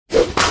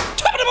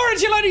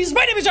Alright, you ladies,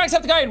 my name is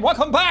Jacksepticeye and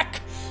welcome back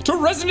to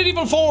Resident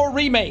Evil 4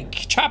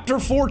 Remake, Chapter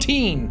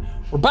 14.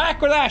 We're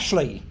back with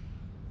Ashley.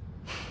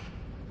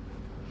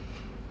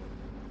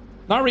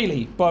 Not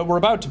really, but we're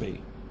about to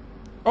be.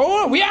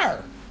 Oh, we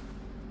are!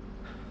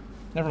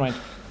 Never mind.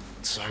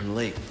 Sorry I'm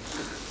late.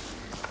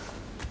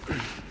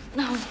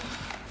 No.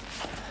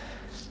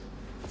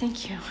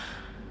 Thank you.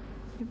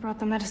 You brought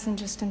the medicine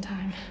just in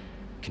time.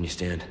 Can you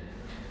stand?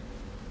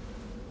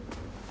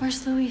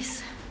 Where's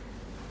Luis?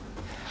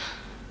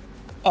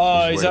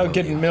 He's out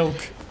getting milk.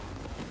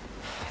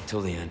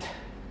 Until the end.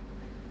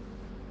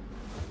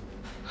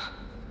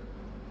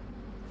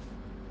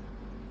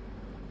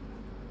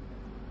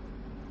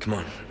 Come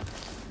on.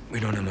 We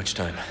don't have much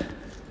time.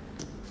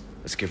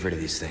 Let's get rid of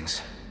these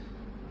things.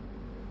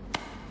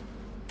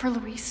 For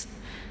Luis.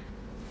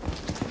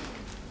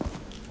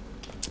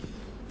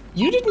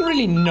 You didn't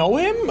really know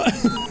him?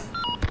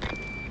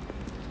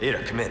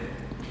 Ada, come in.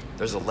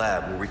 There's a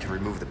lab where we can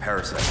remove the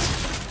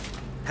parasites.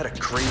 Had a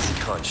crazy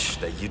hunch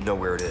that you'd know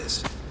where it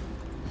is.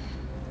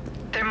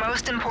 Their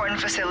most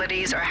important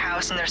facilities are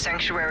housed in their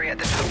sanctuary at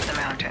the top of the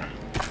mountain.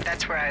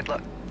 That's where I'd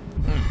look.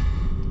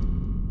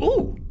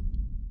 Ooh.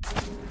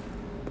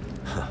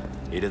 Huh.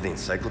 Ada the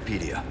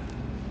encyclopedia.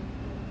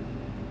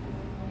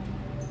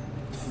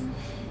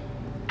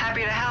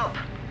 Happy to help.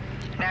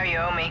 Now you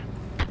owe me.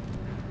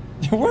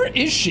 Where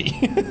is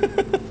she?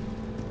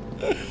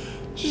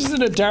 She's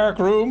in a dark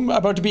room,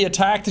 about to be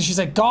attacked, and she's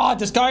like, God,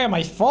 this guy on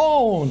my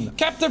phone!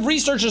 Captive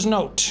researcher's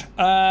note.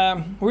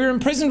 We were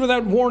imprisoned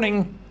without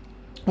warning.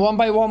 One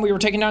by one, we were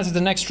taken down to the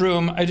next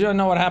room. I don't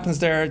know what happens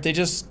there. They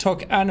just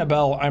took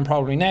Annabelle. I'm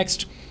probably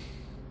next.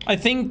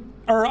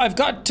 I've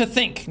got to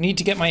think. Need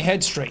to get my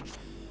head straight.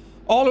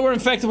 All who are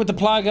infected with the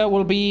plaga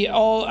will be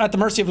all at the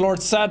mercy of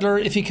Lord Sadler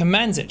if he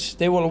commands it.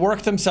 They will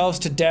work themselves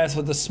to death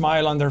with a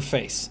smile on their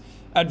face.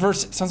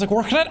 Sounds like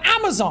working at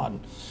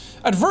Amazon.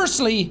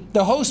 Adversely,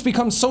 the host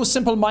becomes so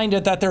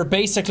simple-minded that they're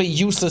basically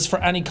useless for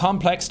any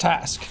complex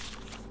task.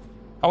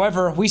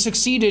 However, we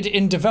succeeded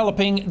in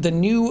developing the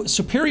new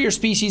superior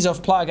species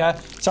of plaga.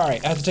 Sorry,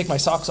 I have to take my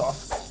socks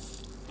off.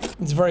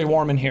 It's very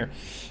warm in here.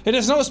 It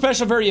has no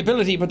special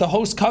variability, but the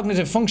host's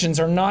cognitive functions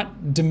are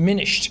not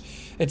diminished.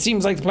 It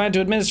seems like the plan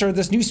to administer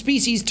this new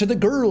species to the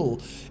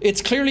girl.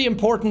 It's clearly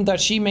important that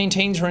she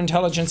maintains her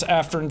intelligence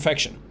after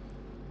infection.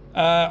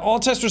 All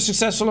tests were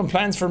successful and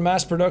plans for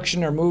mass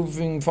production are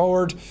moving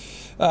forward,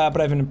 but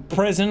I've been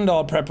imprisoned.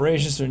 All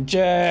preparations to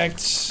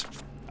inject.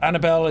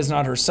 Annabelle is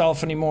not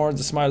herself anymore.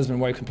 The smile has been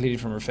wiped completely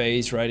from her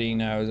face. Writing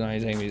now is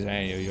anything.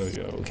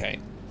 Okay.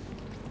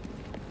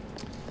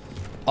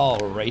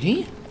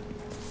 Alrighty.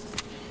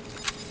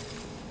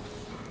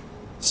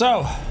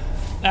 So,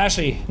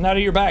 Ashley, now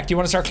that you're back, do you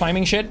want to start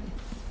climbing shit?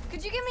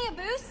 Could you give me a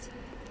boost?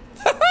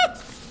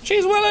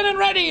 She's willing and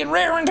ready and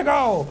raring to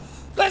go.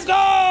 Let's go,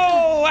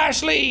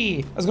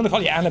 Ashley! I was gonna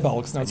call you Annabelle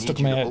because now it's stuck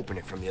in my head. Open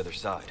it from the other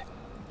side.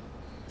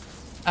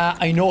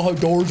 I know how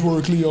doors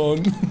work,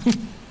 Leon.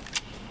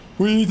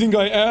 Who do you think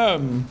I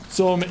am?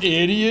 Some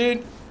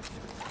idiot?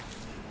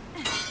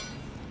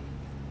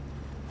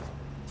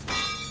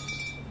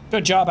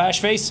 Good job,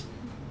 Ashface.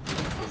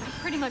 I'm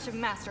pretty much a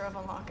master of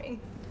unlocking.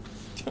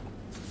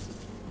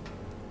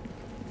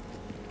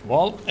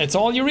 Well, it's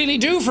all you really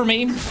do for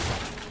me.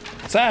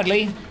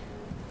 Sadly.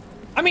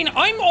 I mean,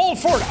 I'm all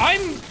for it.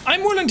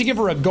 I'm willing to give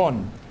her a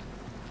gun.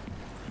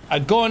 A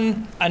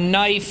gun, a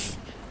knife,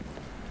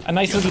 a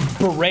nice little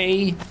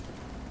beret.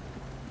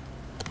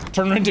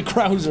 Turn her into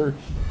Krauser.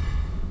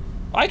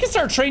 I can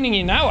start training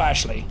you now,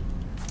 Ashley.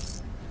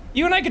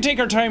 You and I could take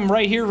our time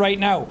right here, right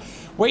now.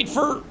 Wait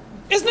for...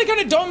 Isn't it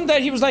kind of dumb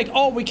that he was like,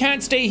 oh, we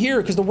can't stay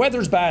here because the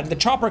weather's bad and the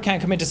chopper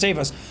can't come in to save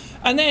us.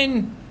 And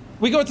then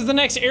we go to the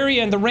next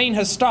area and the rain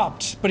has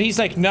stopped. But he's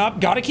like, nope,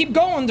 gotta keep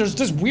going. There's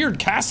this weird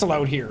castle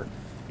out here.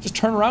 Just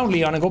turn around,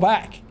 Leon, and go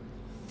back.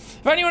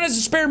 If anyone has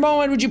a spare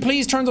moment, would you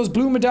please turn those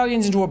blue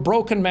medallions into a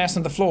broken mess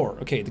on the floor?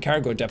 Okay, the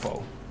cargo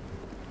depot.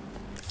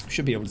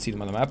 Should be able to see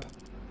them on the map.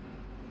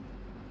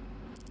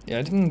 Yeah,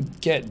 I didn't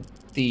get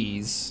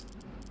these,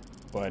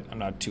 but I'm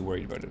not too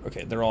worried about it.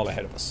 Okay, they're all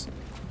ahead of us.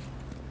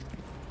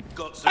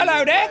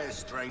 Hello there!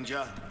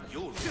 Stranger.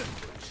 You're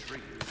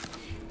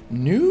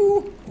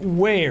New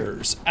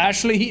wares.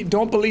 Ashley,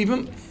 don't believe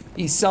him.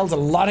 He sells a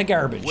lot of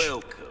garbage.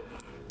 welcome.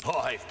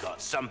 I've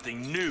got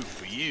something new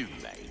for you,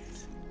 mate.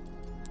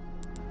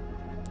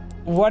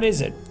 What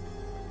is it?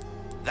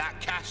 That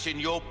cash in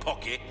your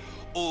pocket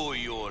or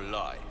your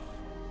life.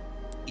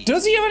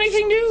 Does he have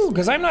anything new?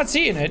 Because I'm not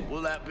seeing it.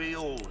 Will that be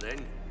all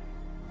then?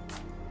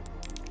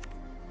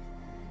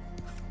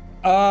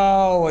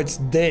 Oh, it's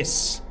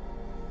this.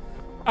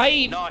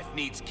 Knife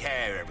needs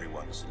care every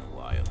once in a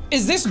while.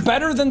 Is this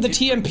better than the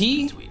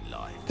TMP?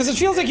 Because it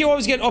feels like you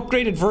always get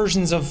upgraded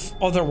versions of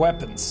other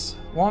weapons.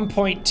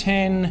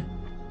 1.10...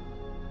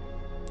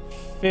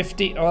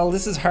 50. Well,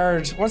 this is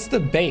hard. What's the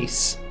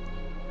base?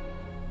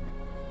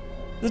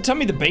 Does it tell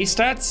me the base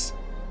stats?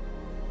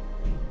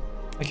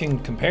 I can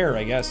compare,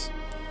 I guess.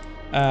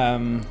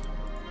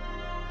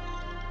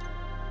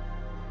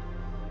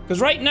 Because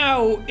right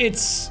now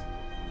it's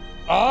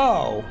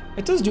Oh,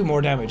 it does do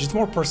more damage. It's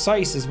more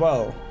precise as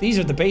well. These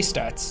are the base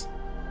stats.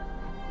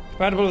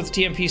 Compatible with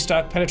TMP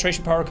stock,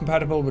 penetration power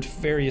compatible with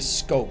various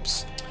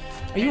scopes.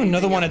 Are you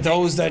another one of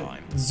those that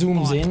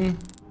zooms in?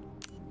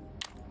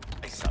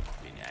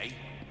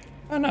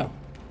 Oh no.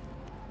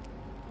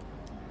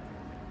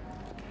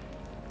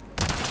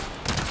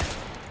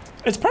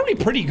 It's probably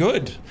pretty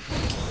good.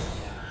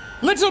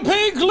 Little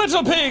pig,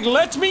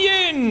 let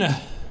me in!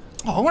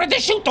 Oh, I wanted to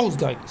shoot those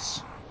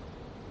guys.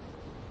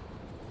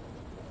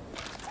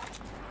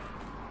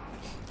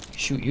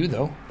 Shoot you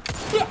though.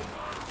 Oh,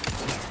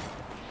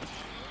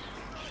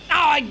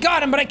 I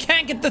got him, but I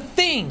can't get the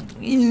thing.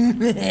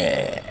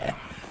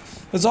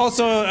 There's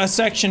also a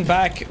section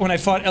back when I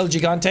fought El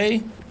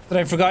Gigante that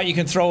I forgot you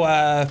can throw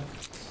a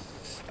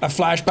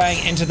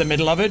flashbang into the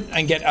middle of it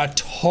and get a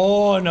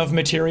ton of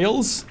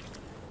materials.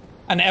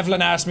 And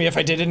Evelyn asked me if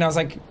I did it, and I was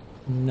like,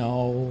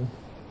 no.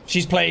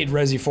 She's played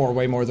Resi 4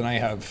 way more than I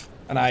have,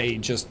 and I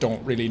just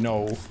don't really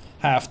know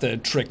half the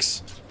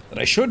tricks that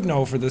I should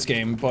know for this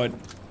game, but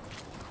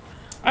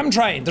I'm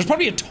trying. There's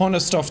probably a ton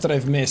of stuff that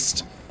I've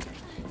missed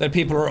that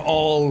people are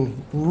all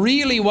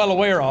really well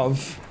aware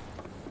of.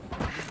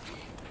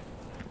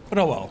 But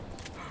oh well.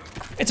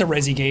 It's a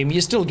Resi game,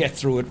 you still get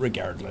through it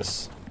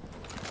regardless.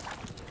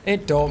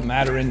 It don't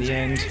matter in the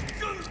end.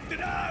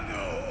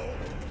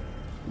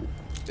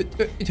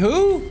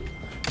 Who?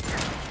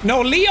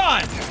 No,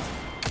 Leon!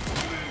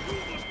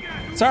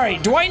 Sorry,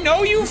 do I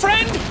know you,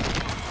 friend?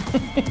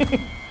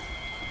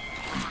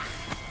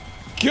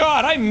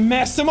 God, I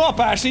messed him up,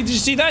 Ashley. Did you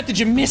see that? Did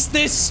you miss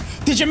this?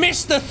 Did you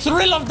miss the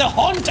thrill of the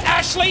hunt,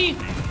 Ashley?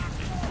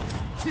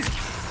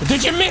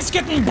 Did you miss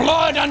getting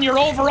blood on your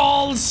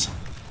overalls?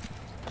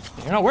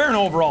 You're not wearing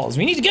overalls.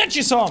 We need to get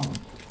you some.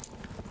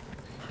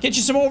 Get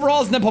you some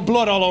overalls and then put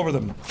blood all over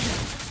them.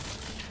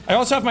 I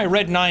also have my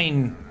Red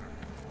 9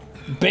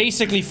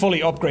 basically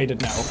fully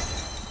upgraded now.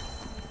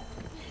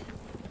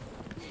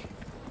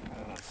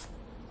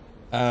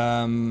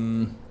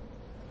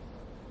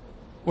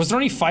 Was there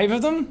only 5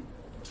 of them?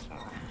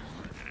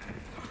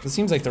 It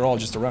seems like they're all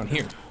just around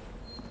here.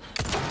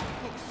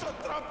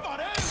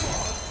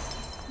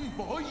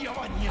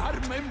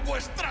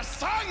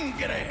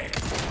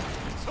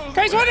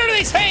 Guys, what are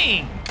they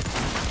saying?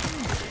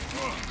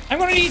 I'm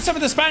gonna need some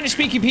of the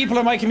Spanish-speaking people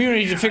in my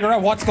community to figure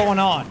out what's going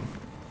on.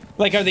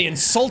 Like, are they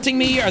insulting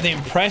me? Are they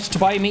impressed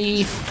by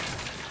me?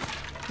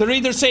 They're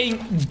either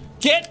saying,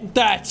 get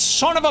that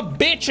son of a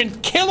bitch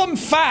and kill him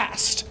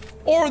fast.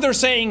 Or they're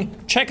saying,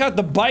 check out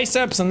the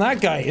biceps on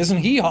that guy, isn't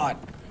he hot?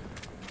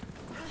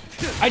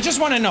 I just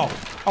want to know.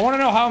 I want to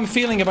know how I'm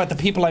feeling about the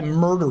people I'm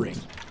murdering.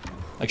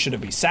 Like, should I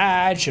be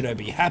sad? Should I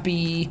be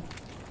happy?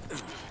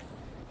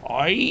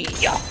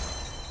 Yeah.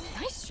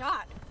 Nice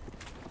shot.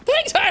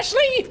 Thanks,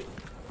 Ashley!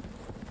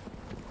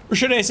 Or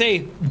should I say,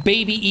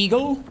 baby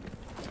eagle?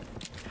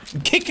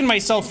 I'm kicking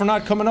myself for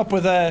not coming up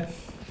with a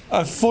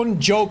fun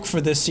joke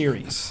for this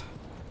series.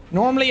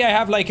 Normally I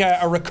have like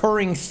a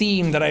recurring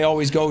theme that I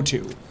always go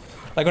to.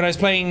 Like when I was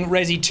playing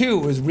Resi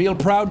 2, it was Real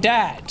Proud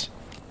Dad.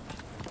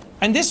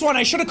 And this one,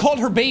 I should have called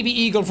her Baby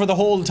Eagle for the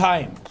whole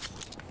time.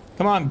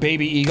 Come on,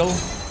 Baby Eagle.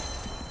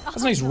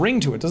 That's a nice ring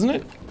to it, doesn't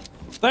it?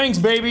 Thanks,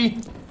 baby.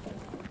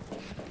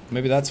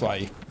 Maybe that's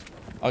why.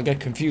 I'll get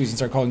confused and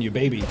start calling you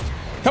baby.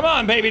 Come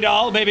on, baby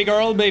doll, baby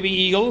girl, baby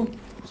eagle.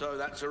 So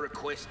that's a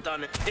request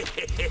done.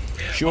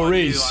 Sure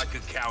is. I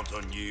could count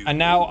on you. And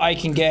now I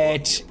can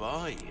get...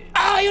 Ah,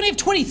 I only have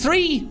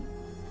 23!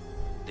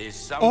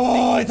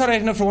 Oh, I thought I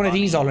had enough for one of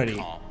these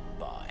already.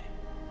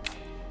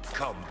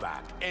 Come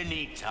back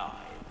anytime.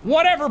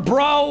 Whatever,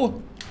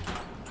 bro!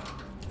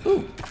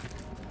 Ooh.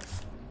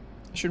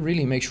 I should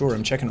really make sure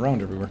I'm checking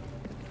around everywhere.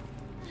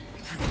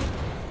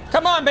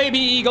 Come on, baby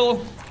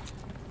eagle!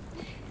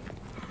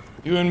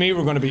 You and me,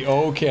 we're gonna be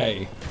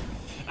okay.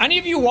 Any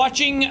of you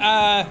watching,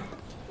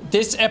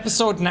 this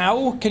episode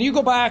now, can you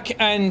go back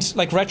and,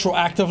 like,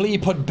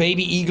 retroactively put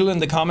Baby Eagle in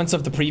the comments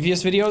of the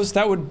previous videos?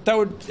 That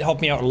would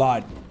help me out a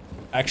lot,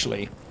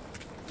 actually.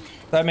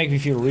 That'd make me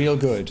feel real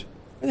good.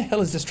 Where the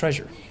hell is this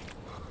treasure?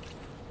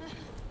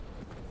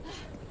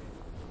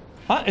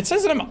 Huh? It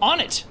says that I'm on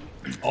it.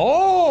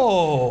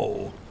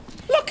 Oh!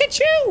 Look at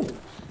you!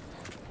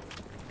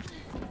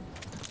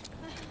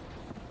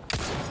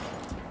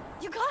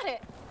 You got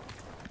it!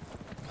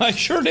 I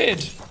sure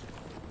did.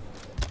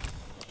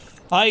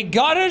 I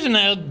got it and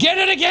I'll get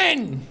it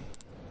again!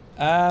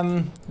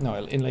 No,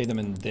 I'll inlay them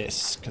in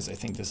this, because I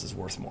think this is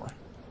worth more.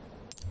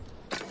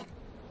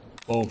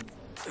 Oh.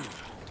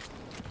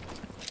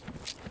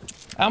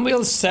 And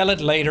we'll sell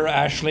it later,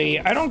 Ashley.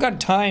 I don't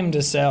got time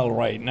to sell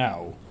right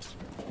now.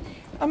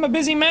 I'm a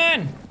busy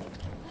man.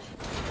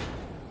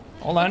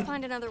 Hold on. Let's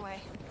find another way.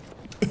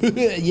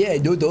 Yeah,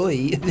 no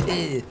die.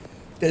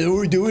 That's what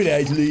we're doing,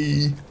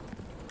 Ashley.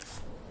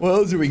 What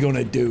else are we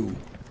gonna do?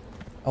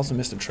 I also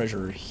missed a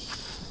treasure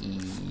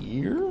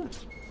here.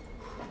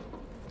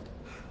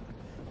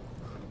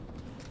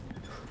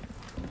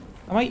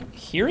 Am I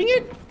hearing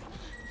it?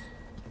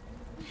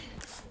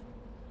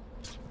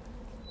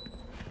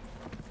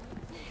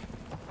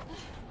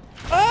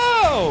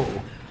 Oh!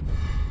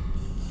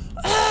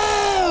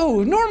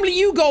 normally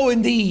you go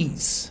in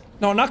these.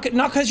 No, not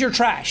because you're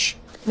trash.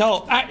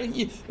 No,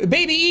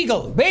 baby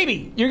eagle,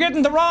 baby, you're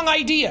getting the wrong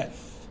idea.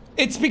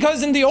 It's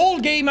because in the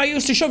old game I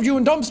used to shove you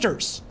in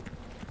dumpsters.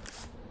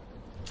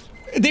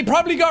 They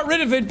probably got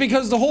rid of it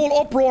because the whole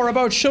uproar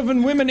about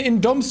shoving women in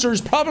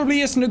dumpsters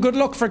probably isn't a good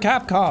look for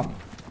Capcom.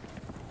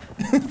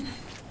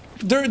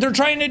 They're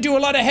trying to do a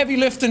lot of heavy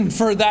lifting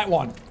for that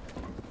one.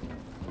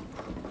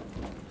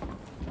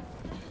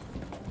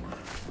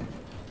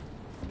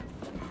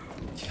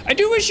 I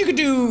do wish you could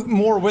do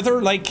more with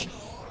her, like,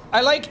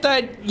 I like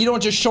that you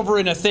don't just shove her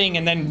in a thing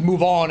and then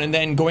move on and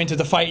then go into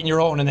the fight on your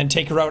own and then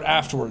take her out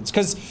afterwards,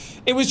 because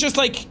it was just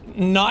like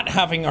not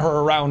having her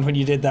around when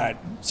you did that.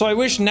 So I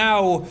wish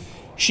now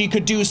she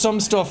could do some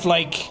stuff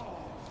like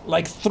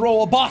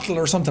throw a bottle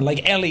or something,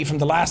 like Ellie from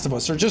The Last of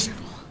Us, or just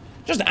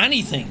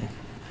anything.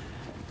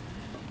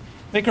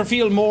 Make her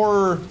feel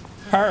more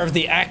part of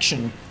the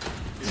action.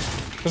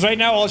 Because right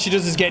now all she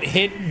does is get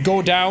hit,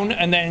 go down,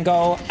 and then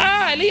go,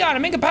 ah, Leon,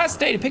 I'm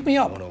incapacitated, pick me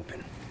up.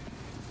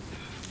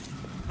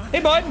 Hey,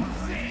 bud.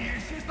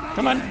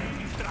 Come on.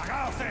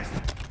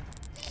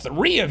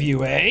 3 of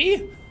you,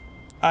 eh?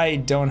 I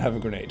don't have a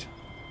grenade.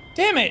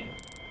 Damn it.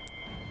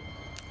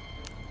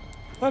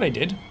 Thought I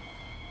did.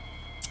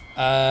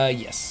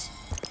 Yes.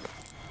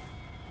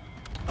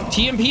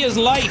 TMP is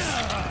life.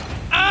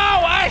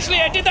 Ow, Ashley,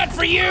 I did that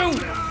for you.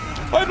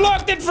 I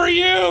blocked it for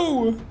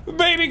you,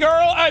 baby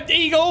girl,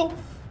 eagle.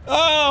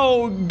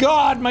 Oh,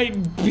 God, my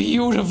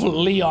beautiful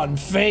Leon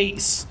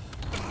face.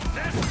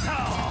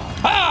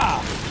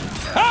 Ha!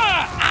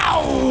 Ha!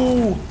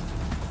 Ow!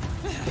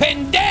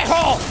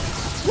 Pendejo!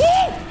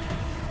 Woo!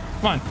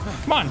 Come on,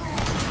 come on.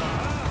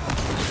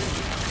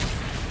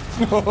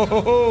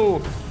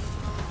 Oh,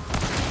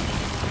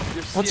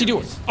 what's he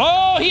doing?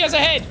 Oh, he has a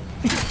head.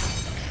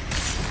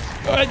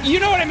 You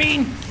know what I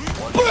mean.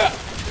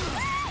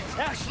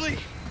 Ashley!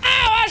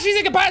 Ow, Ashley's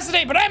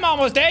incapacitated, but I'm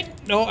almost dead.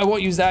 No, I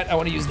won't use that. I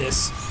want to use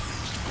this.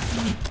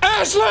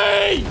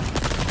 Ashley!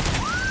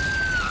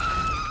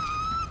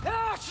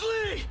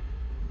 Ashley!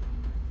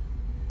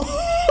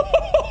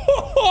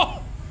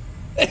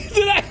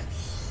 Did I?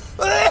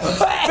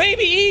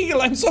 Baby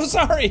eagle, I'm so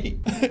sorry.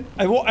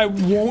 I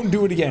won't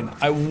do it again.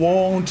 I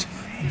won't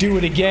do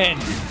it again.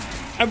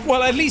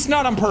 Well, at least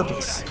not on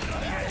purpose.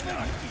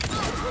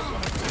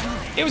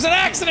 It was an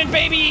accident,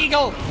 baby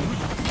eagle.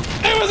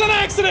 It was an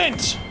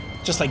accident.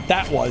 Just like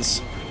that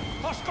was.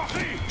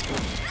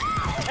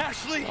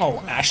 Ashley!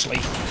 Oh, Ashley.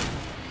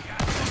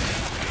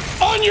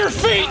 On your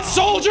feet,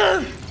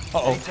 soldier!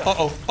 Uh-oh,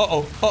 uh-oh,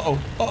 uh-oh, uh-oh,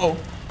 uh-oh.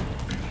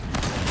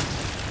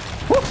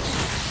 Whoop!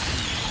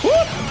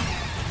 Whoop!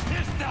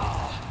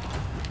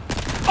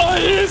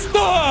 ¡Ahí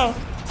está!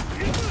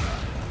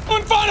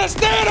 ¡Un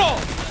forastero!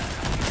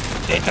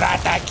 ¡Te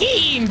trata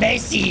aquí,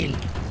 imbécil!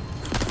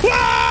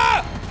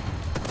 ¡Ah!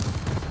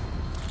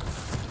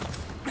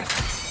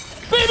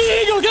 Baby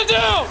eagle, get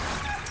down!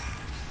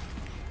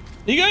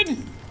 You good?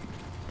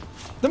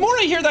 The more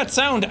I hear that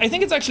sound, I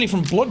think it's actually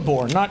from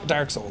Bloodborne, not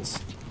Dark Souls.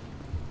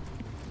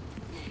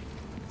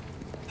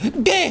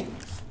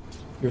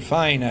 You're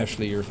fine,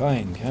 Ashley, you're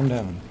fine. Calm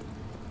down.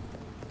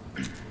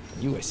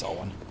 You, I saw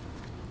one.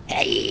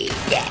 Hey!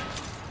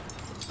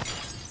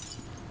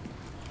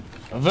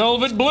 A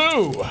velvet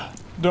blue.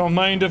 Don't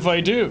mind if I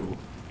do.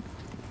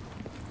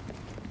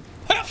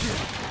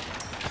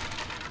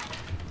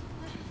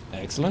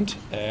 Excellent,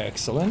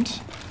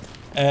 excellent.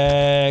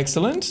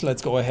 Excellent.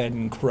 Let's go ahead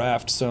and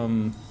craft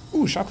some...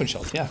 Ooh, shotgun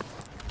shells, yeah.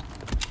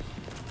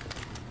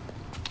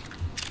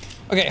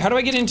 Okay, how do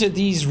I get into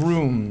these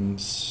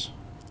rooms?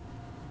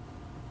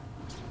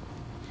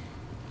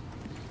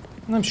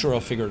 I'm sure I'll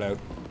figure it out.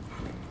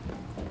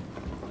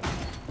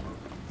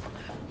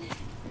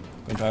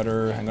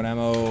 Gunpowder, handgun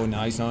ammo,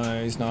 nice,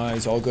 nice,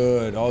 nice, all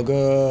good, all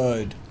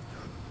good.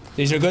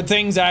 These are good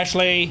things,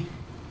 Ashley.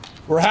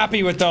 We're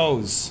happy with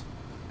those.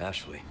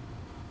 Ashley.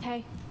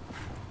 Hey.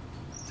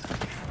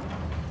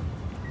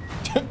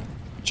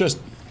 Just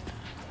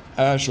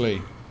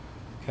Ashley.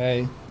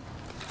 Okay.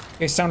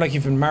 You sound like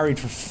you've been married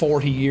for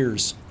 40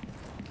 years.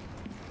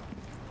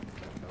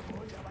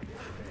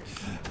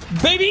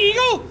 Baby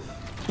eagle!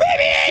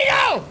 Baby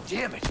eagle!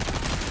 Damn it.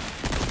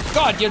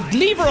 God, you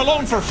leave her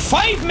alone for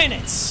 5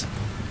 minutes.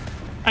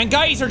 And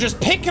guys are just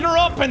picking her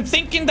up and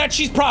thinking that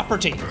she's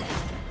property.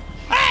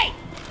 Hey!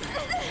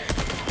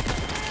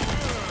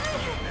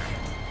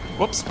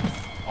 Whoops.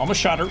 Almost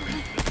shot her.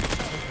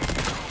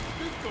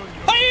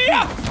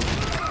 Hiya!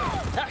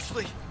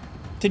 Ashley!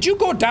 Did you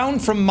go down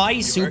from my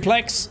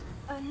suplex?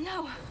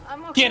 No,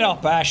 I'm okay. Get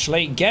up,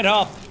 Ashley. Get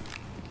up.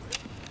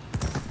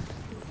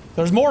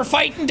 There's more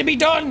fighting to be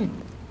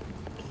done.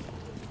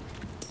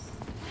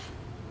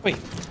 Wait.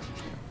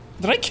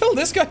 Did I kill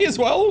this guy as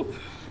well?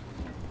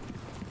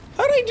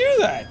 How did I do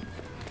that?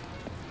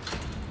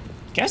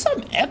 Guess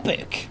I'm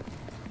epic.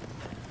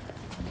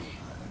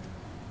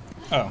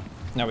 Oh,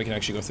 now we can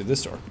actually go through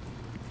this door.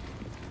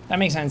 That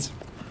makes sense.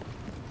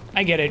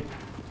 I get it.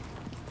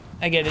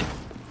 I get it.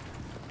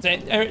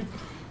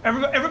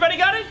 Everybody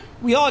got it?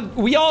 We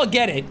all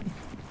get it.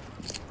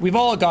 We've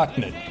all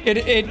gotten it.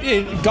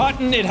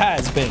 It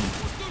has been.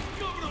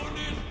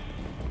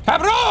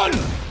 Cabron!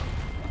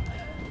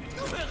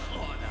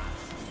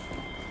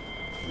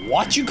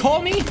 What you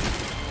call me?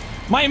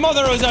 My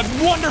mother was a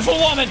wonderful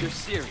woman. You're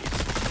serious.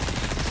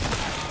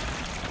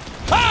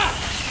 Ah!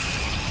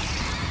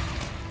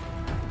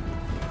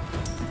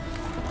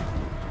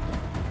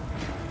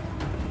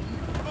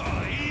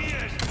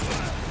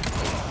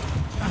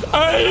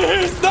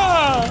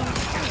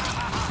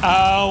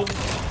 Ow.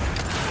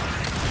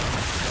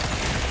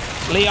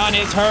 Leon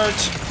is hurt.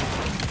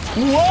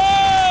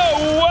 Whoa!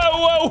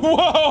 Whoa, whoa,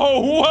 whoa,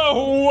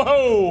 whoa,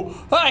 whoa!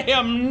 I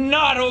am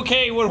not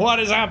okay with what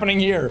is happening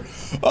here.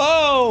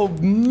 Oh,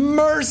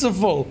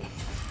 merciful.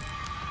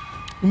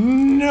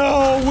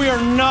 No, we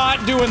are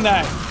not doing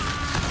that.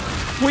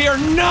 We are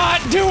not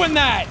doing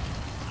that.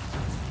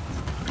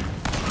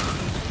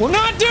 We're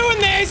not doing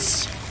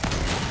this.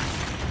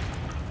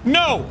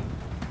 No.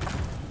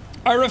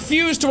 I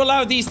refuse to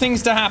allow these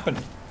things to happen.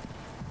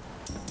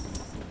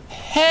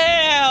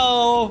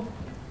 Hell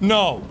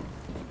no.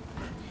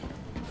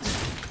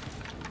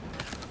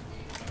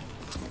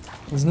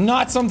 It's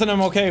not something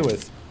I'm okay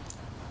with.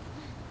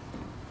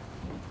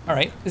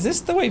 Alright, is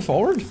this the way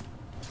forward?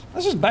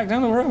 Let's just back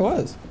down to where I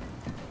was.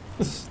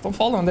 Don't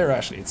fall down there,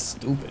 Ashley. It's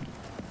stupid.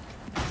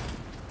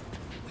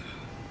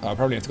 Oh, I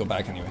probably have to go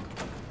back anyway.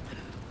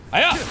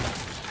 Hiya!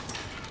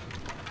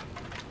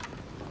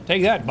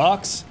 Take that,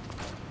 box.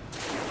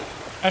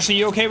 Ashley,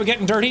 you okay with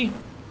getting dirty?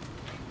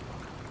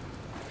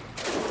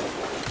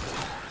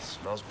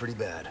 Smells pretty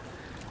bad.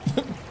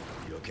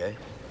 You okay?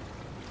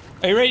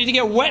 Are you ready to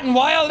get wet and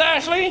wild,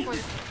 Ashley?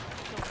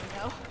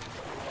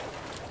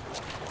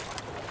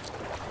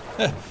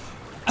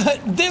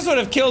 This would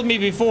have killed me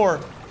before,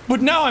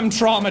 but now I'm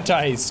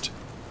traumatized.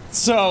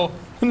 So,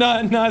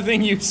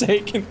 nothing you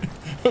say can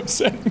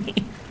upset me.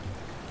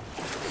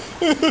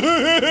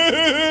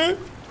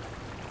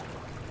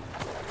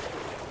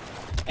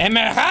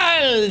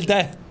 Emerald!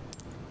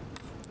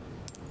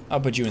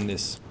 I'll put you in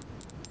this.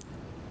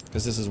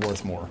 Because this is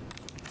worth more.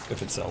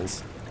 If it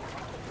sells.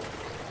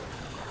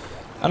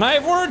 And I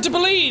have word to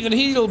believe that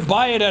he'll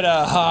buy it at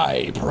a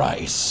high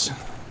price.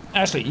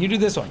 Ashley, you do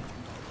this one.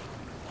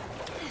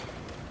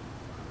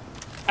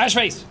 Ash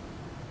face!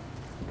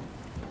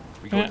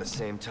 We go at the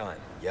same time,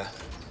 yeah?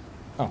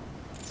 Oh.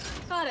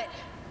 Got it.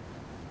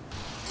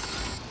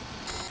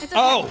 It's okay.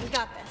 Oh. We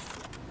got this.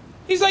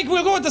 He's like,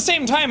 we'll go at the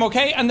same time,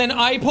 okay? And then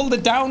I pulled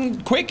it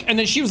down quick, and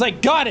then she was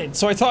like, got it!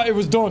 So I thought it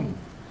was done.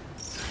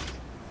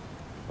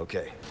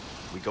 Okay,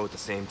 we go at the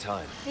same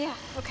time. Yeah,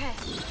 okay.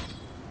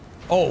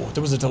 Oh,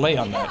 there was a delay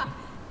on that.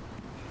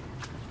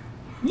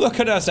 Look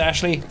at us,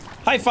 Ashley.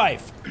 High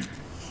five.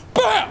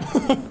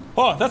 Bam!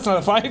 Oh, that's not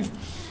a five.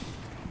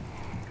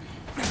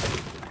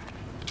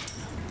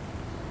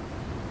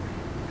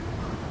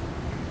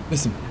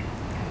 Listen.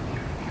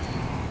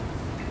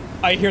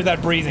 I hear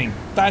that breathing.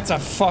 That's a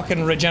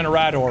fucking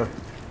regenerator.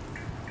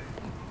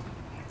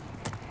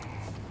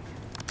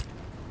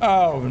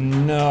 Oh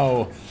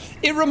no.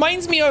 It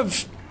reminds me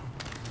of...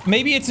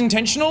 Maybe it's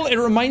intentional. It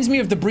reminds me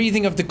of the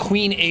breathing of the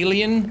Queen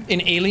Alien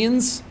in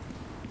Aliens.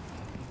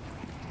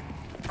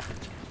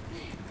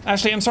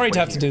 Ashley, I'm sorry to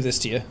have to do this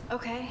to you.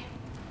 Okay.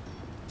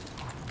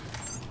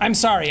 I'm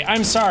sorry,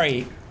 I'm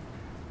sorry.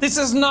 This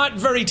is not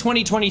very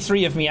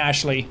 2023 of me,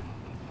 Ashley.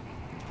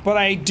 But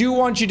I do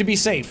want you to be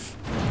safe.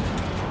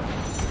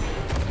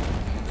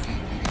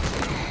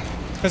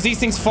 Because these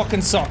things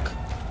fucking suck.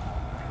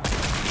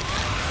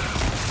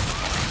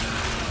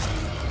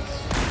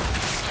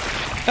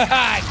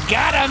 Haha,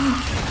 got him!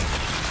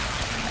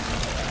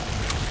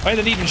 Why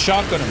did it even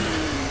shotgun him?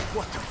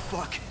 What the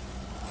fuck?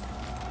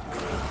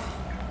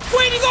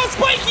 Wait, he's all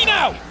spiky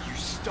now! You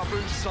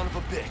stubborn son of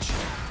a bitch.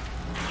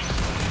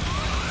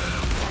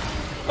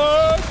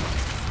 Oh,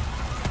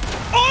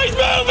 he's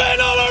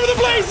moving all over the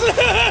place!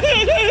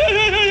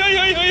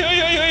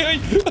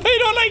 I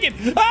don't like it!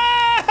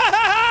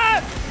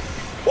 Ah!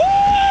 Woo!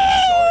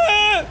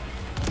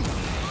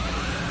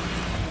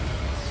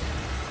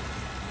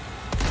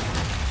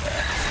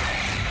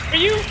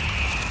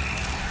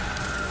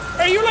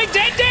 Are you like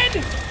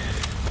dead?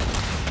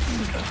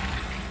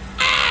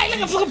 Ah, like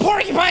a fucking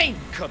porcupine!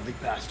 Cuddly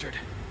bastard.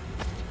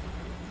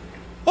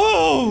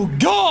 Oh,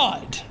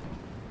 God!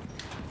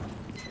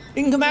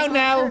 You can come out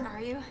now. Hurt,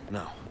 are you?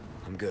 No,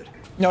 I'm good.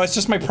 No, it's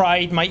just my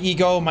pride, my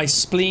ego, my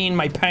spleen,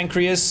 my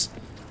pancreas.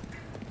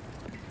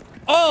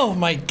 Oh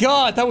my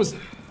God, that was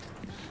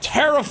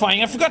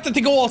terrifying. I forgot that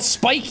they go all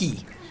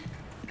spiky.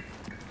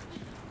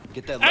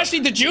 Get that. Ashley,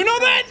 did you know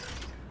that?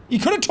 You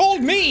could have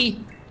told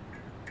me.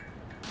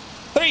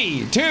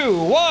 3,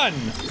 2, 1.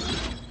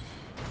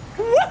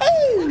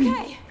 Woohoo!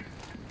 Okay.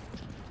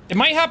 It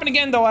might happen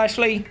again though,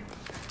 Ashley.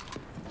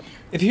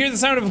 If you hear the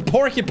sound of a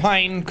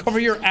porcupine, cover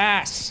your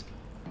ass.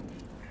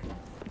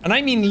 And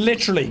I mean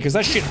literally, because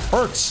that shit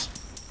hurts.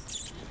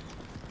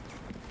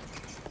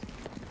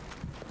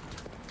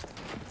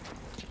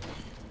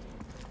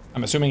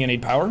 I'm assuming I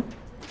need power?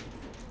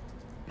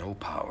 No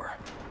power.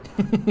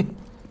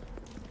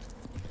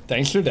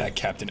 Thanks for that,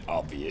 Captain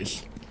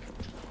Obvious.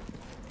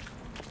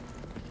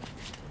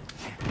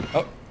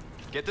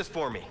 Get this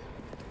for me.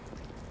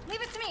 Leave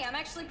it to me. I'm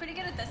actually pretty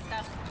good at this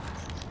stuff.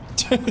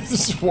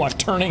 This is what,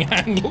 turning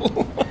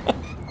handle?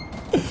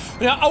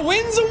 Yeah, a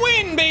win's a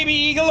win, baby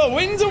eagle. A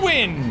win's a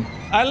win.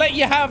 I let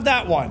you have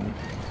that one.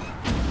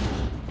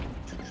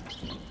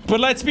 But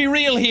let's be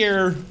real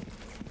here.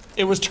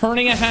 It was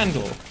turning a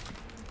handle.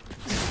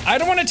 I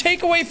don't want to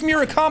take away from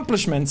your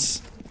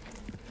accomplishments.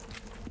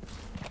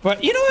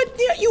 But you know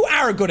what? You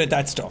are good at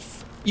that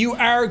stuff. You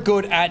are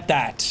good at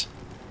that.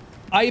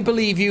 I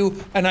believe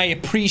you and I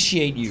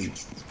appreciate you.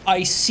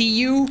 I see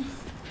you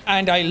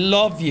and I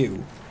love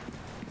you.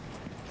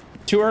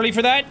 Too early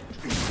for that?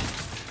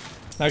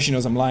 Now she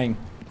knows I'm lying.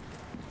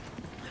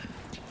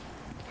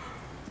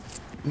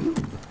 Ooh.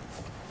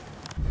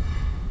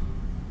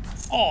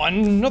 Oh,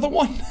 another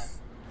one?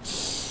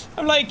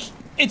 I'm like,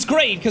 it's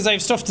great because I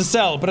have stuff to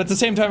sell, but at the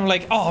same time I'm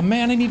like, oh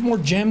man, I need more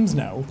gems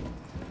now.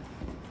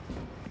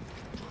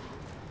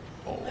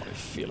 Oh, I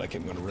feel like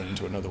I'm gonna run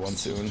into another one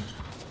soon.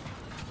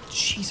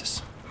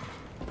 Jesus.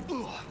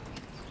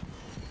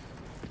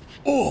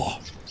 Oh,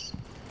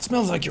 it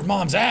smells like your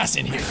mom's ass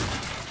in here.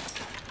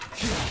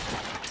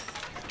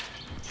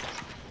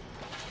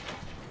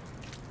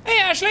 Hey,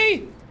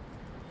 Ashley!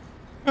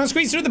 Wanna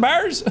squeeze through the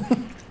bars?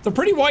 They're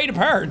pretty wide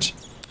apart.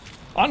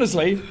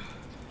 Honestly.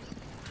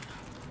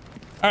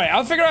 Alright,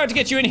 I'll figure out how to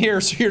get you in here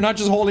so you're not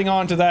just holding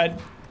on to that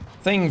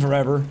thing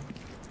forever.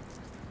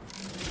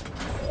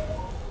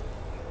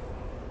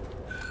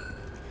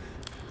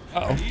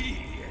 Uh-oh.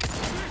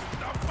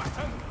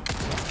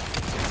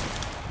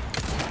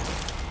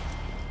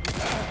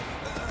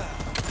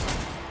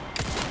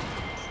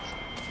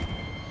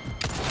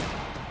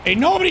 Ain't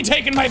nobody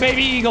taking my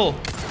baby eagle!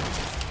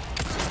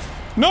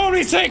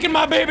 Nobody's taking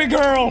my baby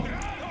girl!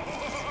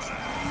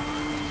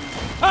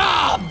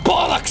 Ah,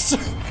 bollocks!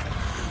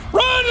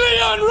 Run,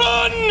 Leon,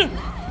 run!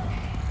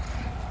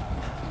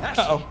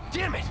 Uh-oh.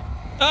 Damn it!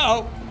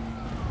 Uh-oh.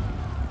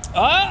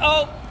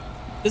 Uh-oh.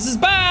 This is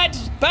bad.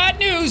 Bad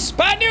news.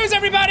 Bad news,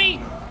 everybody!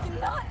 Do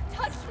not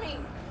touch me.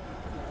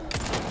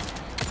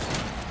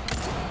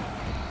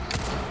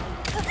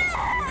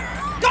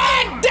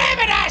 God damn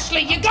it,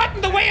 Ashley! You got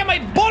in the way of my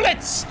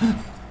bullets!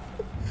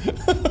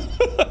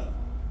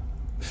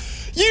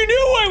 You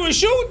knew I was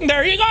shooting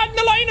there. You got in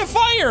the line of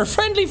fire.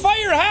 Friendly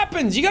fire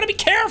happens. You gotta be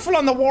careful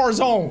on the war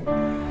zone.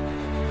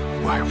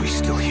 Why are we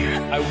still here?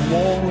 I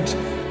won't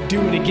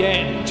do it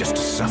again. Just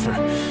to suffer.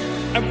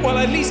 Well,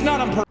 at least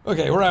not on purpose.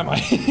 Okay, where am I?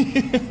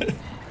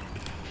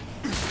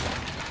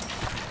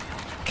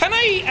 Can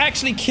I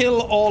actually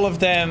kill all of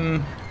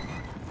them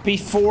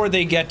before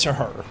they get to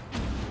her?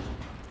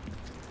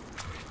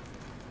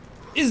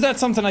 Is that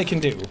something I can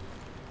do?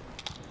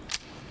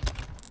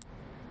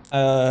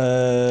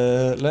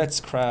 Let's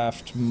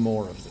craft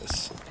more of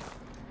this.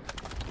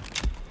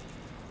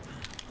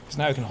 Because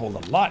now I can hold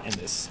a lot in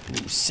this.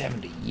 Ooh,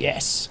 70,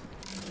 yes.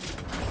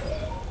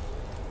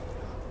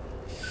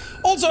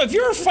 Also, if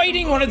you're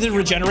fighting one of the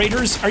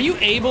regenerators, are you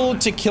able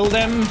to kill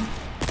them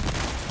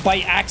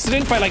by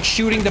accident, by like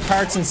shooting the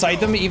parts inside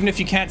them, even if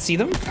you can't see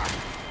them?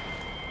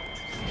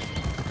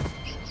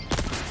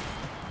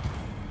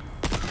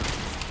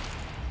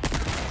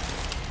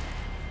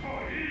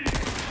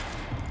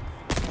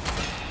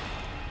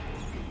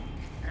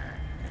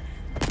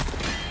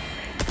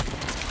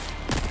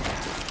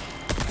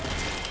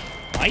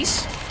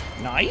 Nice.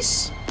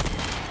 Nice.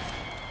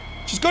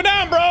 Just go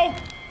down, bro!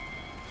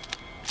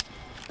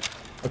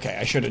 Okay,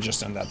 I should have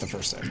just done that the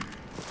first time.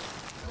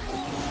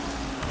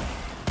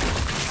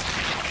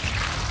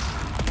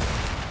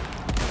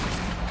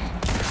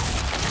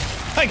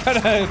 I got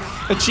an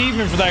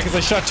achievement for that because I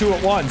shot two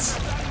at once.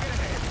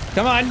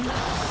 Come on.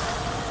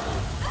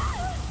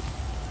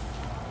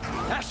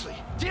 Ashley,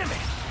 damn it!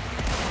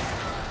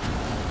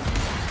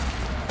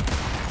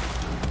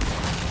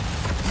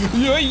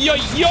 Yoy, yoy,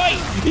 yoy!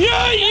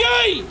 Yoy,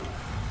 yoy!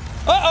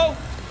 Uh-oh!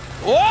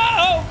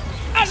 Whoa!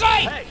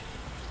 Ashley! Hey!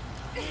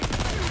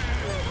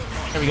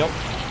 There we go.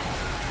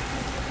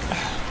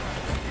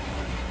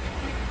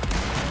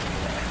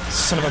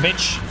 Son of a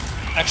bitch.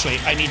 Actually,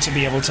 I need to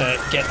be able to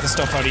get the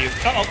stuff out of you.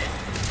 Uh-oh.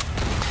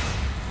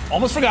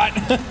 Almost forgot.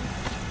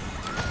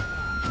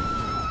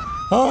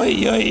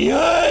 Oy, oy,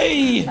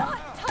 oy!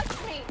 Not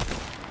touch me.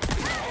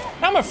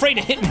 I'm afraid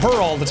of hitting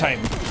her all the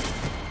time.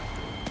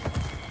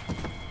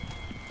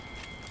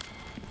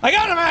 I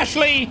got him,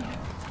 Ashley!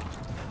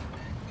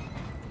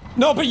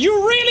 No, but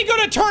you're really good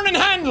at turning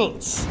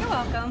handles! You're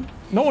welcome.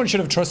 No one should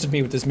have trusted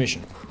me with this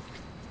mission.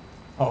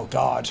 Oh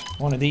god,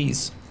 one of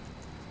these.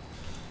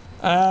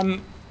 I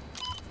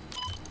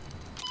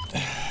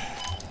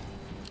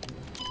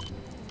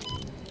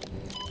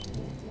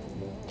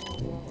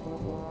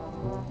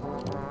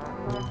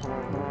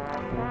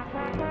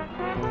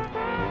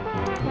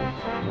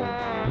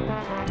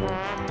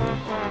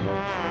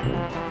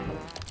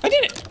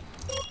did it!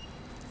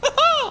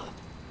 Ha-ha!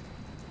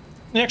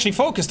 I actually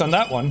focused on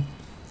that one.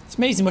 It's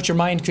amazing what your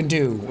mind can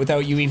do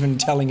without you even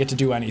telling it to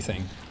do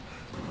anything.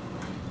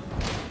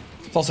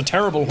 It's also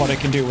terrible what it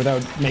can do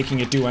without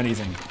making it do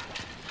anything.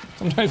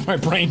 Sometimes my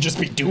brain just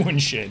be doing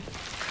shit.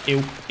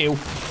 Ew, ew.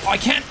 Oh, I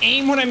can't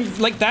aim when I'm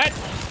like that?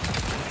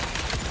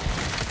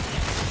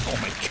 Oh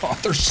my god,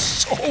 they're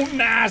so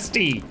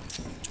nasty.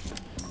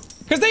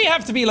 Because they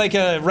have to be like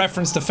a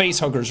reference to face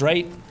huggers,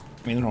 right?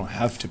 I mean, they don't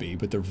have to be,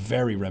 but they're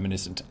very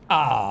reminiscent.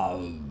 Ah,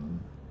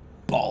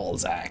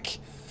 Balzac.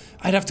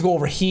 I'd have to go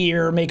over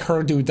here, make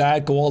her do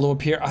that, go all the way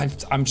up here.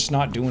 I'm just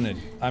not doing it.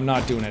 I'm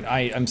not doing it.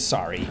 I'm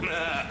sorry.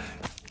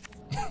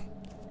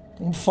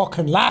 Don't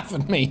fucking laugh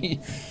at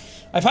me.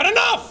 I've had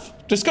enough!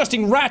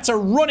 Disgusting rats are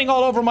running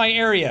all over my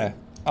area.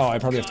 Oh, I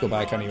probably have to go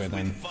back anyway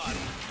then.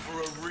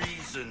 For a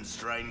reason,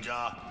 stranger.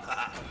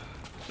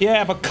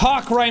 Yeah, but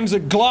cock rhymes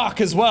with Glock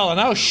as well, and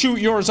I'll shoot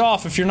yours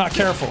off if you're not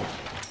careful.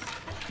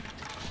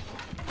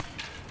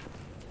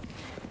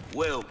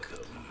 Welcome.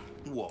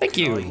 What Thank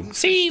you.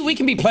 See, we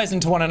can be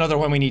pleasant to one another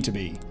when we need to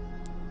be.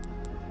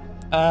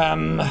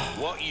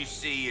 What you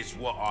see is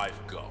what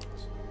I've got.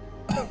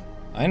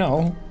 I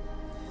know.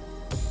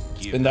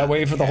 It's been that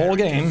way for the whole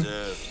game.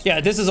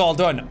 Yeah, this is all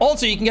done.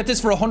 Also, you can get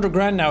this for 100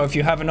 grand now if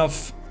you have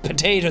enough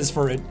potatoes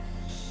for it.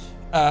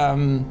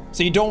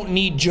 So you don't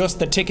need just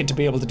the ticket to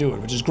be able to do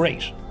it, which is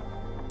great.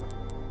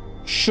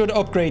 Should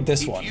upgrade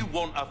this one. If you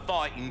want a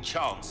fighting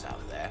chance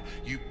out there,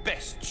 you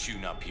best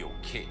tune up your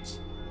kit.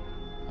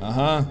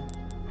 Uh-huh.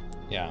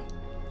 Yeah.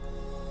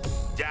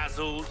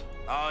 Dazzled,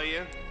 are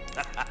you?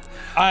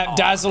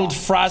 Dazzled,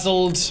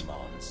 frazzled. No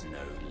less.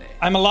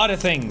 I'm a lot of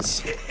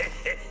things.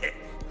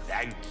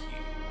 Thank you.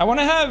 I want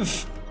to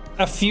have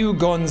a few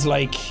guns,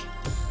 like,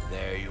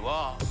 There you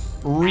are.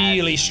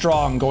 really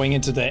strong going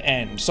into the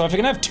end. So if I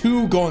can have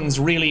 2 guns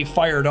really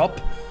fired up,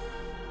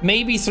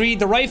 maybe 3.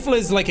 The rifle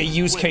is like a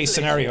use case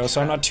scenario,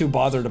 so I'm not too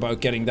bothered about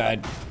getting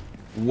that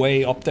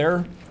way up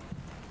there.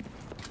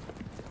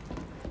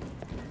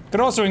 Could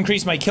also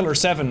increase my Killer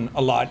 7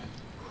 a lot.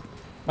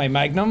 My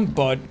Magnum,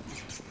 but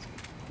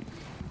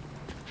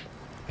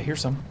I hear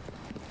some.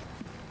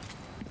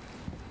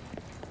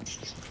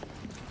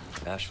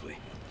 Ashley.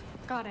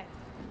 Got it.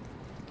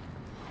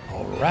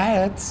 Oh,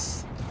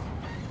 rats.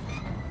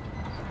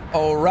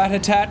 Oh,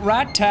 rat-a-tat,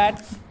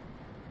 rat-tat.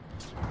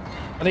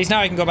 At least now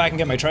I can go back and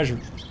get my treasure.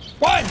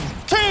 1,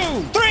 2,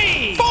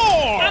 3, 4!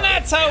 And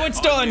that's how it's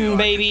done,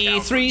 baby.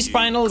 3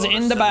 spinels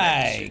in the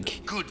bag.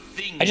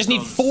 I just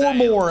need 4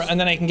 more, and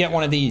then I can get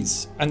one of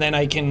these. And then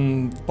I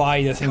can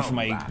buy the thing for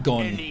my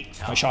gun,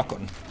 my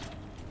shotgun.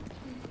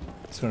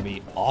 It's gonna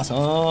be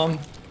awesome.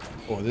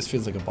 Oh, this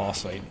feels like a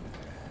boss fight.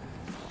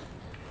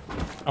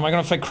 Am I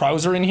gonna fight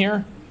Krauser in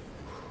here?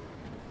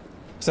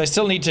 Because I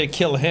still need to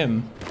kill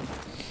him.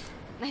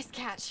 Nice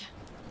catch.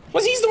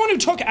 Was he the one who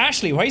took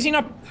Ashley? Why is he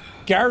not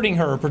guarding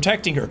her or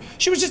protecting her?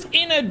 She was just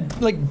in a,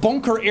 like,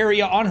 bunker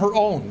area on her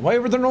own. Why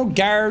were there no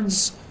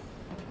guards?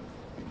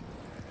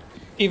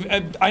 If,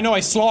 I know I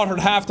slaughtered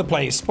half the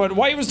place, but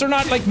why was there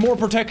not, like, more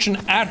protection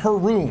at her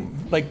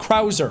room? Like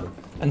Krauser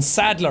and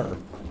Sadler.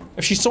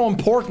 If she's so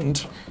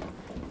important.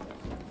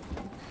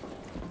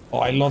 Oh,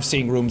 I love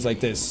seeing rooms like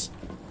this.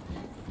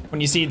 When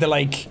you see the,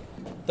 like,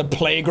 the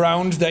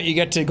playground that you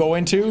get to go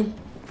into.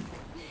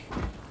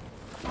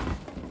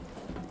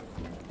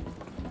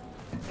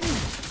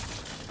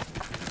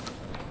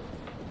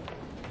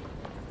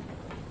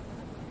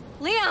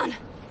 Leon!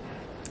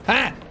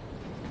 Ah!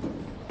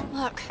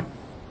 Look,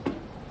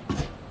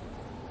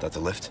 That the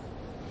lift?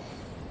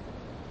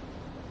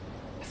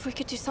 if we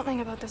could do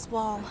something about this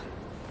wall.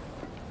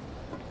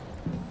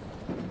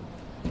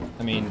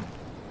 I mean...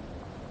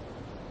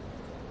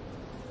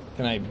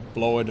 Can I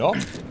blow it up?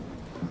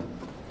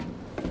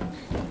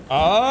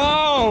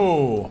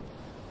 Oh!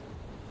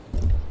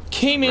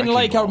 Came in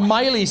like a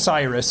Miley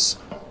Cyrus.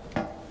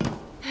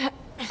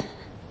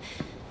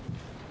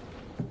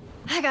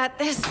 I got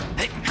this.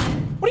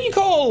 What do you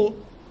call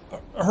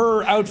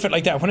her outfit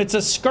like that? When it's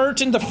a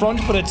skirt in the front,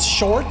 but it's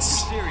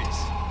shorts? Serious.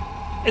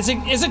 Is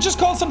it just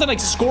called something like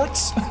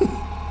skirts?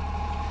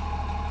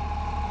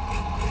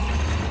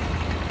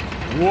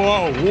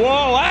 Whoa,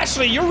 whoa,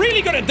 Ashley, you're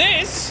really good at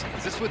this!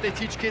 Is this what they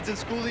teach kids in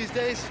school these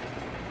days?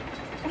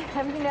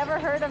 Have you never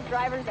heard of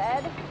driver's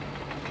ed?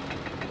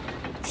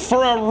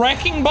 For a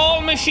wrecking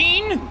ball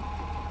machine?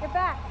 You're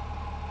back.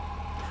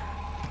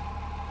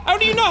 How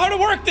do you know how to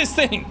work this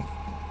thing?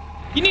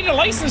 You need a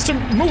license to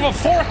move a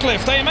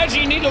forklift. I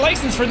imagine you need a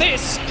license for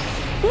this.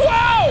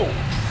 Wow!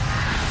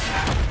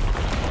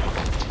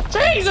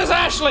 Jesus,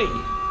 Ashley!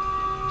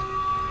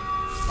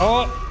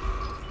 Oh,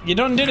 you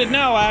done did it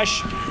now,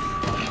 Ash.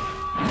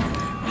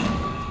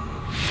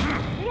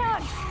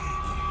 Leon!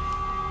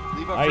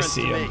 Leave our I friends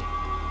see to him. me.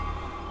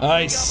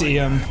 I see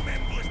him.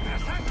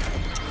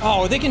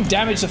 Oh, they can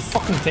damage the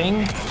fucking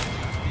thing.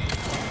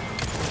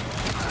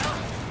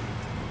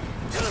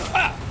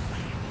 Ah.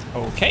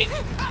 Okay.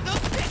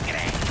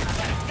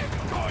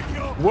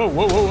 Whoa,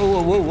 whoa, whoa,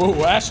 whoa, whoa, whoa,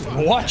 whoa,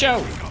 Ashley, watch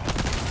out.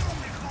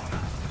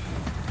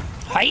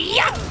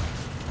 Hiya!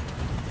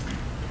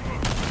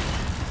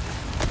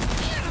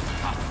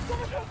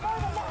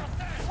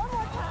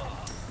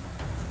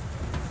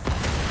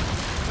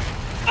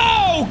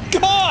 Oh,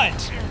 God!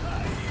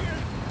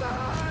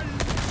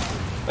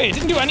 Wait, it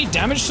didn't do any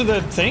damage to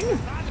the thing?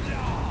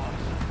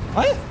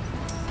 What?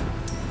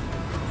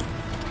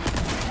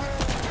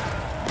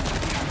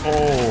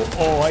 Oh,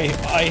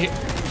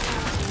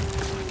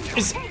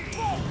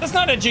 That's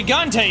not a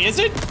gigante, is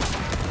it?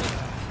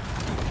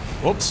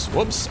 Whoops,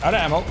 whoops, out of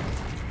ammo.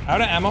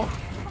 Out of ammo.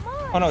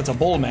 Oh no, it's a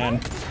bull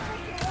man.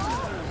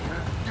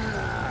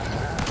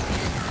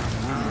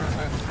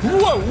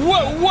 Whoa,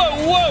 whoa, whoa,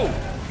 whoa!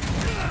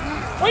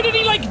 Why did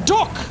he like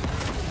duck?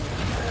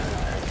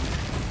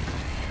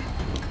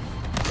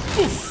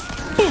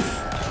 Oof,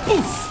 oof,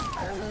 oof.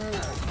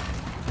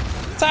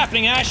 What's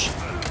happening, Ash?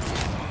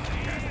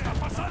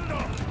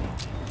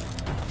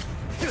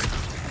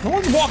 No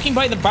one's walking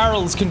by the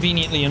barrels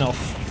conveniently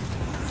enough.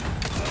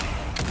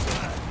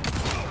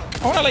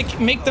 I wanna like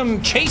make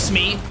them chase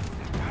me,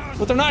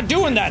 but they're not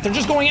doing that. They're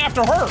just going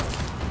after her.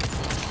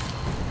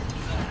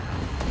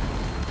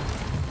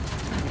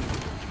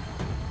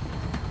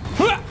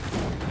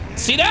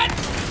 See that?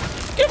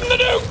 Give him the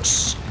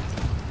nukes!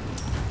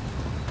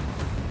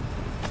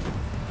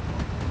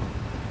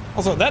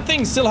 Also, that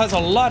thing still has a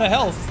lot of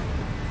health.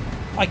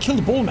 I killed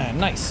the bull man.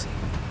 Nice.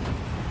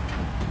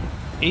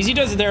 Easy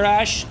does it there,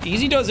 Ash.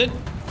 Easy does it.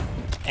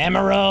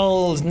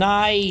 Emerald.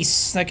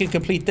 Nice. I can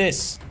complete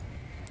this.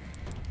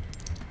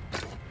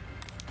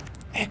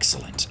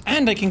 Excellent.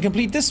 And I can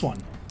complete this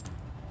one.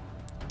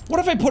 What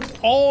if I put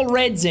all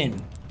reds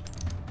in?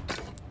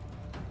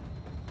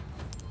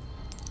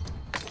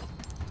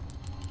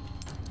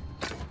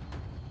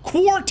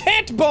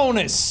 Quartet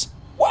bonus!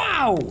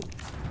 Wow!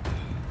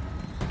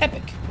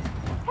 Epic.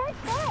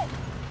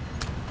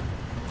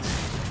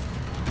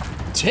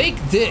 Take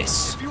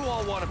this. If you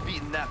all want to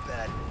beaten that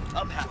bad,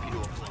 I'm happy to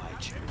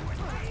oblige.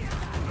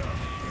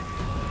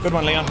 Good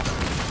one, Leon.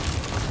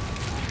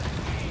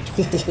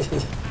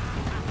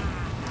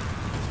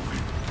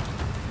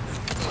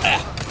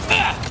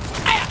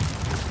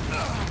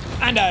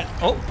 And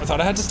oh, I thought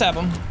I had to stab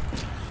him.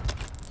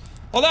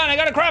 Hold on, I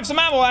gotta craft some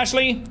ammo,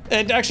 Ashley.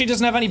 It actually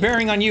doesn't have any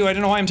bearing on you. I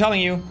don't know why I'm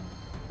telling you.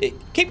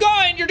 Keep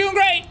going, you're doing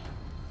great.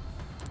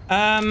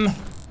 I don't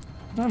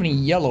have any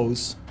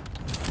yellows.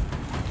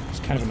 It's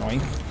kind of annoying.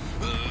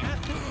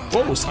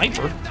 Whoa,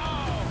 sniper.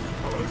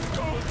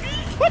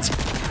 What?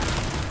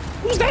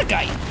 Who's that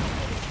guy?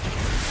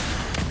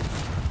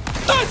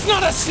 That's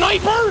not a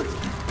sniper!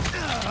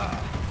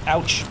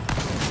 Ouch.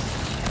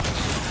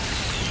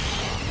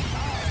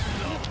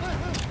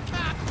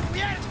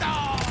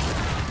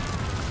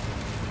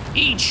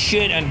 Eat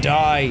shit and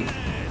die.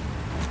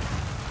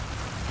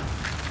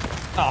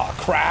 Oh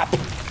crap.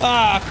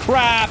 Ah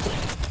crap.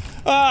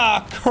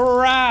 Ah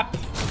crap.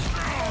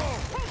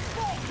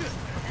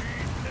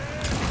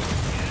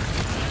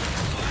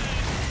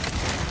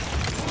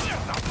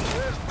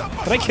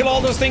 Did I kill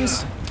all those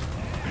things?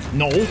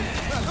 No.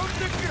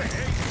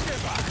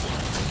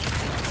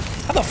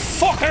 How the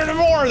fuck are there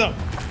more of them?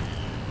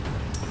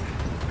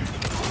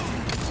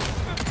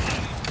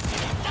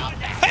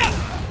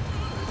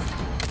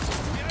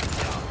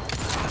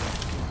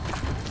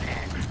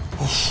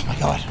 Oh my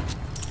god.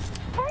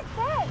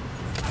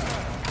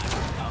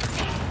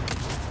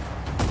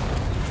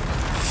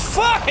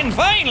 Fucking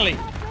finally!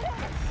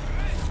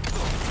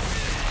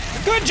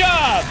 Good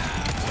job!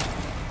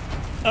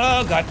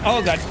 Oh god,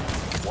 oh god.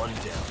 One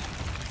down.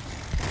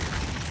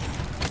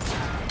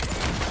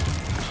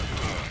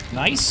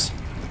 Nice.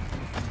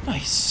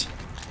 Nice.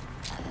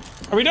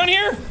 Are we done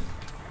here?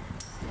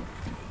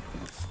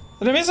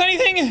 Did I miss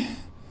anything?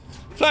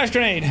 Flash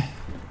grenade.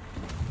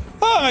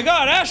 Oh my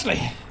god, Ashley!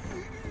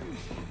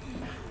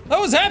 That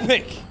was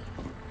epic!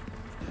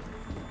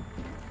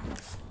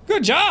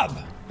 Good job!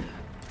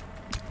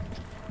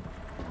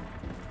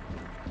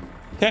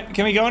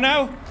 Can we go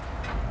now?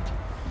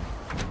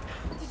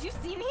 Did you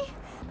see me?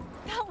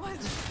 That was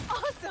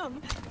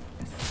awesome.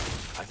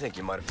 I think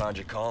you might have found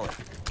your calling.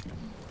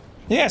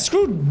 Yeah,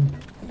 screw,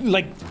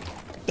 like,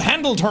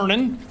 handle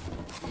turning.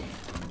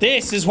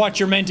 This is what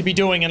you're meant to be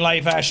doing in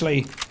life,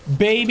 Ashley.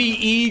 Baby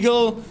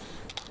eagle,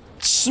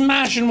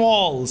 smashing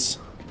walls.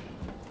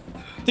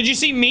 Did you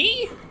see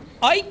me?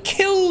 I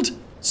killed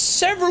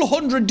several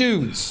hundred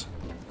dudes,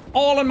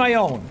 all on my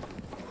own,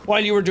 while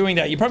you were doing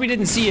that. You probably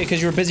didn't see it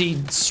because you were busy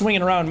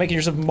swinging around, making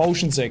yourself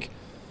motion sick.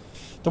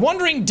 The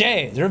Wandering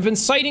Dead. There have been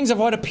sightings of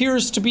what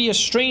appears to be a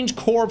strange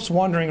corpse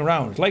wandering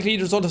around, likely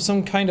the result of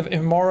some kind of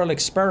immoral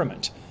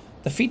experiment.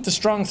 Defeat the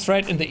strong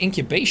threat in the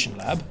incubation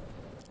lab.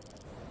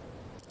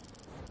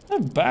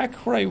 Am I back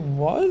where I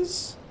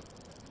was?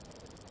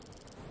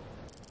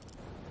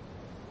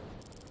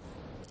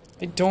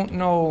 I don't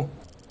know.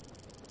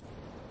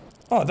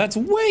 Oh, that's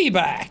way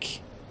back.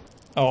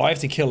 Oh, I have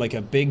to kill like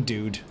a big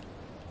dude.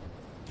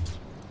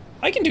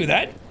 I can do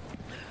that.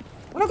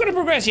 We're not gonna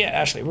progress yet,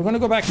 Ashley. We're gonna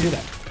go back and do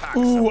that.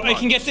 Ooh, I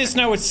can get this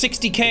now at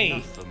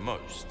 60k. The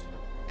most,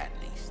 at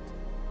least.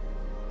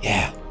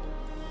 Yeah.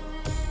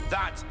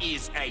 That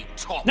is a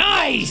top.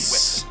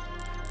 Nice!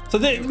 So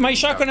my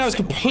shotgun now is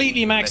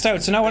completely maxed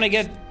out, so now when I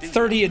get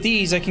 30 of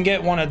these, I can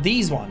get one of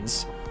these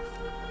ones.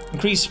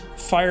 Increase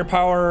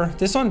firepower.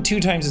 This one 2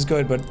 times is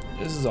good, but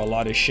this is a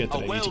lot of shit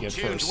that I need to get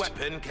first. A well-tuned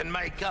weapon can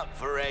make up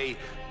for a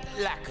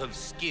lack of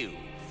skill,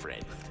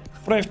 friend.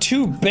 But I have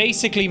 2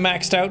 basically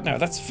maxed out now.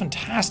 That's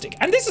fantastic.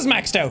 And this is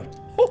maxed out.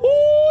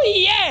 Woohoo!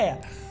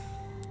 Yeah!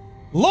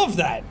 Love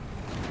that.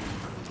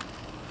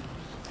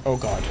 Oh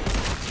god.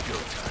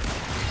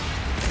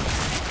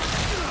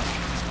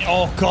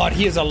 Oh god,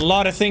 he has a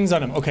lot of things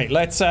on him. Okay,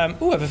 let's ooh, I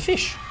have a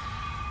fish.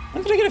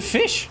 When did I get a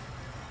fish?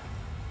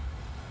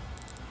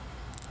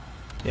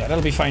 Yeah,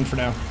 that'll be fine for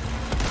now.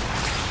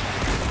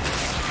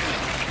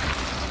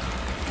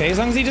 Okay, as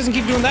long as he doesn't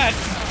keep doing that.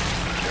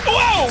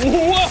 Whoa!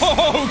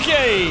 Whoa!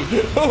 Okay!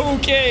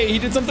 Okay, he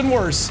did something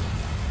worse.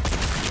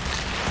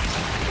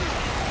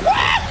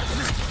 Ah!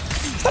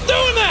 Stop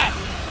doing that!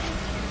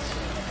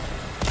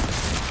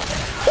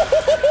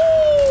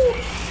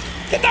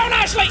 Get down,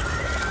 Ashley!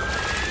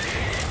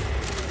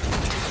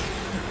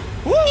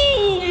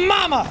 Woo!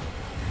 Mama!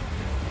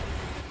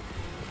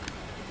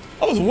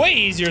 That was way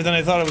easier than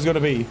I thought it was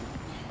gonna be.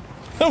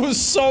 That was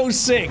so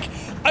sick.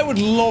 I would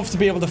love to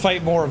be able to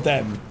fight more of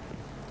them.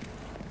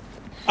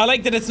 I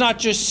like that it's not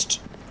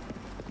just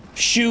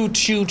shoot,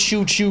 shoot,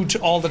 shoot, shoot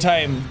all the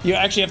time. You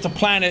actually have to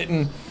plan it,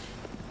 and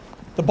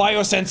the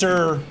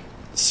biosensor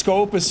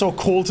scope is so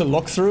cool to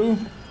look through.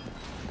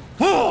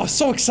 Oh,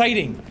 so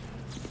exciting.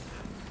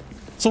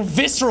 So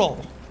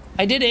visceral.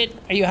 I did it.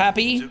 Are you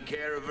happy? Took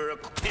care of her.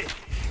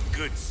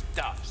 Good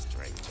stuff,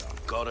 stranger.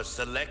 Got a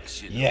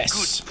selection Yes.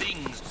 of good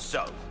things.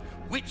 So,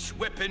 which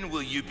weapon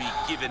will you be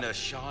giving a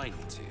shine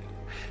to?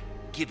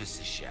 Give us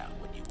a shout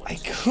when you want I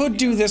to. could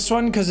do this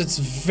one because it's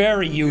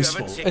very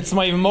useful. It's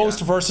my most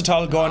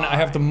versatile gun. I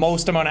have the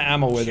most amount of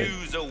ammo with it.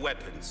 Choose a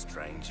weapon,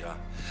 stranger,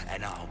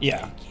 and I'll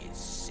Yeah. make it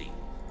sing.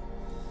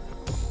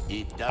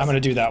 It I'm gonna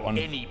do that one.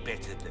 any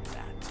better than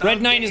that.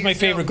 Red 9 is my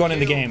favorite gun in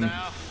the game.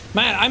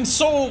 Man, I'm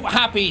so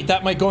happy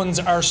that my guns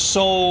are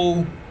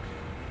so...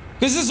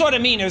 Because this is what I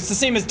mean, it's the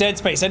same as Dead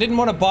Space. I didn't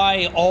want to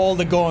buy all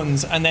the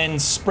guns and then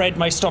spread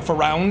my stuff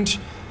around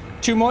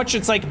too much.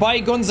 It's like, buy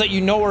guns that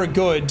you know are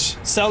good,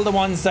 sell the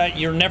ones that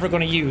you're never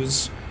going to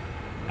use,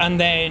 and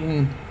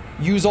then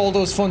use all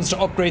those funds to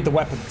upgrade the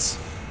weapons.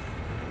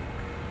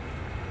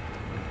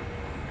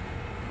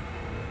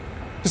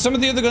 Because some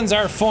of the other guns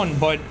are fun,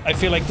 but I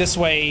feel like this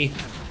way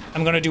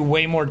I'm going to do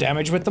way more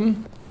damage with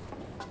them.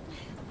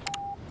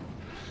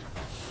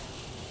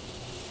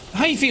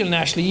 How you feeling,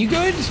 Ashley? You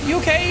good? You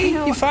okay? You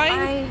know, you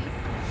fine?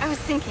 I was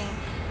thinking,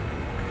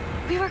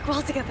 we work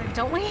well together,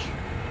 don't we?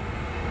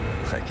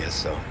 I guess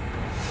so.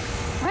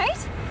 Right?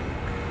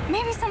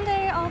 Maybe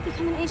someday I'll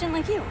become an agent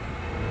like you.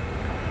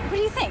 What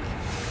do you think?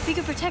 We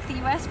could protect the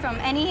US from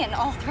any and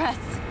all threats.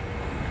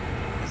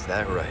 Is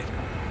that right?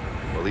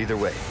 Well, either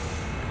way,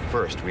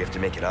 first we have to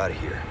make it out of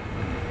here.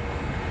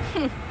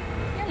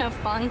 You're no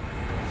fun.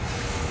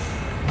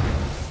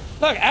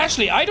 Look,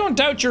 Ashley, I don't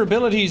doubt your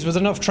abilities with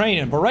enough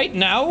training, but right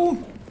now...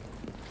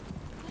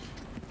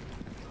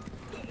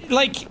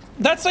 Like,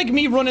 that's like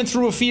me running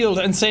through a field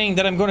and saying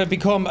that I'm going to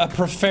become a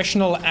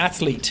professional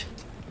athlete.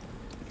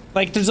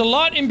 Like, there's a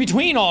lot in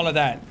between all of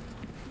that.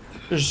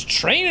 There's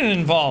training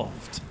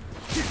involved.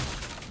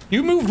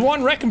 You moved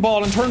one wrecking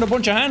ball and turned a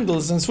bunch of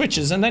handles and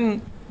switches, and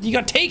then you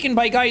got taken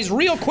by guys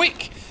real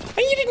quick, and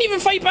you didn't even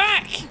fight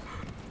back.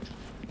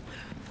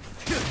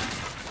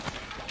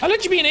 I'll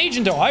let you be an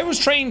agent, though. I was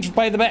trained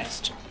by the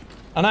best,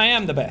 and I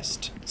am the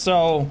best,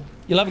 so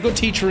you'll have a good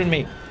teacher in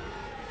me.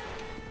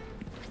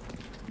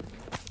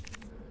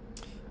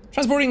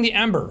 Transporting the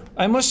amber.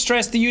 I must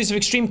stress the use of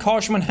extreme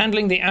caution when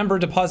handling the amber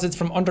deposits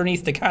from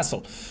underneath the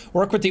castle.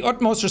 Work with the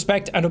utmost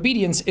respect and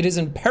obedience. It is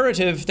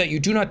imperative that you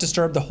do not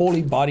disturb the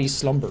holy body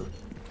slumber.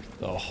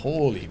 The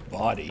holy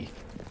body.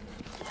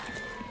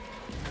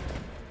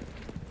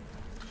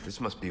 This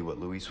must be what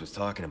Luis was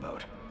talking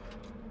about.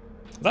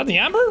 Is that the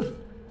amber?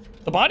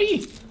 The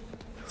body?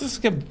 This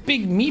is like a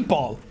big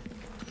meatball.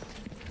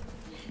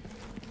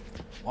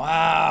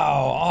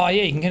 Wow. Oh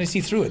yeah, you can kind of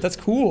see through it. That's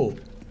cool.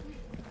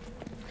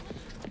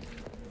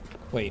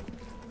 Wait.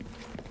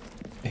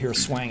 I hear a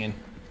swanging.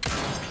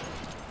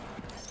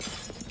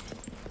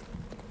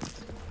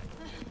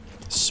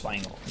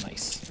 Swangle.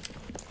 Nice.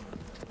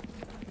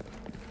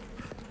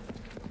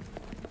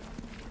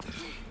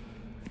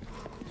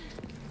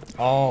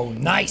 Oh,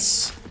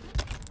 nice.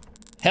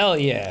 Hell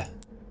yeah.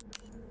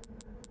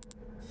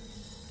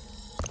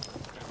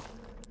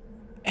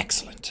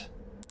 Excellent.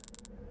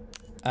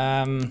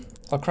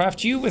 I'll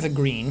craft you with a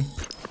green.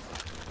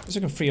 This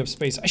can free up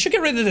space. I should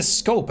get rid of this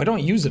scope. I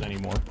don't use it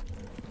anymore.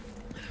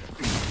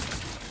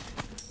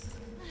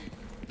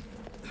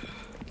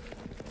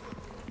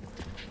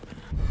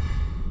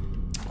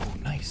 Oh,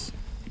 nice.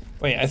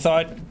 Wait, I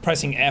thought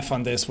pressing F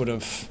on this would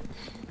have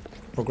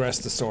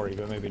progressed the story,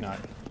 but maybe not.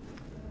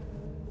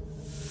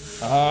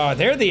 Ah,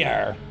 there they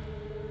are.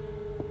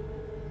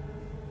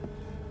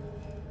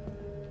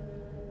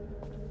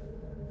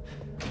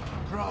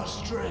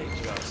 Prostrate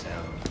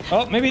yourself.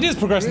 Oh, maybe it is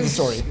progressing the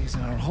story. This is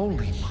our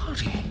holy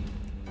body.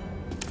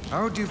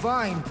 Our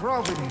divine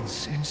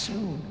providence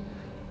ensued.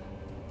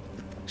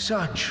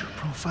 Such a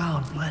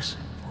profound blessing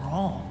for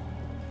all.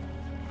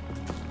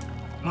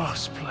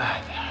 Lost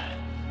blood.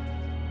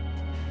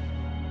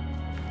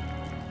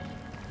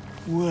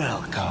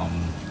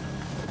 Welcome,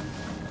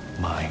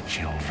 my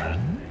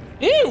children.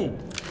 Ew!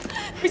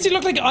 Makes he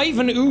look like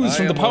Ivan Ooze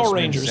from the Power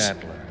Rangers.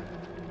 Sattler,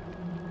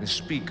 the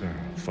speaker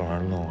for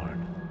our Lord.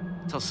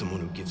 Tell someone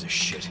who gives a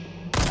shit.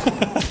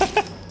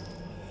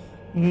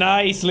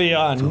 Nice,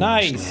 Leon.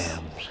 Nice.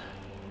 Slams.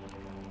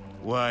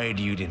 Why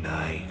do you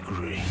deny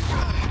grace?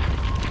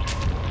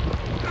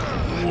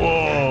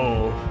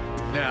 Whoa.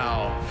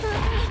 Now,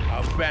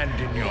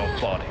 abandon your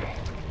body.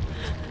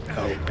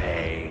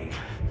 Obey.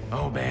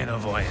 Obey the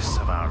voice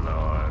of our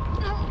Lord.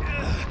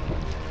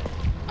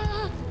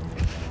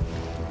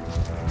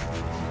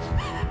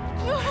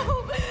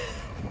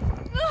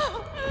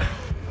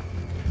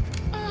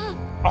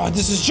 Oh,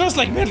 this is just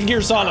like Metal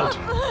Gear Solid.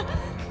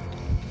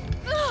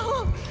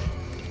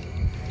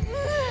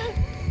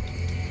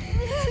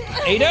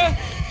 Ada?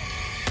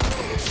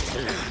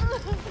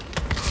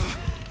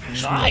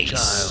 Nice.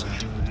 Child,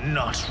 do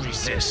not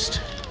resist.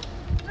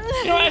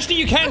 You know, Ashley,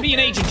 you can be an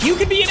agent. You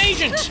can be an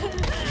agent.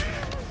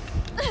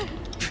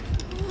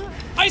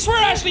 I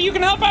swear, Ashley, you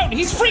can help out.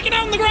 He's freaking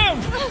out on the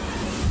ground.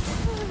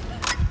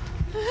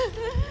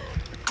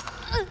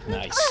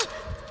 Nice.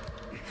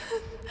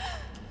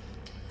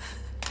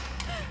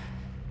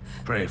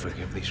 Pray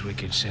forgive these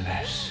wicked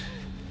sinners.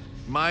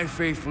 My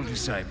faithful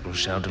disciples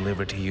shall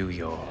deliver to you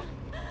your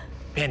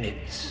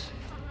penance.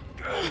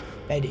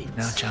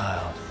 Now,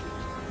 child,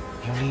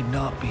 you need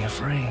not be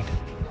afraid.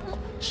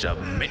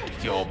 Submit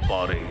your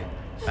body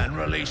and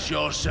release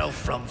yourself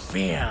from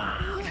fear.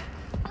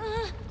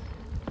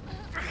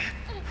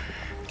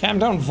 Calm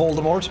down,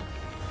 Voldemort.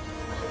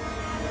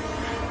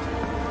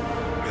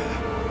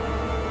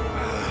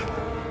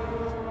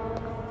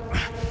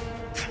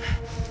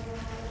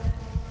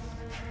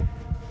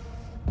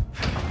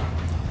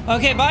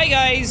 Okay, bye,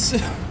 guys.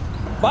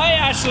 Bye,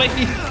 Ashley.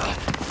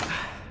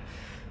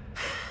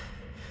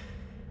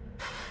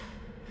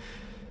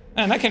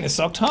 Man, that kind of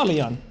sucked, huh,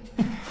 Leon?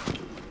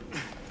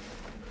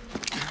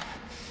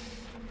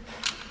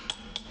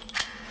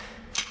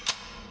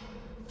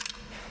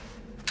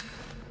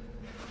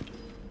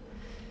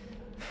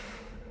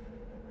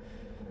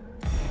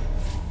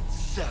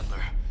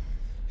 Sadler,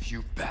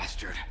 you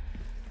bastard.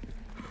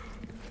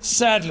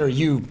 Sadler,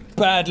 you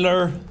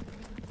baddler.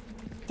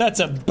 That's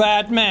a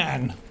bad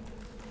man.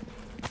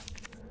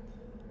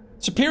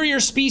 Superior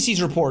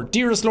Species Report.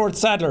 Dearest Lord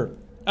Sadler,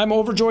 I'm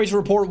overjoyed to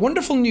report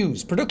wonderful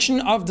news. Production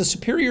of the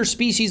superior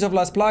species of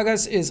Las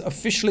Plagas is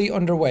officially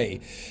underway.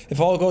 If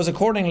all goes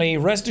accordingly,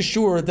 rest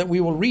assured that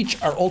we will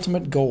reach our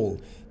ultimate goal.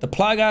 The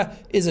Plaga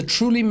is a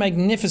truly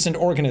magnificent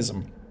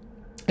organism.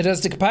 It has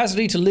the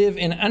capacity to live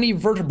in any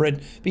vertebrate,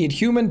 be it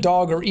human,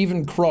 dog, or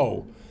even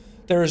crow.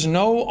 There is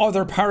no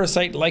other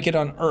parasite like it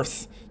on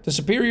Earth. The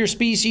superior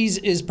species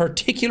is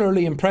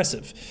particularly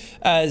impressive,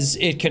 as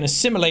it can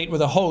assimilate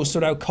with a host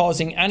without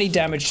causing any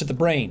damage to the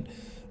brain.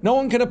 No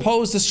one can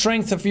oppose the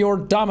strength of your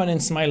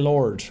dominance, my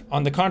lord.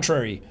 On the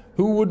contrary,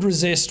 who would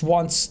resist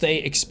once they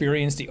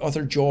experience the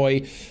utter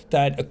joy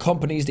that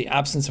accompanies the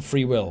absence of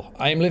free will?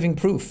 I am living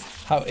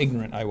proof how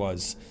ignorant I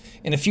was.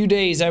 In a few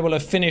days, I will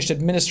have finished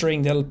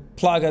administering the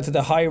Plaga to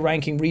the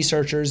high-ranking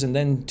researchers, and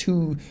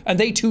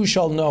they too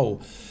shall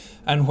know.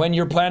 And when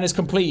your plan is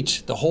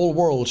complete, the whole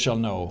world shall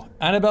know.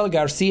 Annabel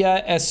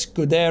Garcia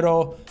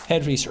Escudero,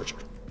 head researcher.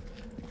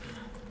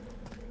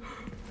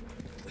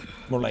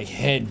 More like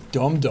head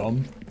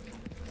dum-dum.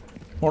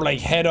 More like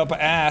head up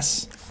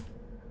ass.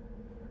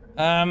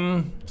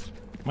 Am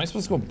I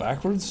supposed to go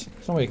backwards?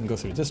 There's no way I can go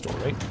through this door,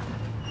 right?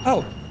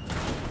 Oh.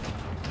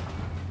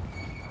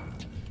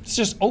 It's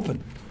just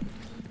open.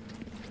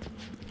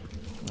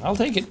 I'll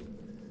take it.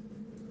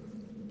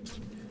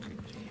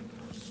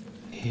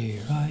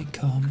 Here I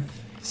come,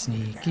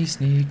 sneaky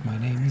sneak, my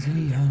name is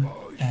Leon,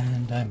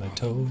 and I'm a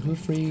total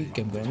freak.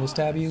 I'm gonna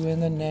stab you in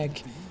the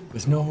neck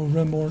with no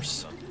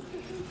remorse.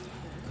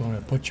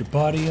 Gonna put your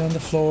body on the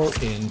floor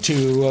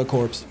into a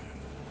corpse.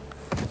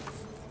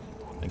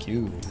 Thank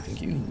you,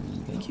 thank you,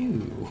 thank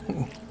you.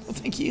 Well,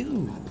 thank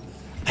you.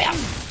 Hi-ya.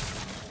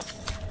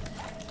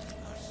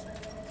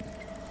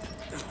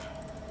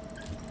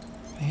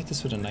 I hit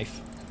this with a knife.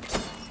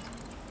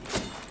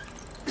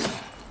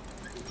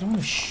 I don't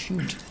want to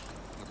shoot.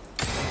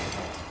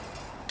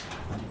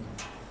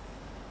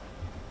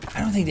 I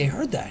don't think they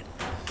heard that.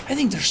 I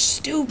think they're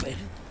stupid.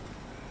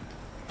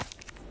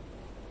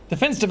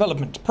 Defense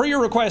development. Per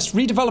your request,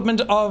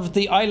 redevelopment of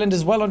the island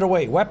is well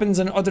underway. Weapons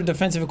and other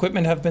defensive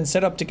equipment have been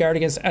set up to guard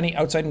against any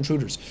outside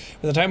intruders.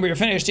 By the time we are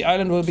finished, the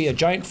island will be a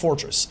giant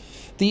fortress.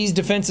 These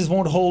defenses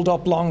won't hold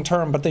up long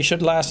term, but they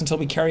should last until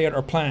we carry out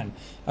our plan.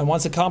 And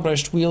once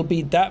accomplished, we'll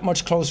be that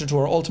much closer to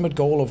our ultimate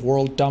goal of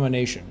world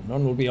domination.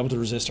 None will be able to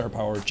resist our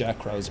power, Jack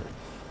Krauser.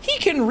 He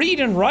can read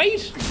and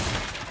write?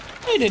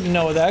 I didn't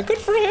know that. Good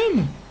for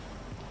him.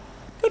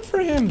 Good for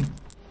him.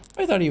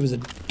 I thought he was a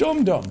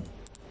dum-dum.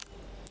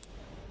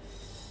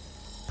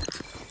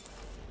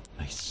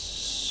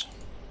 Nice.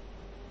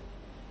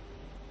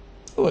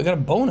 Oh, I got a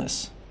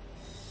bonus.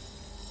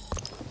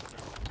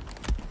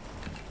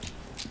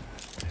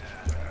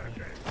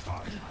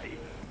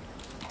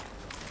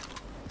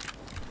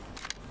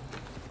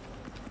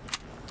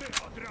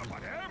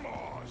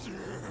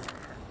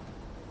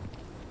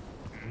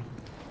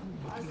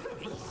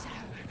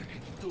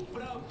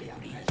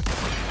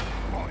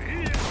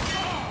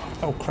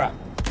 Oh crap.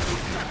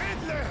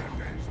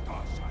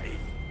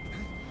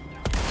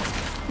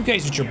 You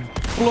guys with your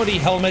bloody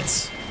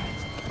helmets.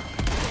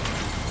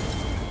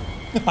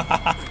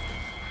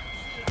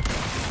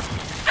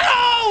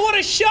 Oh, what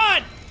a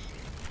shot!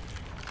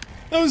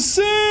 That was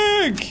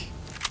sick!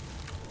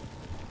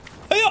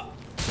 Hey-ya!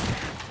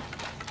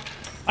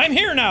 I'm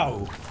here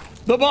now!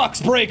 The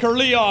box breaker,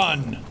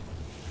 Leon!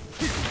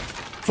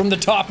 From the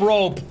top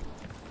rope.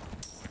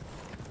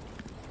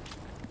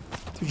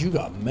 Dude, you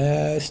got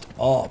messed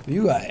up.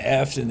 You got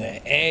F'd in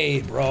the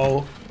A,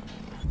 bro.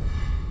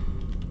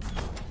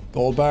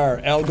 Gold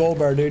bar. L gold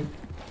bar, dude.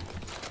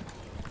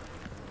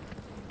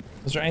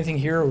 Was there anything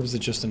here, or was it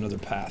just another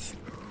path?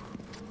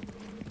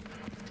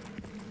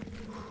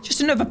 Just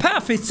another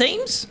path, it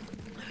seems.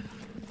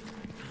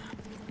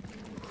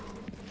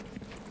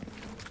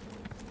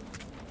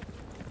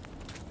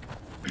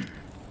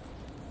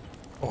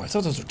 Oh, I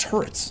thought those were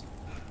turrets.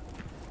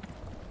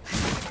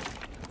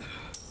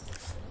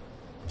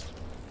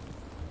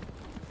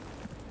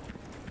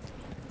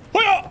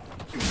 Hiya!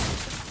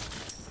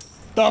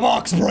 The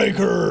box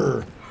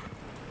breaker!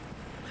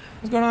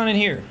 What's going on in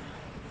here?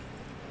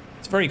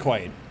 It's very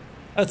quiet.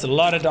 That's a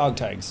lot of dog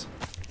tags.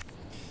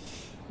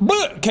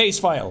 Case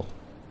file.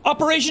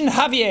 Operation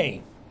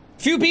Javier.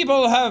 Few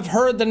people have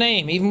heard the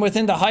name, even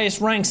within the highest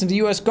ranks in the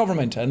US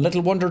government, and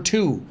little wonder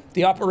too.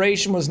 The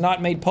operation was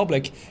not made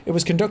public. It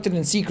was conducted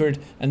in secret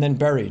and then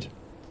buried.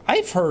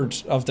 I've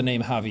heard of the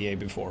name Javier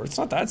before. It's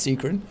not that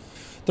secret.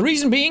 The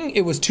reason being,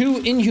 it was too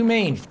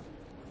inhumane.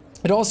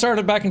 It all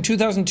started back in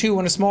 2002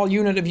 when a small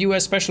unit of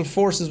US Special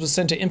Forces was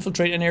sent to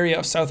infiltrate an area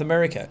of South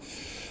America.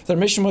 Their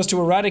mission was to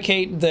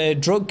eradicate the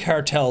drug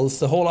cartels.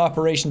 The whole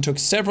operation took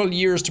several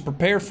years to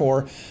prepare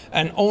for,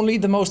 and only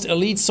the most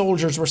elite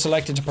soldiers were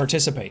selected to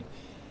participate.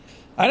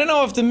 I don't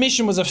know if the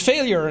mission was a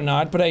failure or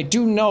not, but I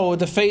do know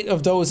the fate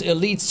of those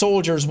elite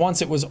soldiers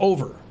once it was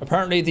over.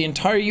 Apparently the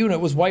entire unit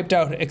was wiped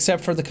out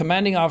except for the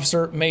commanding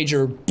officer,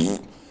 Major,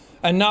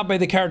 and not by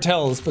the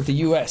cartels, but the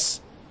US.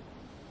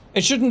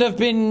 It shouldn't have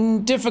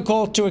been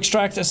difficult to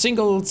extract a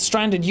single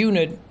stranded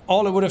unit.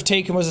 All it would have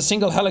taken was a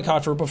single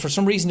helicopter, but for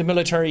some reason the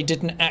military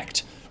didn't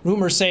act.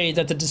 Rumors say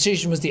that the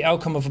decision was the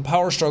outcome of a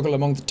power struggle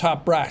among the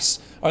top brass.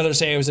 Others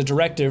say it was a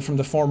directive from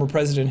the former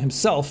president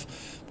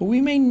himself, but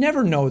we may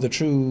never know the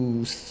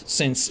truth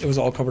since it was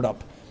all covered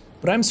up.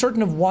 But I'm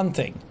certain of one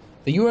thing.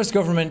 The US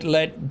government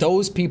let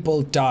those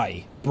people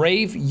die.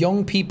 Brave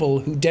young people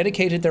who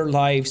dedicated their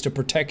lives to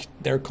protect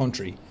their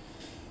country.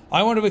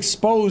 I want to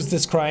expose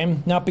this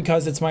crime, not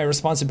because it's my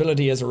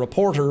responsibility as a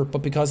reporter,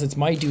 but because it's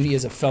my duty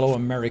as a fellow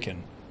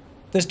American.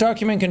 This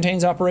document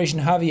contains Operation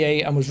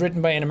Javier and was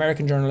written by an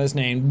American journalist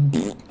named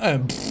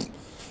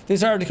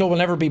This article will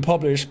never be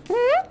published,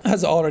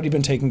 has already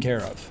been taken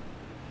care of.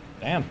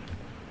 Damn.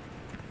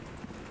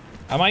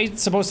 Am I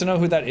supposed to know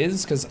who that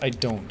is? Because I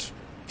don't.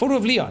 Photo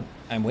of Leon.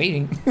 I'm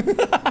waiting.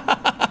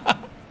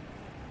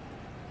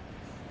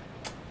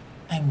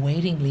 I'm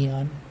waiting,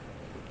 Leon.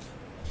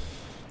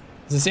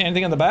 Does it say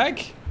anything on the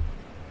back?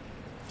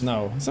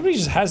 No. Somebody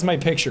just has my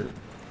picture.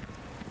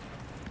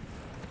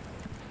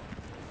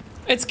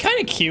 It's kind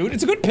of cute.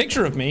 It's a good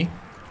picture of me.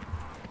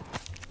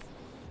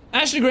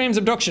 Ashley Graham's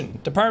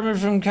abduction. Department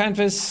from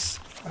Canvas.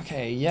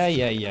 Okay,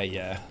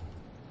 yeah.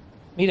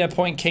 Meet at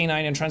point K9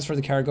 and transfer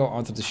the cargo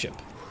onto the ship.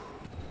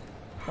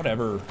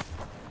 Whatever.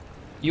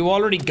 You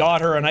already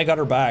got her and I got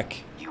her back.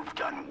 You've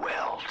done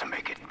well to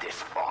make it this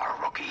far,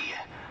 rookie.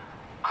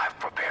 I've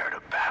prepared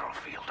a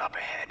battlefield up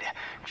ahead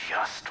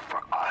just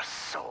for us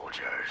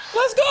soldiers.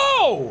 Let's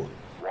go!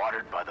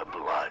 Watered by the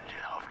blood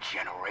of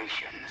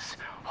generations,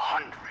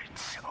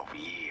 hundreds of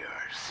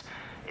years.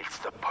 It's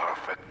the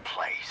perfect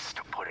place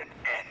to put an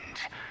end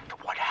to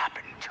what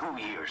happened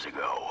 2 years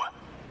ago.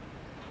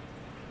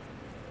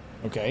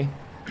 Okay.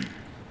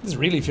 This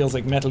really feels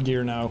like Metal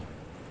Gear now.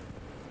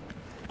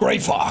 Grey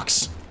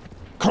Fox!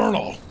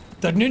 Colonel,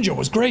 that ninja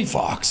was Grey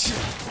Fox.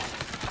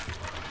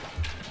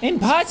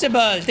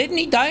 Impossible! Didn't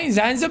he die in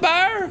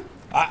Zanzibar?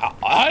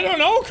 I don't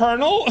know,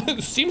 Colonel.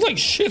 It seems like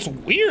shit's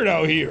weird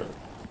out here.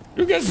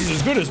 Your guess is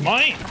as good as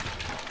mine.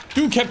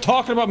 Dude kept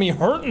talking about me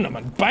hurting him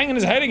and banging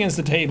his head against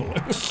the table.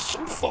 It was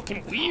so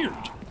fucking weird.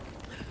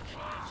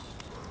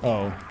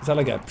 Oh, is that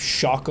like a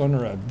shotgun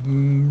or a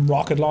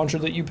rocket launcher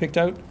that you picked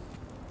out?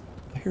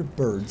 I hear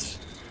birds.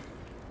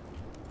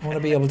 I want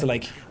to be able to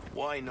like...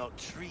 Why not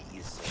treat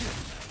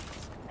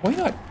yourself? Why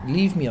not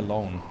leave me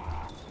alone?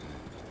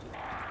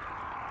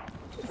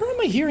 Where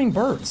am I hearing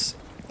birds?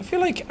 I feel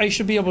like I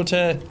should be able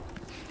to...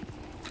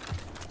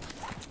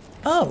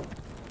 Oh.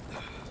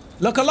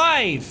 Look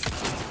alive!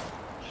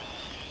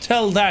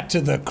 Tell that to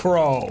the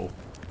crow.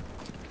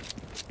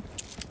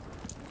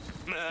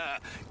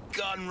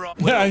 Gun rock.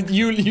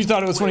 You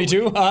thought it was funny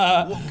too?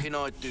 What can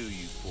I do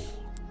you for?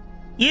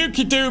 You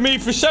could do me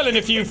for selling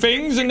a few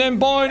things and then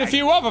buying a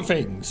few other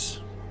things.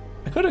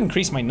 I could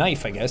increase my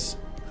knife, I guess.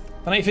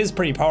 The knife is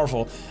pretty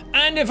powerful.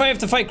 And if I have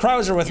to fight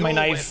Krauser with my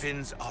knife...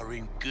 weapons are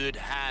in good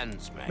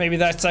hands, man. Maybe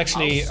that's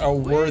actually a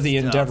worthy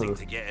endeavor.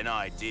 To get an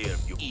idea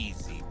of your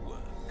easy work.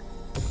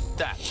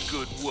 That's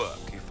good work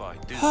if I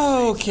do.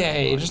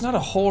 Okay, there's not a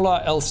whole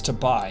lot else to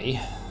buy.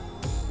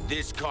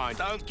 This kind.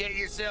 Don't get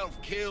yourself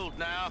killed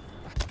now.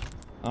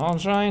 I'll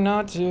try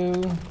not to.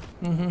 What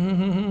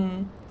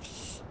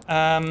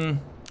kind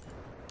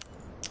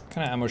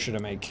of ammo should I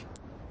make?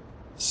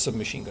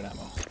 Submachine gun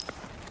ammo.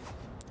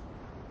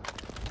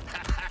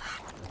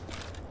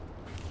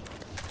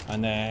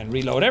 And then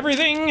reload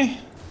everything.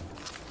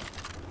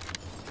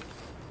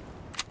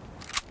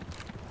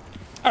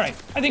 Alright,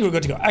 I think we're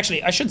good to go.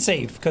 Actually, I should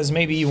save, because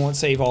maybe you won't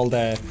save all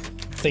the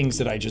things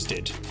that I just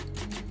did.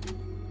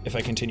 If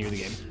I continue the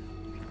game.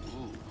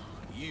 Ooh,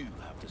 you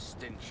have the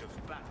stench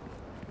of battle.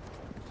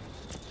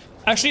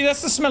 Actually,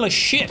 that's the smell of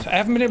shit. I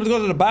haven't been able to go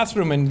to the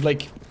bathroom in,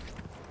 like,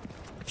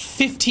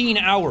 15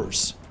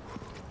 hours.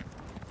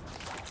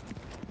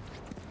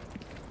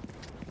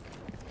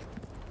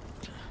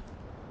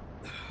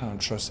 I don't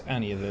trust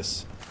any of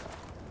this.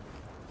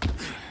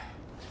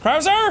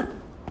 Krauser?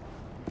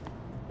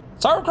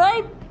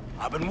 Sauerkraut?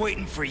 I've been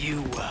waiting for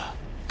you,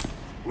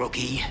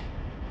 rookie.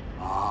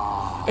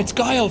 It's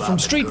Guile from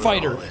Street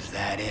Fighter. Is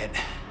that it?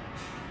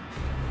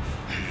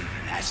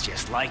 That's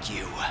just like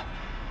you.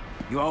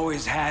 You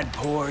always had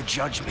poor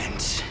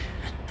judgment.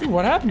 Dude,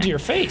 what happened to your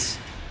face?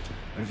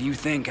 But if you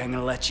think I'm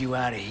gonna let you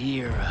out of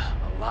here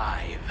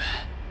alive,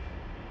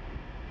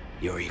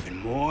 you're even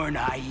more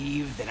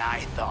naive than I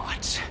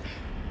thought.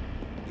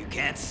 You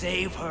can't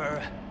save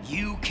her.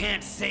 You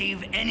can't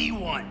save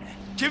anyone.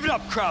 Give it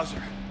up,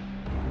 Krauser.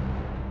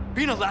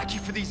 Being a lackey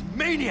for these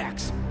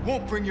maniacs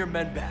won't bring your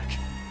men back.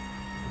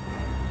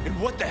 And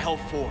what the hell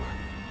for?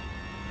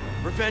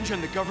 Revenge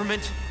on the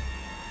government?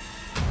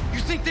 You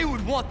think they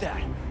would want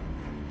that?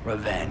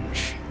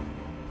 Revenge.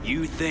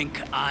 You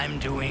think I'm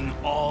doing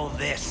all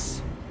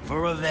this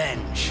for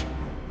revenge?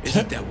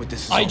 Isn't that what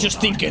this is I all just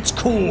about? think it's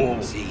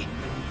cool. See,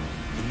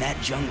 in that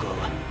jungle,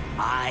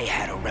 I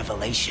had a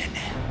revelation.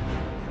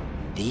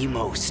 The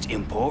most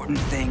important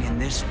thing in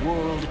this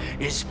world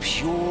is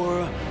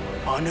pure,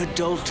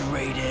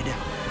 unadulterated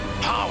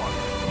power.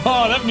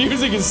 Oh, that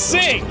music is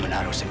sick.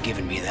 Illuminados have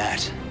given me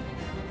that.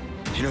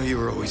 You know, you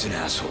were always an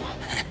asshole.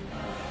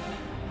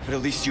 But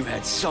at least you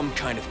had some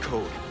kind of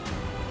code.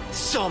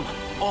 Some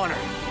honor.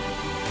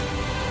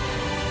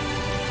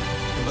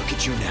 And look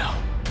at you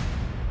now.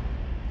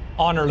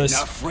 Honorless,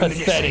 Enough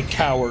reminiscing. pathetic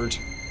coward.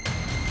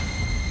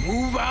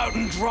 Move out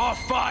and draw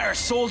fire,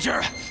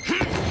 soldier.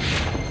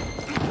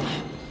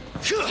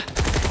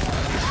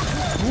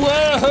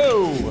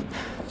 Whoa!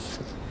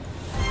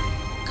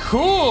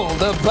 Cool,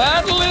 the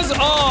battle is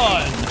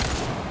on!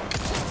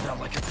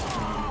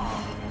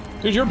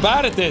 Dude, you're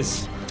bad at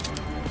this.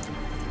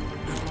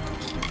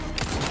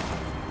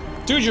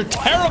 Dude, you're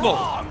terrible!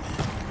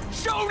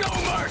 Show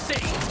no mercy!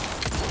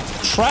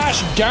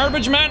 Trash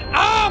garbage man!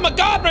 Oh my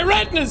god, my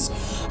retinas!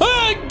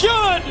 Oh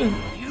god!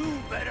 You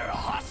better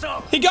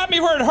hustle! He got me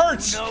where it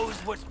hurts! Knows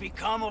what's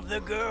become of the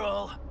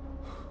girl.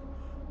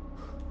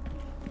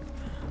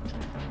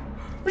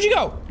 Where'd you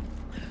go?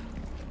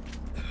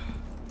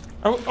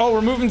 Oh,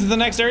 we're moving to the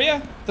next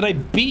area? Did I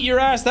beat your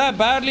ass that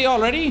badly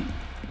already?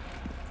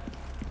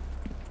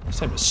 It's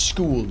time to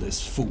school this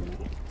fool.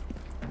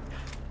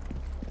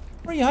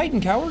 Where are you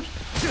hiding, coward?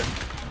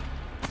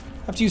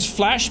 Have to use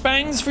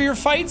flashbangs for your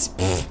fights?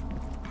 Pfft.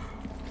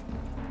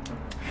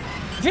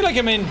 I feel like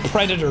I'm in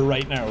Predator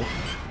right now.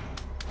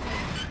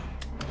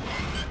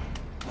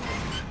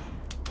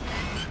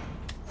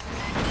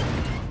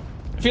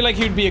 I feel like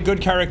he'd be a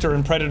good character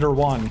in Predator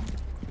 1.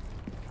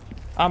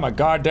 I'm a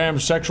goddamn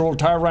sexual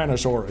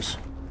Tyrannosaurus.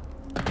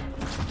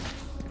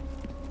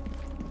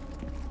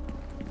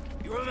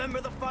 You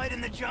remember the fight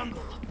in the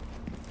jungle?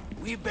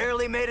 We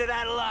barely made it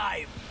out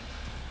alive.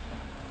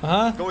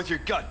 Huh? Go with your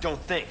gut,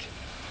 don't think.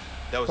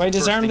 That was Do I the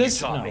first disarm thing you this?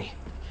 taught No. me.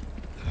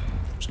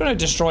 I'm just gonna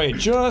destroy it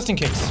just in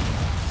case.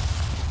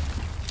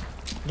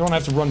 I don't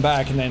have to run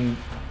back and then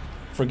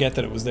forget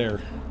that it was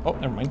there. Oh,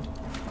 never mind.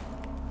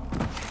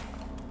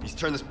 He's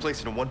turned this place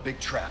into one big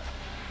trap.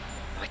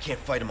 I can't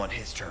fight him on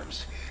his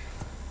terms.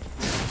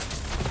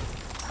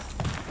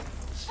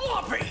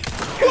 Sloppy!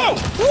 Whoa!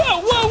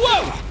 Whoa! Whoa!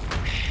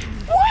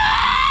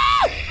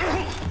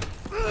 Whoa!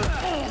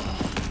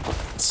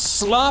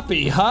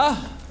 Sloppy, huh?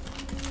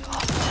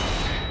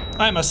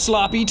 I'm a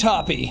sloppy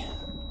toppy.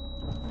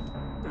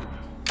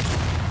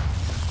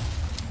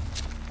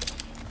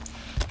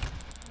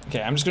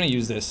 Okay, I'm just gonna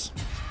use this.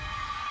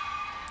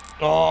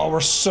 Oh,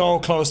 we're so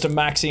close to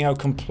maxing out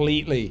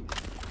completely.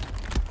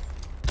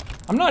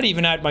 I'm not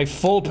even at my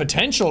full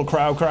potential,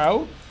 Crow.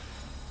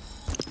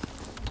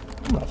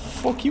 I'm gonna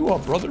fuck you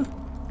up, brother.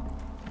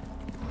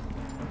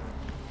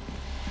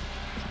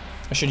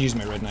 I should use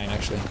my red 9,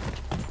 actually.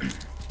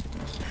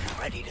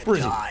 Ready to Where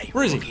is he? die,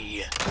 Where is he?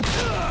 rookie.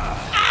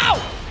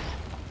 Ow!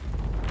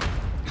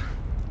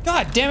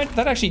 God damn it,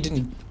 that actually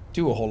didn't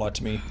do a whole lot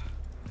to me.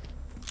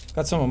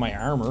 Got some of my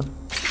armor.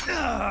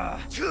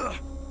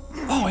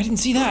 Oh, I didn't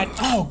see that.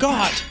 Oh,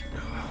 God.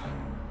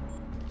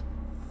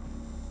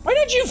 Why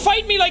don't you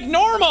fight me like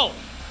normal?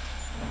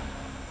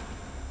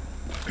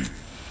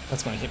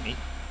 That's gonna hit me.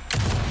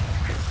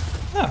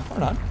 No, or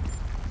not.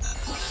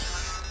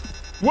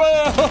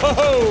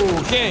 Whoa!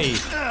 Okay.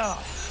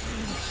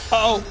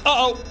 Uh-oh,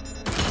 uh-oh.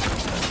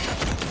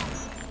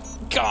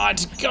 God.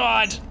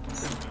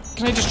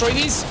 Can I destroy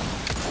these?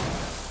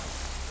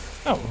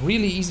 Oh,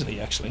 really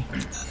easily, actually.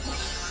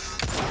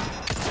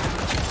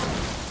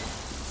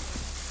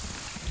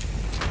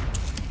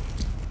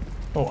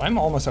 Oh, I'm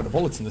almost out of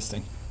bullets in this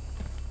thing.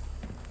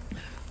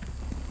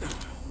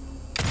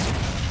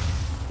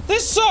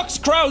 This sucks,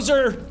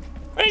 Krauser!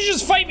 Why don't you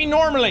just fight me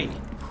normally?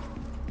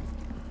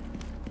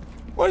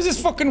 What is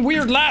this fucking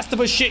weird Last of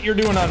Us shit you're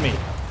doing on me?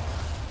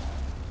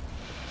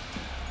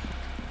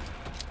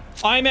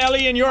 I'm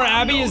Ellie and you're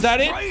Abby, is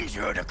that it?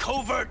 Stranger to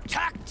covert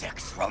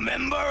tactics,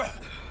 remember?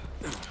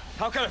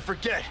 How could I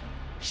forget?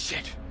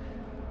 Shit.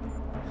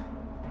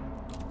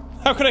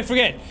 How could I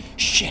forget?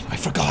 Shit, I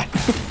forgot.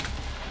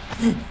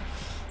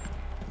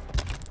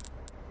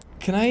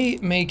 Can I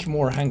make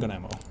more handgun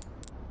ammo?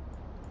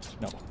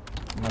 No,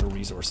 I'm out of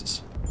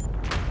resources.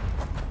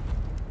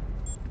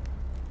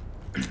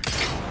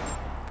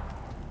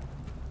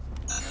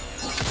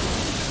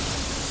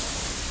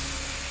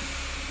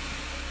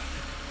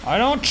 I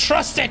don't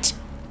trust it!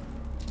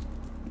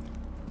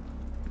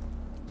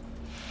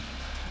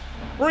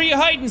 Where are you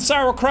hiding,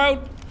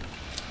 sauerkraut?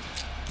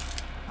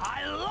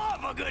 I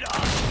love a good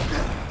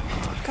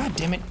hug. God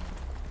damn it.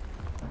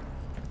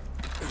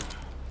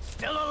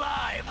 Still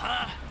alive,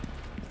 huh?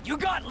 You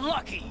got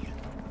lucky.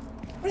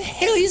 Where the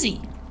hell is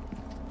he?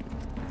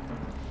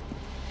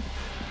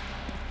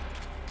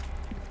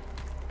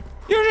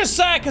 You're just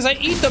sad because I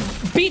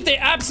beat the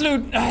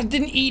absolute. I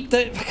didn't eat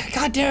the.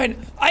 God damn it!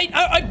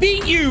 I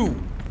beat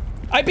you.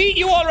 I beat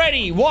you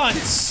already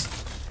once.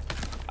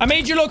 I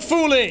made you look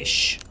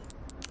foolish.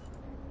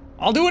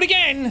 I'll do it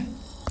again.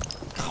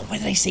 God, why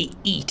did I say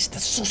eat?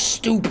 That's so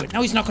stupid.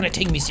 Now he's not gonna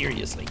take me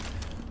seriously.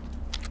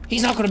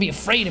 He's not gonna be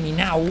afraid of me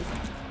now.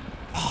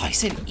 Oh, I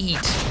said eat.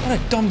 What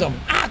a dum-dum.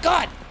 Ah,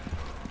 God!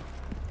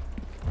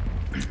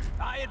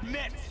 I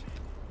admit,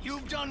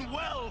 you've done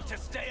well to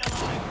stay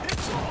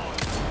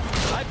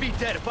alive. I'd be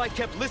dead if I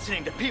kept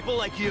listening to people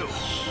like you.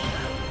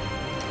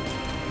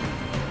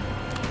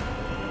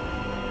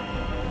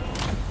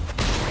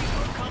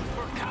 Freedom comes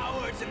for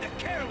cowards and the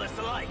careless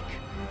alike.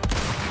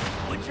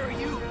 Which are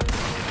you?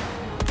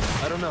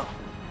 I don't know.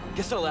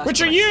 Guess I'll ask.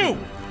 Which are you?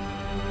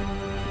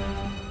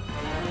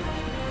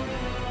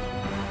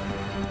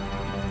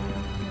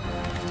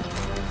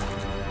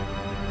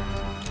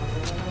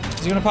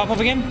 Is he gonna pop up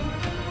again?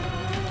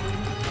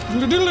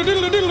 Did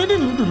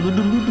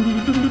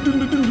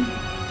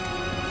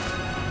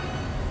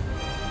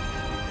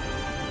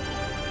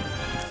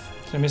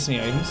I miss any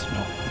items?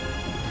 No.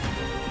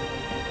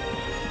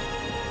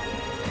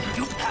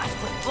 You passed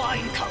with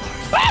flying colors.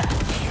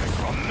 Here's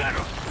your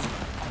medal.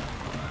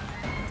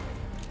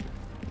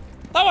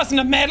 That wasn't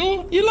a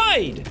medal! You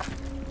lied!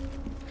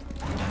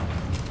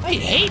 I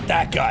hate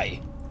that guy!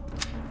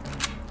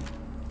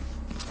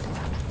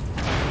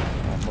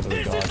 Oh, mother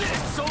of God. This is it,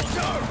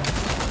 soldier.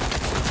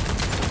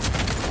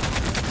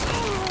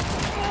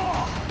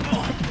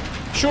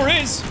 Sure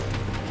is!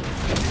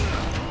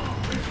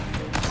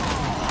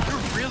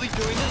 You're really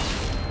doing this?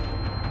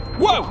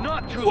 Whoa!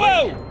 Not too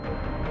Whoa! late.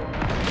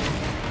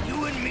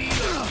 You and me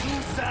are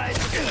two sides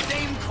of the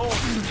same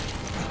coin.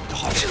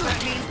 God.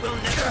 That means we'll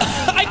never.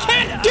 I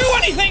can't do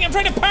anything! I'm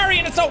trying to parry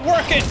and it's not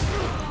working!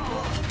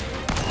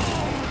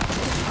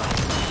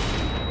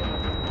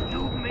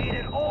 You've made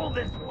it all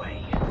this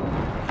way. You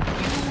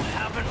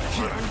haven't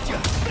learned your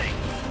thing.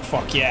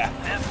 Fuck yeah.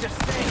 I have to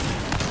say.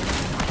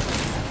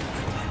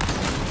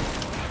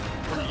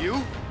 From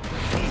you?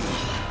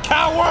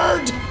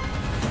 Coward!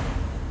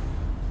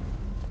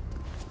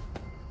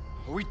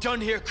 Are we done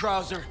here,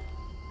 Krauser?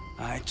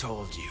 I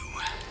told you.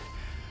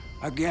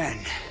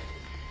 Again.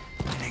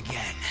 And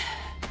again.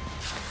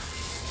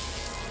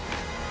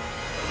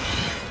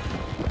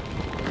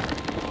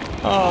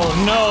 Oh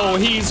no,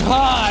 he's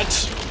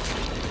hot!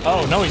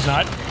 Oh, no he's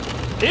not.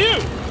 Ew!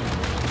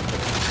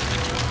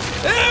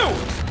 Ew!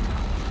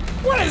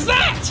 What is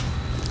that?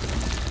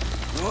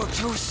 You're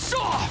too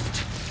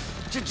soft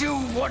to do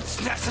what's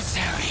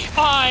necessary.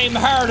 I'm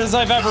hard as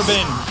I've ever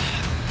been.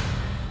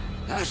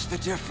 That's the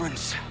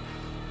difference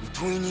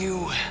between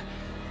you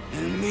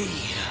and me,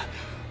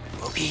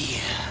 Boogie.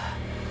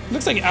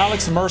 Looks like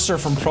Alex Mercer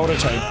from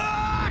Prototype.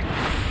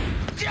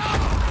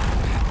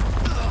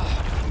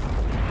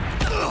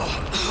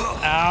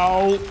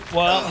 Ow.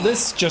 Well,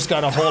 this just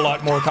got a whole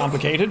lot more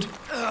complicated.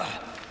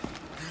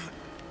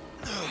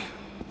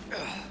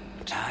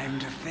 Time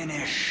to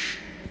finish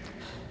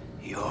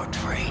your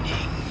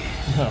training.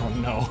 Oh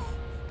no.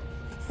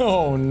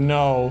 Oh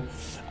no.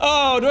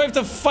 Oh, do I have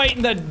to fight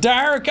in the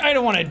dark? I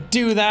don't want to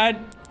do that.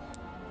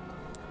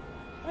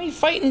 I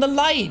fight in the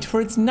light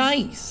where it's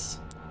nice.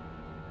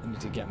 I need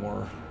to get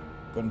more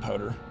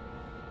gunpowder.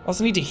 I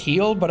also need to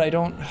heal, but I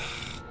don't.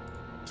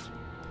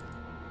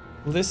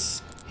 Will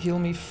this heal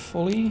me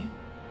fully?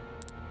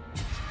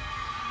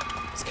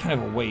 It's kind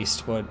of a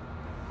waste, but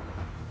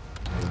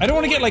I don't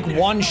want to get like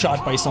one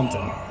shot by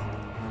something.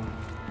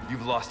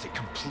 You've lost it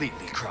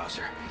completely,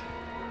 Krauser.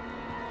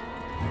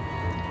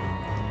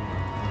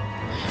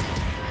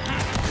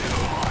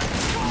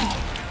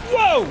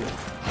 Whoa!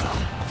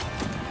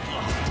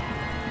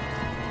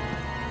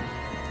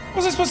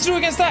 was I supposed to do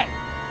against that?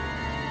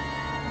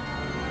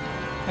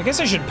 I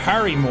guess I should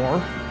parry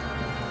more.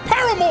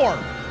 Paramore!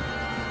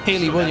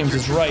 Haley So Williams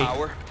that's is your right.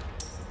 power?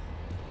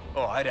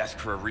 Oh, I'd ask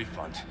for a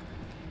refund.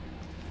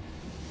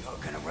 You're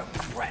gonna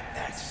regret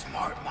that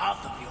smart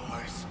mouth of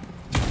yours.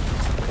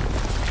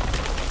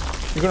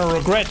 You're gonna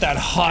regret that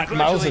hot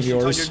mouth of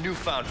yours. On your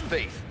newfound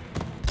faith.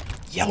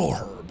 Yellow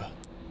herb.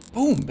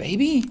 Boom,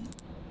 baby.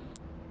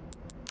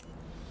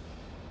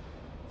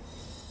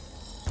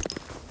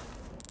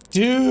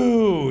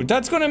 Dude,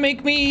 that's gonna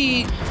make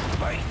me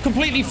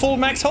completely full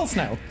max health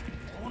now.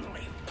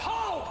 Only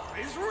power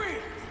is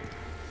real.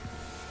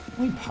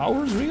 Only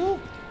power's real?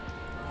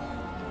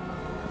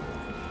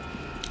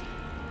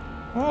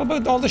 How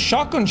about all the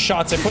shotgun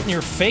shots I put in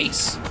your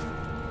face?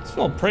 This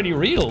felt pretty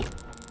real.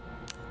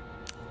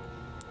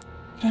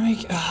 Can I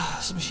make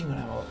submachine gun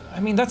ammo?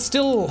 I mean, that's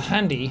still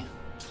handy.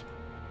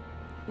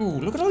 Ooh,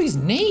 look at all these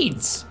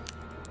nades.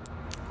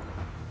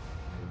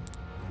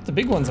 The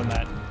big ones on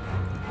that.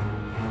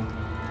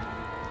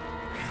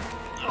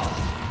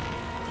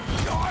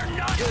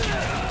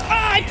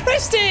 Ah, I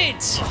pressed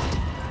it!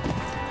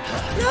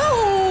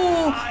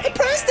 No! I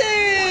pressed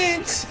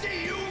it!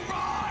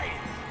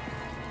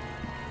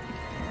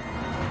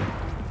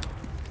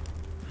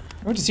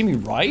 You want to see me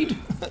ride?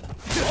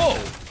 Oh,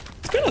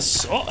 it's kinda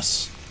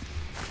sus.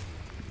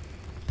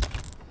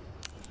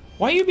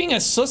 Why are you being a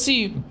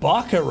sussy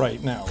baka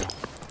right now?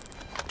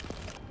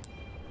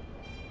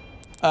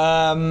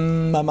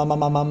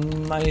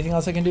 Anything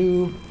else I can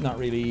do? Not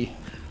really.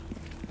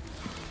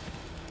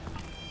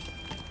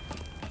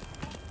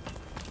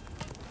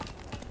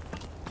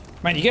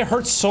 Man, you get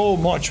hurt so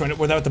much when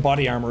without the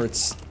body armor.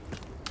 It's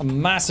a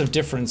massive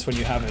difference when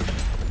you have it.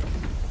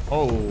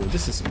 Oh,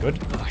 this isn't good.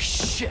 Oh,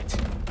 shit.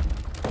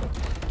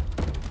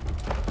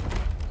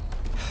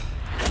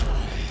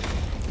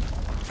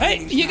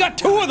 Hey, you got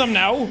two of them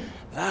now!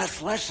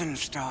 Last lesson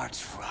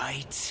starts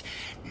right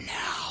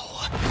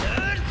now.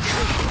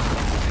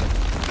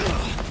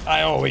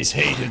 I always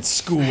hated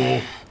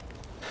school.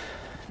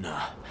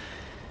 Nah.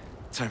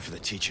 Time for the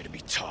teacher to be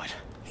taught.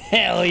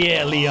 Hell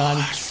yeah,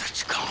 Leon.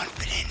 Such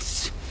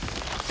confidence.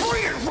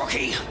 Bring it,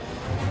 rookie!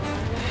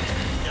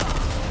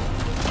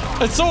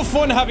 It's so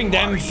fun having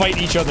them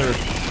fight each other.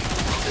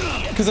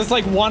 Because it's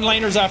like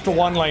one-liners after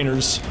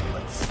one-liners.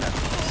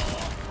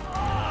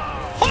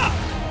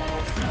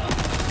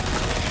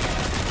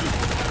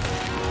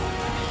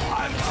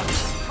 I'm not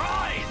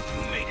surprised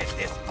you made it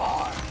this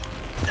far.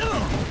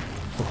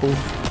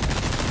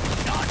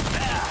 Not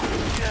bad.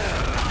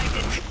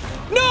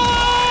 No!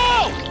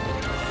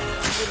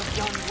 You would have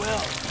done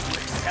well to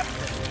accept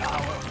this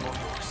power for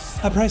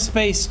yourself. I pressed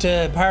space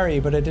to parry,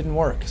 but it didn't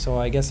work, so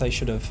I guess I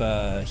should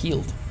have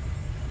healed.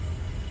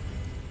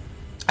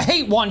 I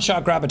hate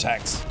one-shot grab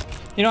attacks.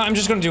 You know, I'm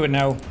just gonna do it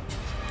now.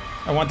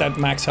 I want that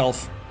max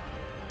health.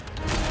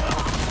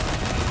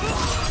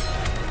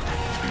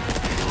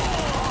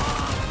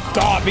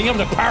 God, being able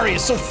to parry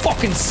is so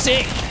fucking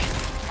sick!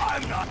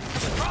 I'm not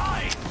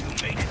surprised you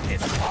made it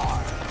this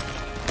far.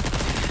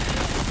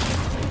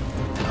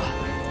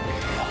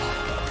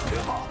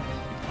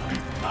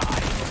 My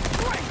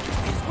strength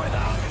is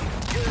without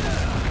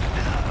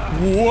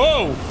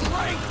Whoa!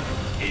 strength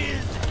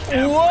is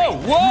Whoa,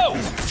 whoa!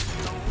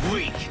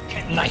 weak.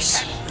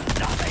 Nice.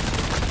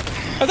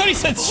 I thought he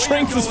said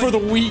strength is for the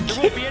weak.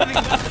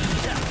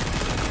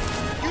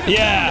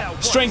 Yeah,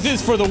 strength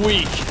is for the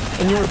weak.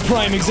 And you're a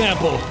prime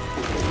example.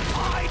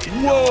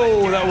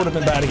 Whoa, that would have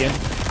been bad again.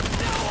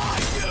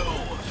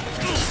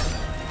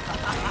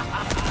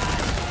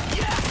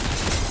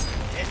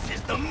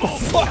 Oh,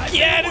 fuck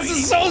yeah, this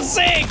is so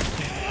sick!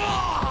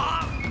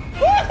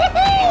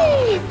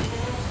 Woohoo!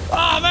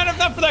 Oh man, if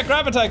not for that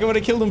grab attack, I would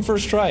have killed him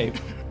first try.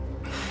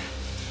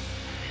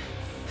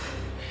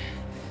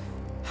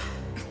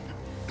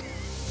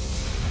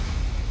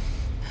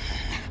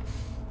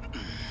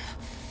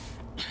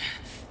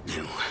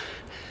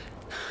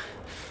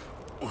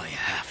 What you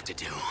have to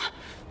do.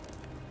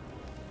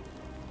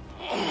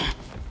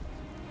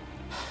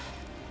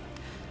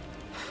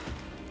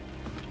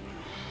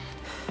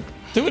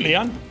 Do it,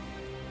 Leon.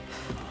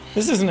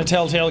 This isn't a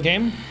Telltale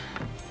game.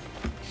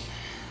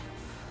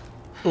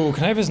 Oh,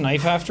 can I have his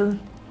knife after?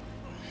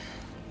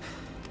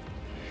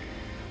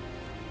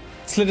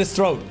 Slit his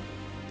throat.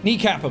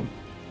 Kneecap him.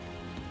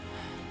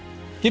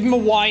 Give him a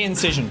Y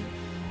incision.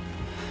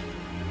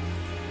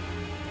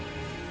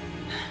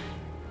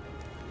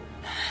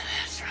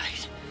 That's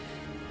right.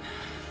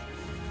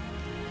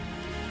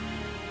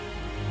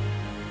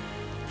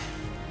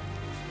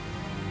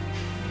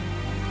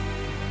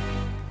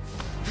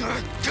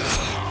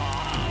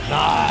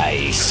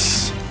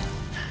 Nice.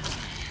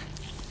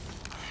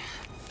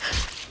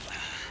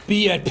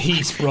 Be at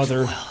peace,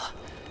 brother.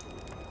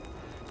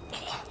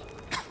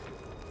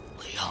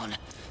 Leon.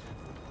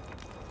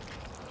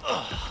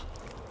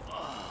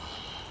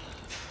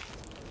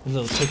 His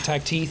little Tic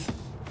Tac teeth.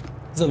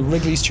 His little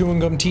Wrigley's chewing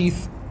gum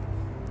teeth.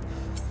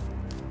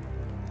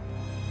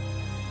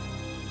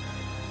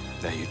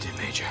 That you did,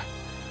 Major.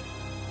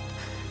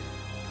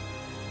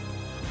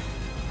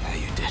 That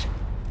you did.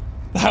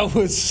 That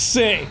was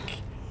sick.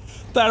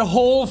 That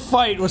whole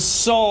fight was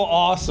so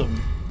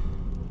awesome.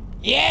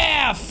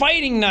 Yeah,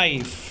 fighting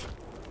knife.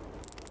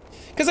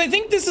 Because I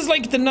think this is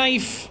like the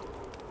knife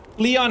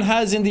Leon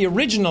has in the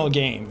original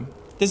game.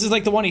 This is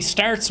like the one he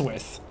starts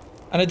with.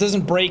 And it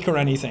doesn't break or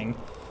anything.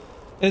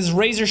 It is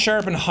razor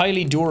sharp and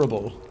highly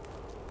durable.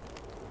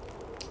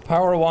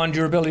 Power 1,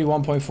 durability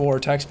 1.4,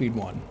 attack speed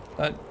 1.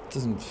 That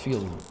doesn't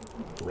feel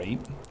great.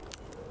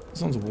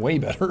 This one's way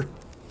better.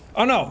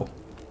 Oh no!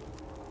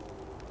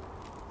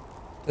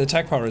 The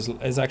attack power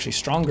is actually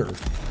stronger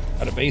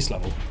at a base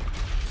level.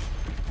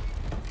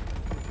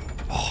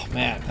 Oh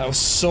man, that was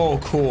so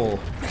cool.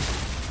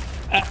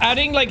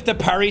 Adding like the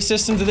parry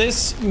system to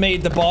this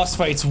made the boss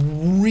fights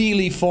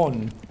really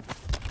fun.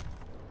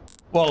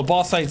 Well,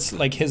 boss fights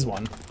like his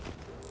one.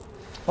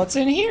 What's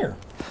in here?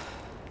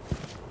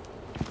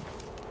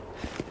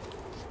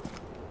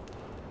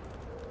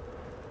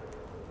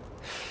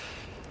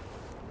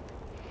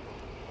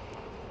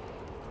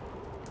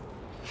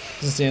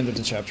 This is the end of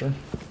the chapter.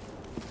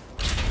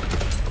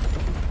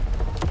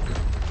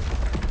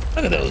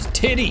 Look at those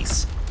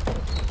titties!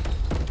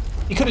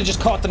 You could have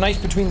just caught the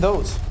knife between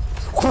those.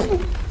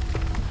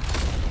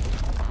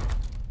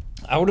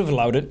 I would have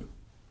allowed it.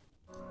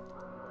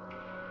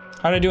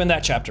 How did I do in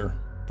that chapter?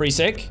 Pretty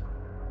sick?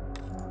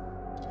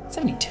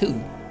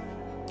 72.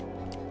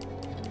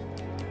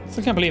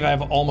 Still can't believe I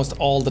have almost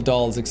all the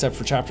dolls except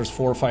for chapters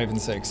 4, 5,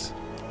 and 6.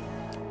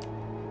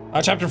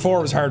 Chapter 4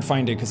 was hard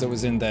finding because it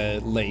was in the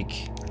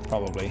lake,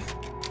 probably.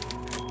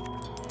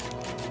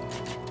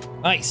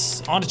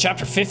 Nice. On to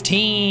chapter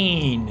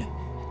 15.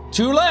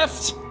 2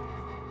 left.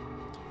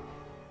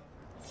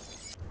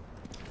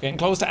 Getting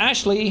close to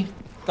Ashley.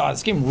 God,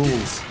 this game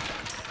rules.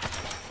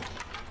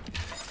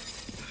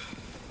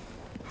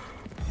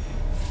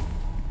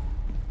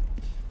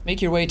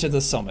 Make your way to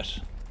the summit.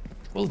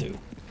 Will do.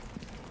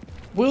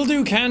 Will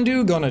do, can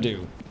do, gonna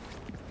do.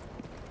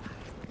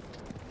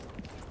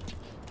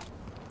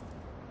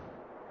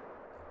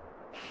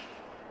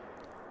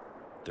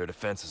 Their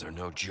defenses are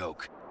no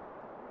joke.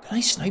 Can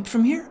I snipe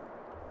from here?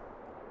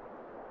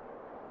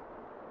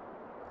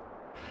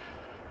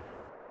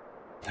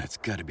 That's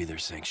gotta be their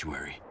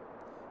sanctuary.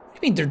 What do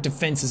you mean their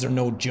defenses are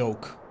no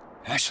joke?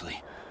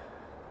 Ashley.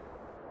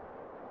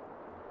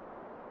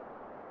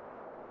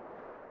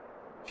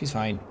 She's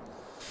fine.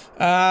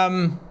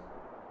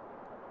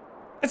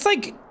 It's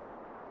like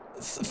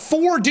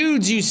 4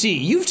 dudes you see.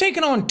 You've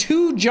taken on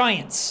 2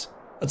 giants.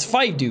 That's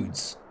 5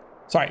 dudes.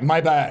 Sorry, my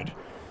bad.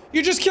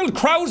 You just killed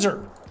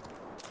Krauser.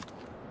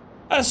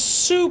 A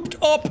souped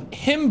up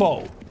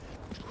himbo.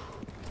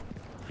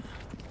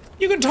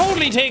 You can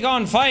totally take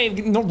on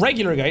 5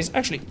 regular guys.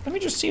 Actually, let me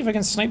just see if I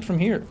can snipe from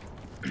here.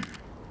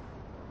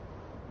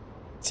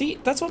 See,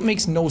 that's what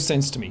makes no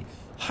sense to me.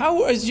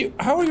 How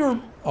are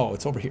your... Oh,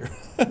 it's over here.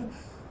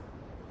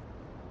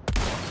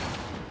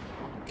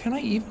 Can I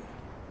even?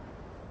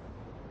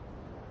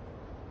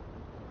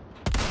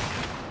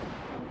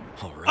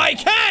 All right. I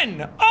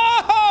can!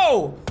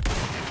 Oh!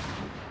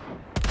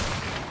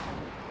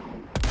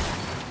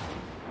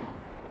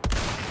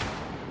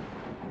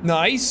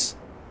 Nice.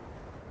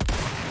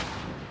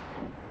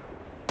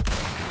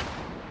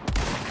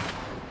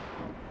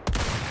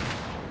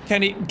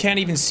 Can't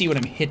even see what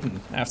I'm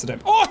hitting half the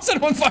time. Oh, I set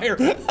him on fire!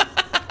 That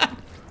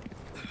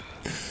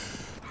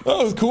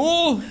was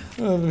cool.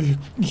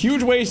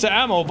 Huge waste of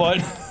ammo, but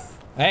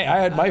hey, I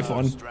had my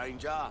fun.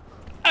 Stranger.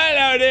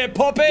 Hello there,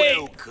 puppy.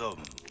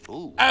 Welcome.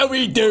 Ooh, How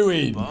we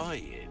doing?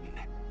 buying.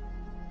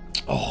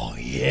 Oh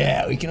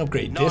yeah, we can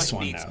upgrade this Knife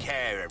one needs now.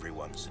 care every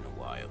once in a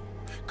while.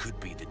 Could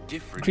be the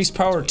difference. Increase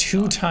power between 2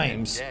 life and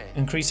times. death.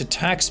 Increase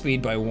attack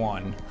speed by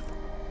 1.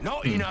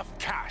 Not enough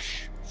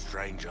cash,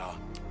 stranger.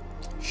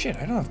 Shit,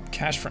 I don't have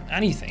cash for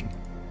anything.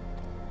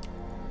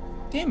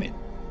 Damn it.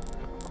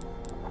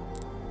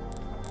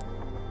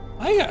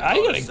 I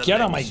gotta get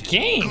on my Good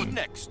game.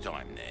 next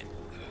time then.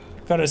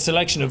 Got a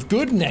selection of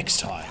good next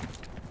time.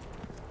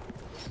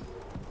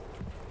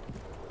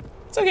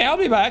 It's okay, I'll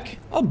be back.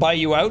 I'll buy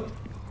you out.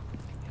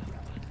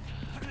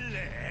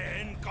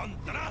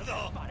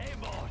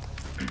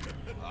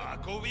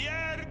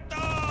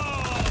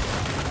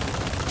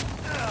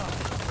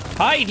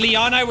 Hide,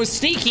 Leon, I was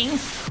sneaking.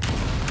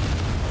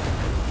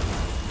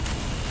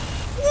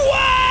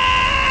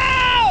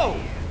 Wow!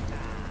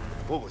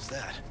 What was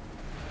that?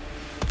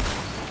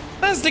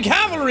 That's the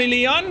cavalry,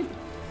 Leon.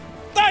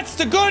 That's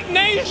the good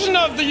nation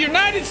of the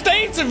United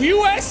States of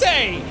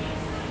USA.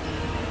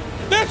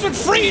 That's what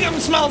freedom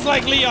smells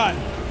like, Leon.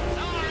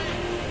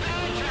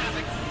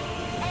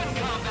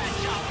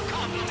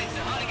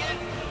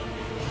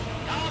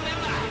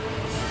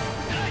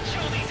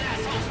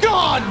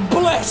 God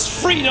bless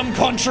freedom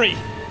country.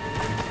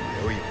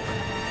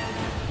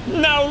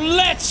 Now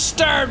let's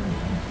start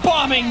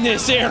bombing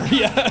this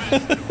area.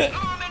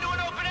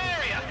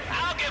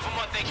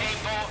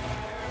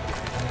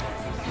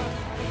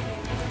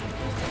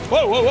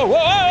 Whoa, whoa, whoa,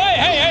 whoa,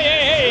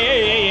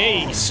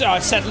 hey.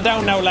 Settle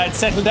down now, lad,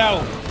 settle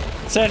down.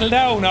 Settle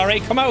down, all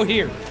right, come out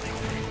here.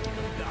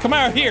 Come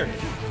out here.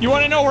 You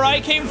want to know where I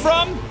came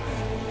from?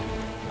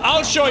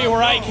 I'll show you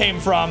where I came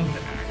from.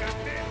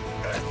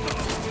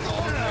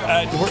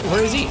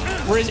 Where is he?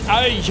 Where is he?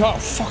 Oh,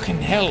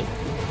 fucking hell.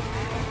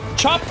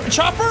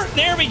 Chopper?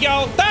 There we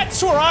go.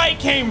 That's where I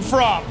came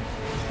from.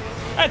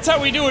 That's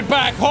how we do it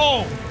back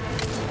home.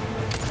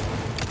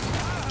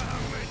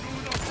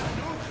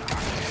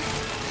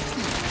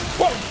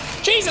 Whoa,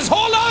 Jesus,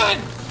 hold on!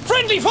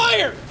 Friendly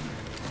fire!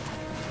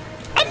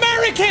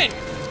 American!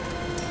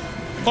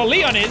 Well,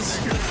 Leon is.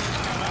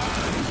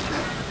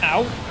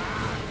 Ow.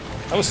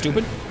 That was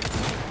stupid.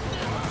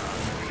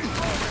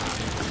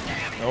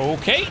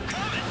 Okay.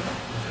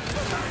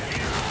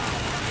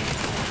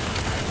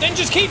 Then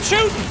just keep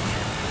shooting.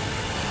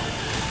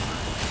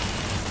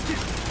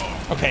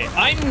 Okay,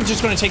 I'm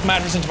just gonna take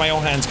matters into my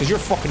own hands because you're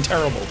fucking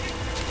terrible.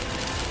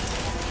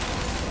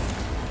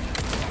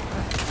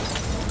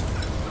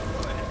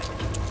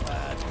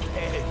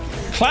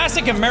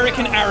 Classic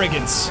American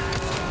arrogance.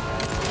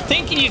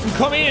 Thinking you can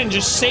come in and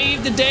just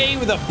save the day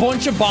with a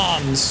bunch of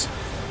bombs.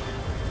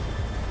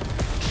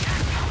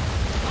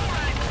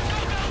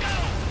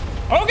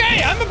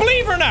 Okay, I'm a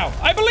believer now.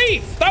 I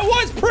believe. That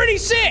was pretty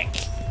sick.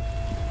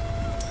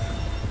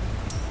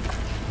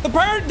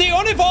 The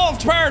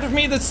unevolved part of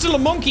me that's still a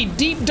monkey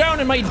deep down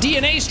in my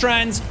DNA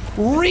strands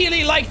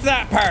really liked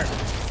that part.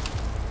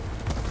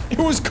 It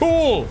was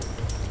cool.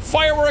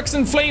 Fireworks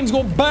and flames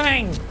go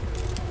bang.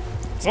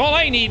 That's all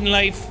I need in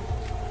life.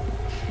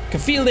 Can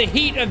feel the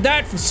heat of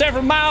that from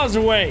several miles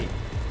away.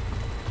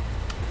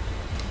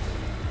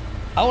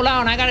 Hold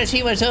on, I gotta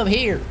see what's up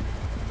here.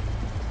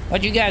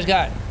 What you guys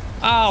got?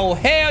 Oh,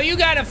 hell, you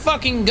got a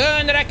fucking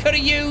gun that I could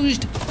have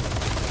used?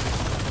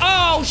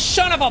 Oh,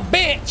 son of a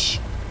bitch!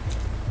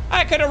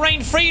 I could have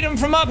rained freedom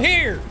from up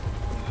here.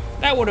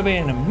 That would have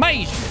been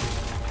amazing.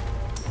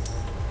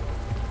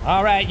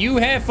 All right, you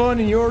have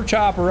fun in your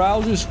chopper.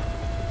 I'll just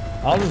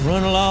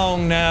run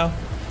along now.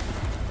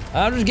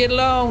 I'll just get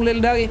along,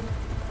 little doggy.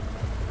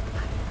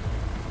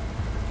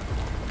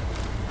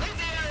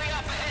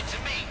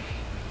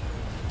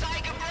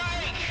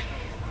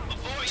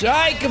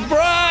 Take a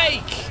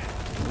break!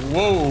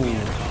 Whoa.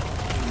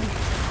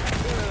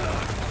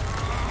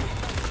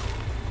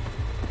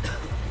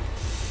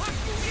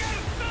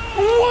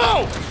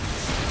 Whoa!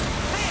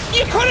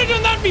 You could have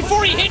done that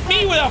before he hit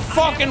me with a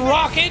fucking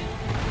rocket!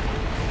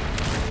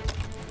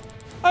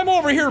 I'm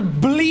over here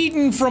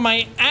bleeding from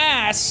my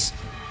ass.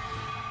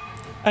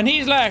 And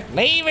he's like,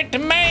 leave it to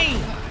me.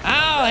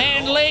 I'll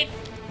handle it.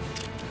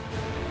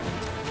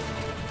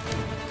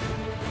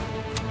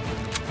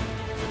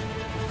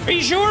 Are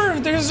you sure?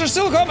 They're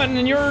still coming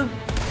and you're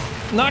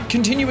not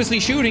continuously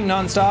shooting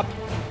nonstop.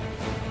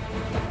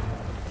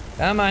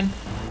 Come on.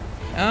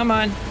 Come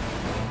on.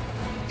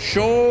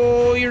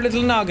 Show your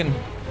little noggin.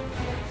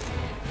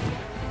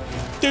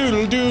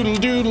 Doodle doodle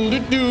doodle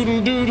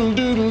doodle doodle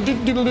doodle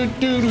doodle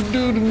doodle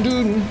doodle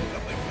doodle.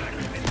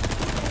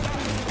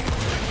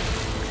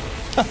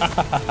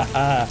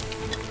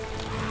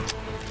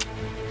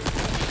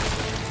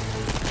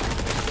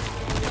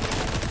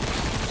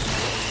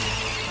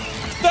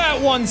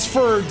 That one's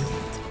for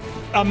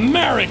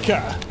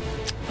America.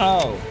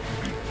 Oh.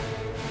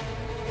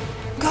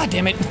 God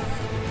damn it.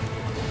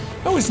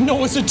 No,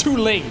 is it too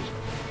late?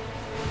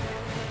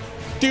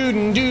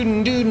 Doodin'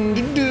 doodin' doodin'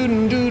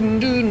 doodin' doodin'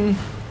 doodin'.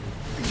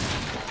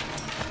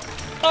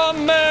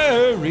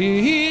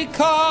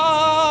 America.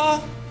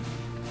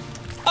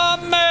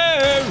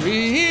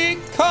 America.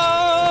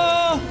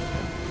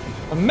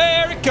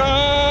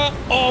 America.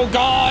 Oh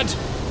God.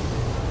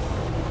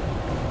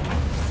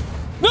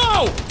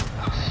 No!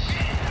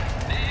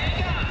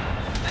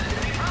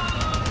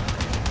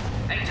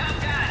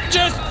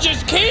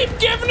 Just keep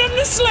giving him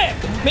the slip.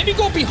 Maybe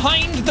go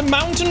behind the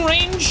mountain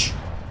range.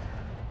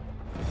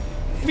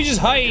 Maybe just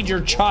hide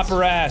your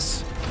chopper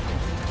ass.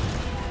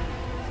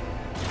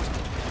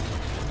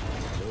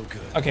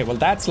 Okay, well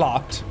that's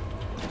locked.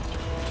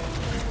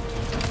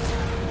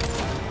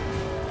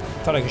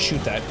 Thought I could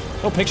shoot that.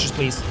 No pictures,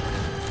 please.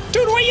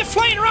 Dude, why are you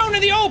flying around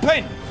in the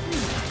open?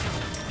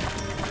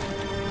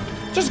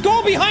 Just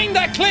go behind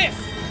that cliff.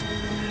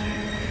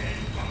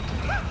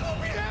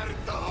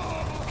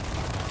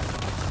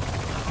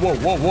 Whoa,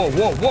 whoa, whoa,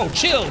 whoa, whoa,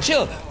 chill,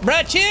 chill.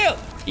 Bruh, chill.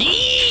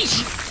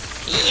 Yeesh.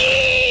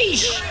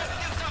 Yeesh.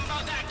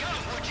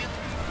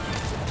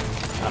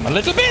 I'm a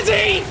little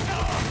busy.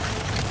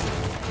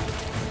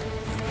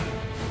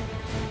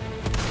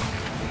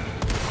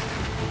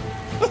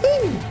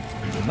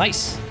 Woohoo.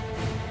 Nice.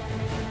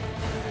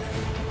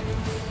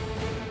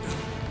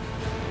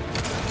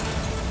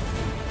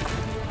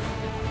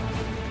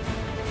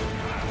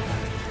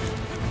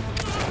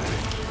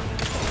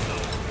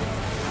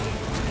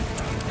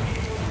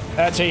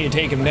 That's how you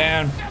take him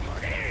down.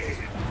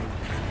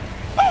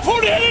 Oh,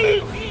 for the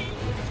hell!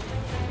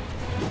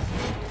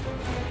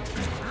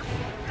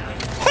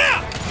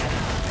 Ha!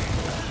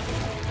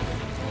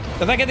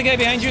 Did I get the guy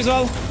behind you as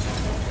well?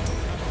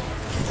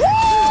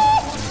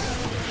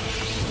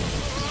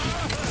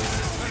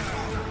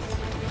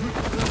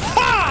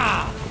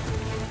 Ha!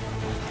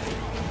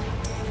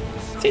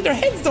 See, their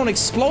heads don't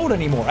explode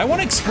anymore. I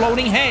want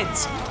exploding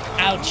heads.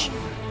 Ouch.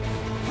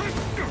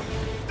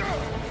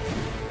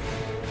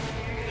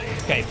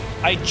 Okay,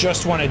 I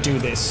just want to do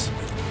this.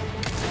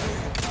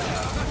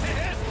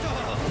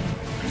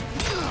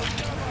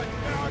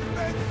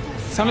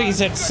 Sound like he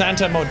said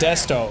Santa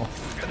Modesto.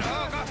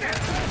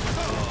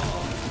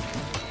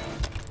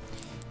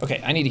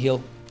 Okay, I need to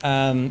heal.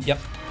 Yep.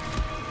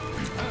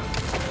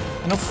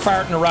 Enough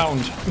farting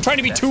around. I'm trying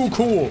to be too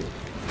cool.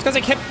 It's because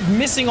I kept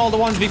missing all the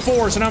ones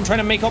before, so now I'm trying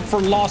to make up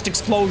for lost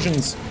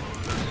explosions.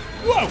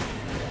 Whoa!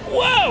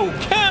 Whoa!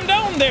 Calm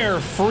down there,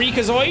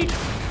 freakazoid!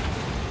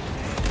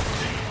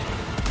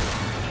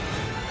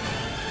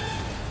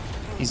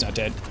 He's not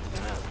dead.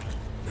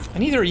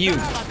 And neither are you.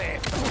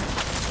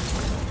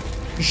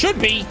 You should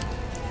be.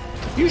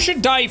 You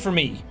should die for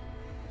me.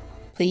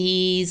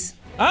 Please.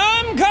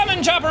 I'm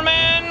coming, Chopper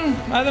Man!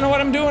 I don't know what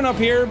I'm doing up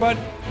here, but...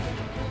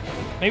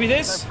 maybe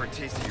this? Time for a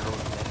taste of your own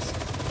medicine.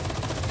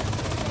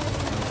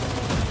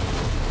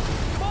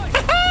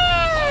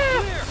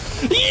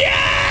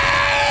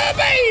 Yeah,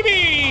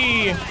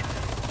 baby!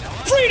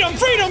 Freedom,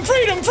 freedom,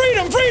 freedom,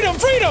 freedom, freedom,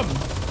 freedom!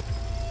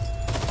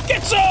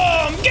 Get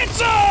some! Get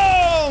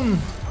some!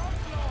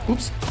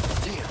 Oops.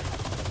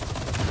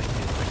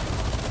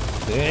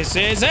 This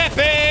is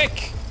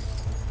epic!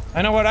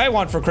 I know what I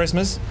want for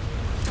Christmas.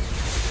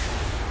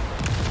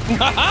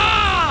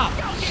 Ha-ha!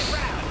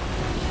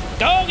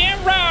 Don't get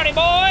rowdy,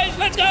 boys!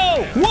 Let's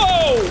go!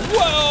 Whoa!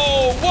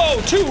 Whoa!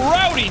 Whoa! Too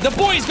rowdy! The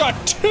boys got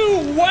too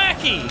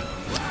wacky!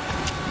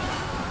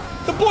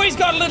 The boys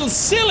got a little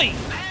silly!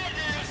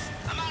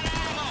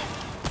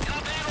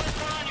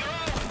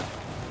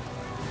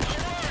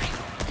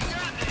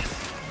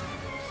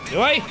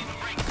 Do I?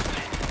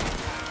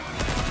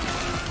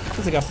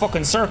 It's like a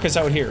fucking circus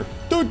out here.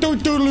 Do do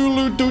do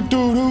do do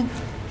do do.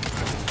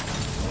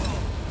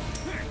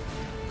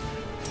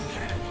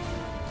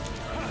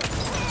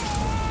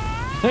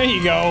 There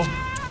you go.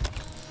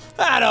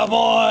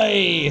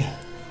 Attaboy!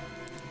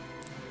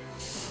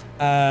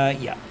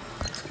 Yeah.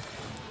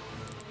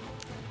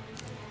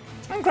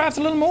 And craft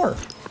a little more.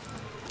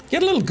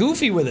 Get a little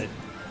goofy with it.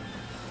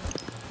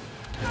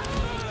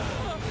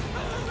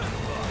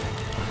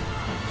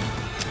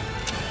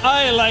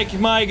 I like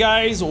my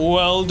guys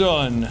well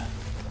done.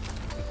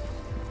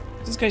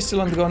 Is this guy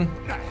still on the gun?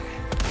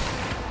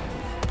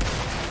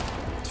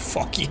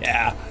 Fuck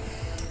yeah.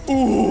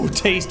 Ooh,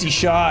 tasty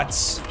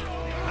shots.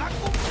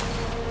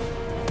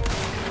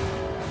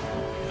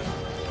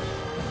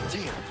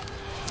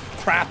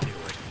 Crap.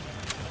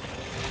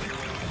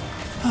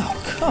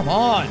 Oh, come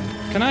on.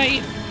 Can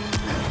I?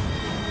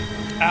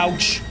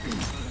 Ouch.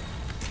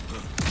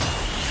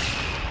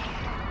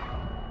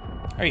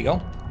 There you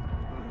go.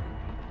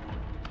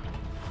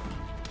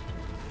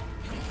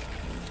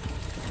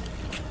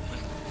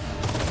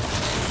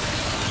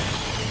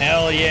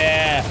 Hell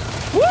yeah.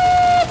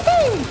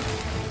 Woohoo!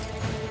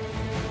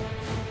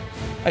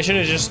 I should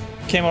have just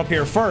came up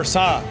here first,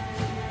 huh?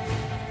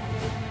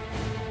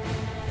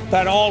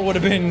 That all would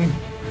have been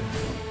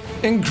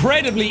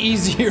incredibly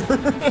easier.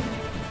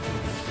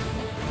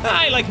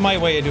 I like my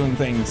way of doing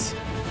things.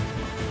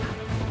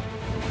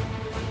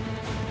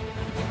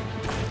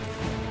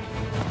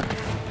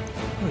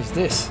 What is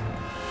this?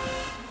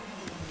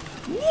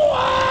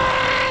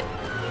 What?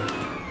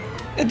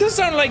 It does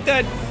sound like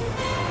that.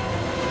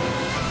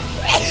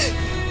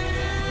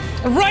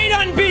 Right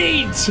on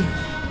beat!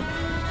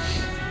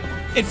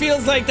 It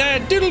feels like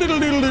that. I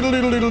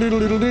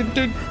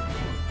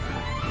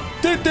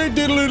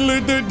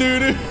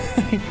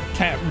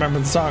can't remember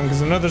the song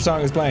because another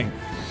song is playing.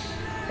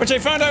 Which I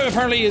found out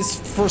apparently is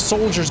for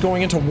soldiers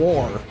going into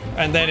war,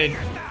 and then it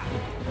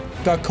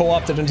got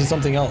co-opted into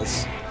something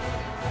else.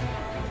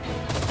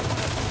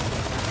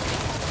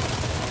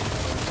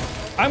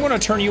 I'm gonna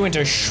turn you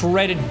into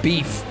shredded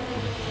beef.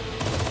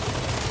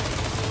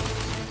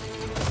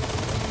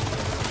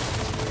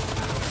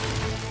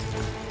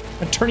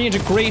 And turn you into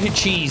grated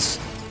cheese.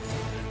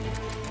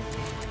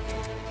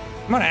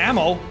 I'm out of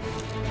ammo.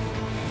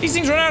 These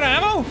things run out of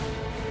ammo?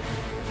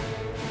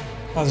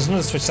 Oh, there's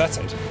another switch that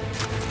side.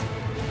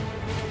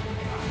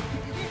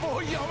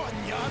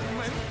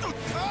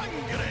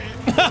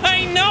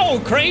 I know!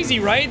 Crazy,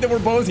 right? That we're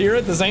both here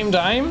at the same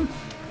time?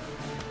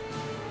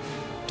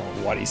 Don't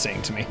know what he's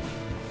saying to me.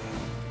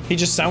 He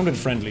just sounded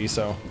friendly,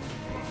 so.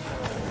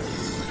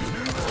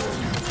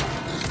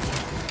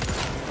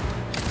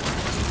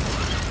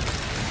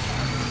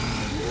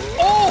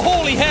 Oh,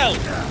 holy hell!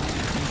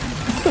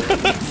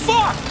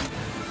 Fuck!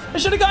 I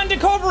should have gone to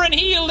cover and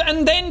healed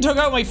and then took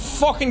out my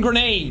fucking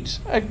grenade.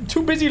 I'm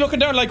too busy looking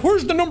down like,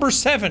 where's the number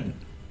 7?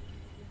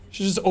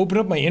 Should just open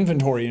up my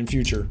inventory in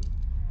future.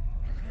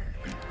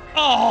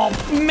 Oh,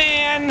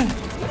 man.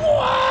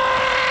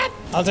 What?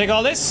 I'll take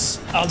all this.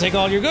 I'll take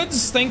all your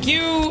goods. Thank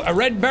you. A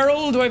red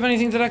barrel. Do I have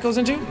anything that goes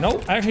into? No,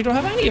 I actually don't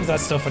have any of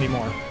that stuff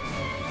anymore.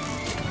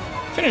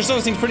 Finish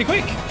those things pretty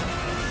quick.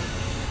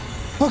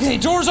 Okay,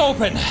 doors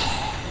open.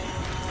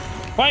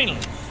 Finally.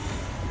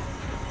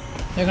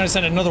 You're gonna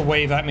send another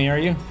wave at me, are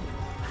you?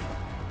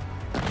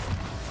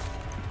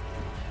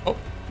 Oh,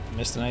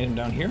 missed an item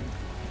down here.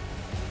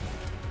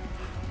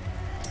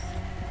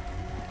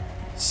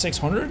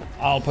 600.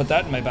 I'll put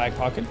that in my back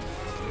pocket.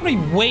 I'm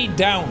really weighed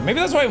down. Maybe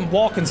that's why I'm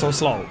walking so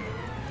slow.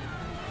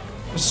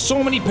 There's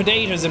so many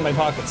potatoes in my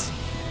pockets.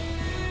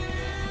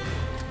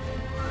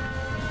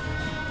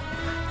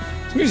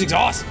 This music's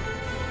awesome.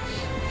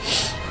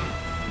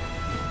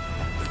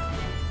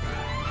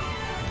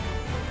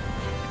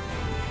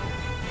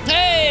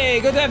 Hey,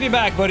 good to have you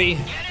back, buddy.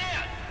 Get in!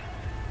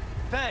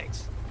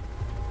 Thanks.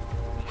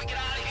 When we get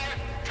out of here,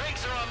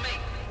 drinks are on me.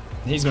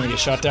 He's gonna get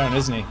shot down,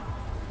 isn't he?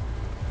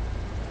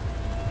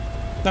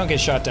 Don't get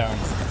shot down.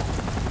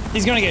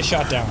 He's gonna get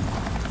shot down.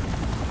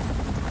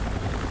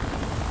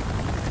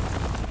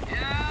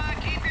 Yeah,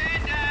 keep your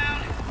head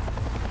down.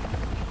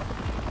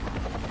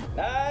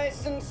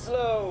 Nice and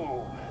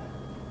slow.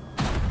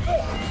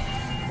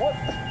 What?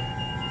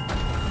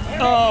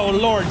 Oh,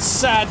 Lord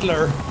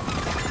Sadler.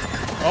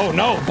 Oh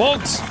no,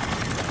 bugs!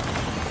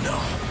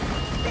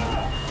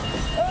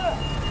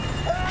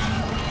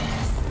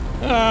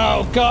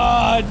 Oh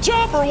God,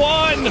 Chopper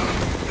won!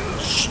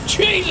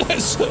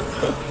 Jesus!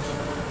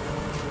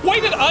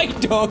 Why did I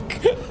duck?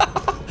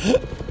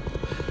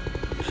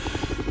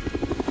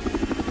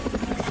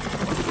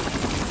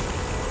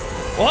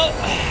 Well,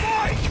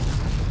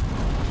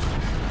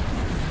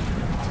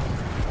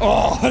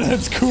 oh,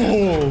 that's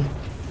cool.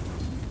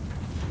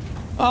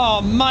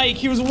 Oh, Mike,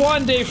 he was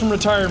 1 day from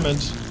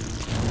retirement.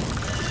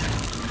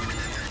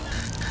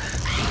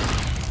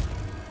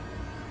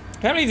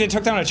 Can't believe they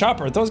took down a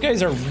chopper. Those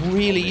guys are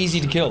really easy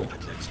to kill.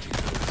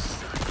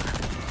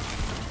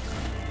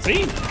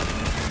 See?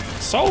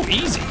 So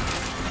easy.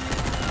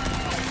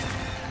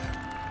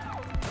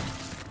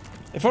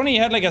 If only he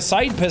had like a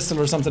side pistol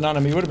or something on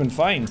him, he would have been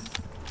fine.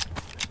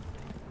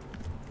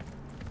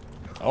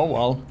 Oh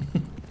well.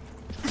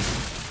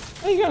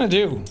 What are you gonna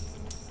do?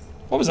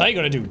 What was I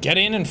gonna do? Get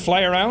in and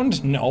fly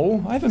around?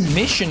 No, I have a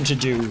mission to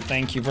do.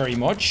 Thank you very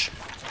much.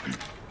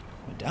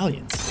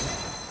 Medallions.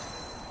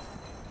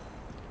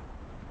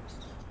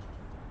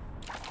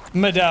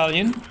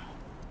 Medallion.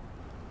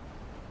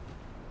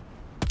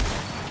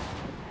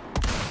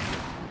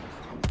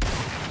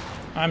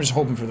 I'm just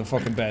hoping for the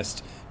fucking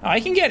best. I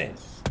can get it.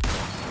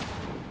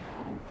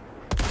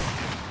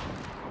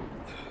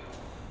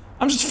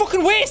 I'm just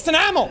fucking wasting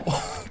ammo.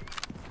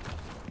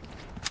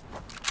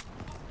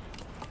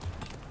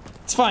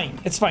 It's fine.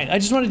 It's fine. I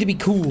just wanted to be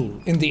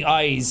cool in the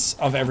eyes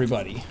of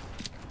everybody.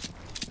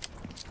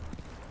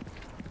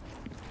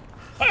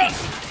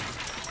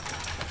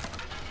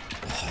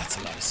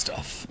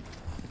 Stuff.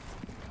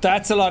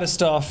 That's a lot of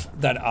stuff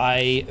that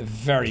I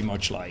very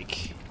much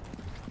like.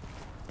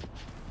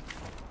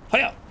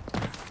 Hiya!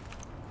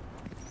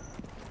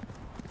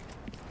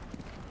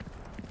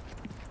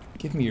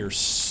 Give me your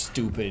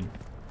stupid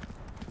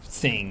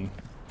thing.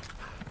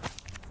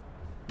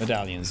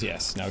 Medallions,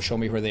 yes. Now show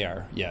me where they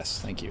are. Yes,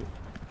 thank you.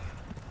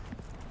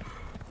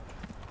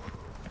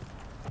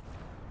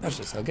 Watch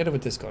this. I'll get it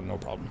with this gun, no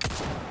problem.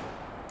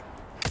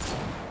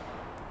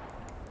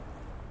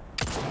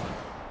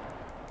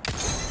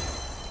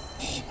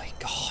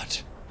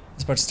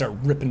 I was about to start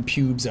ripping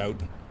pubes out.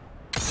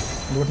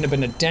 There wouldn't have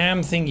been a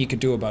damn thing you could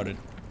do about it.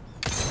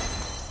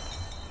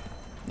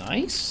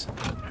 Nice.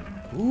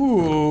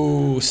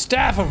 Ooh,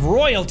 Staff of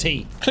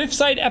Royalty.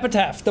 Cliffside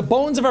Epitaph. The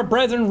bones of our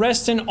brethren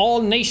rest in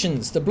all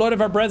nations. The blood of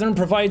our brethren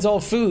provides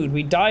all food.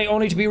 We die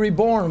only to be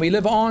reborn. We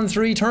live on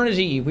through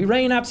eternity. We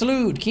reign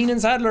absolute. Keenan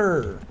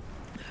Sadler.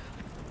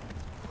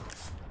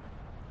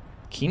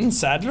 Keenan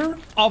Sadler?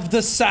 Of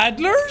the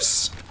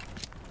Sadlers?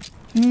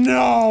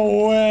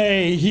 No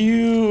way!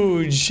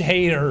 Huge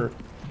hater.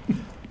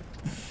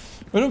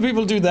 Why don't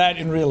people do that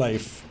in real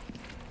life?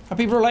 How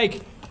people are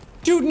like,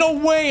 dude, no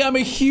way, I'm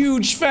a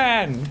huge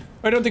fan.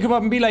 Why don't they come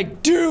up and be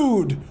like,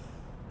 dude,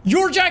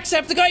 you're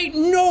Jacksepticeye?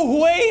 No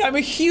way, I'm a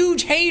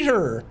huge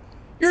hater.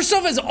 Your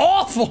stuff is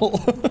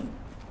awful.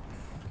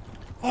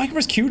 Oh, I can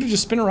press Q to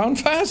just spin around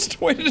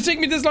fast? Why did it take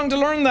me this long to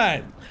learn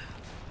that?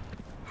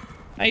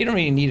 Ah, you don't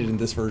really need it in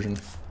this version.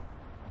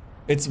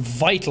 It's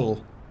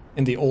vital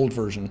in the old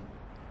version.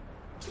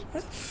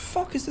 Where the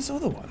fuck is this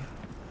other one?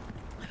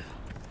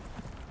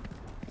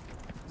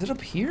 Is it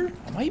up here?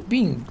 Am I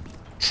being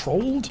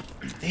trolled?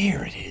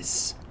 There it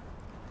is.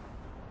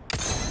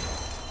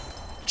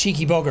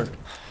 Cheeky bugger.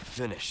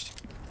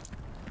 Finished.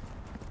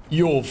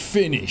 You're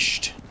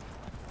finished.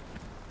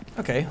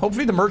 Okay,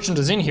 hopefully the merchant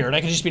is in here and I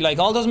can just be like,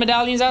 all those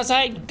medallions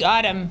outside?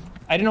 Got him.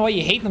 I don't know why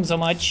you hate them so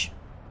much,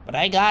 but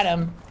I got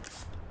him.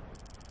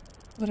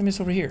 What did I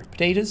miss over here?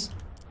 Potatoes?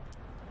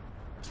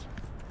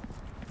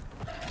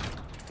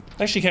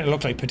 Actually kind of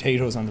look like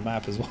potatoes on the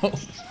map as well.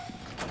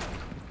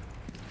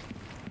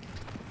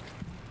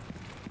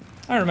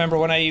 I remember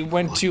when I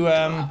went to,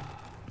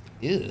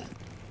 ew.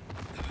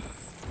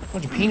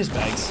 Bunch of penis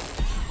bags.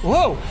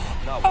 Whoa!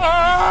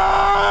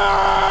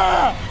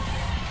 Ah!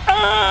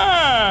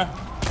 Ah!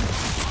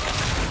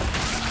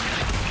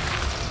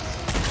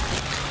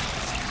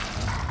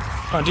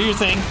 Oh, do your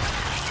thing.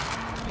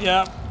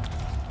 Yeah.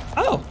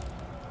 Oh.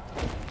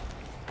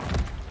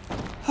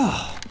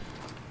 Oh.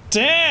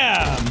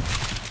 Damn!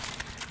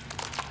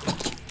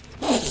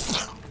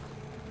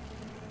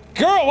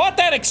 Girl, what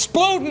that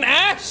exploding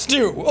axe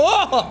do?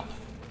 Oh!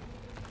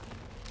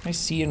 I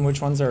see in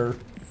which ones are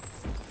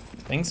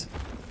things.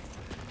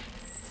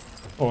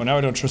 Oh, now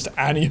I don't trust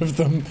any of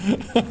them.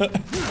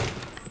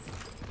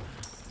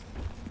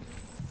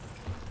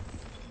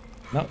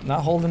 No,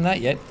 not holding that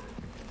yet.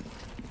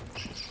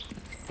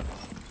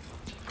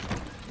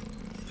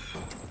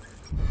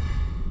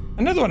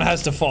 Another one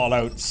has to fall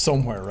out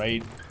somewhere,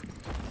 right?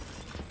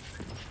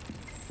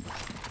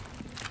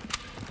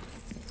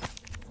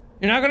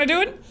 You're not gonna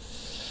do it?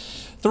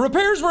 The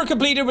repairs were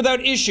completed without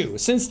issue.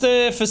 Since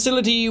the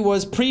facility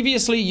was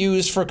previously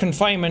used for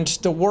confinement,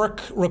 the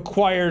work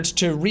required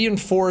to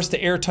reinforce the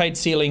airtight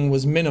ceiling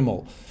was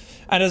minimal.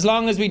 And as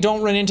long as we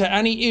don't run into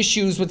any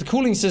issues with the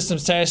cooling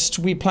systems test,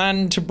 we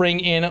plan to bring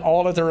in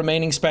all of the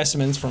remaining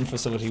specimens from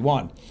Facility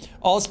 1.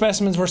 All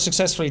specimens were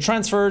successfully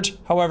transferred.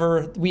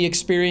 However, we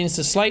experienced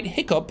a slight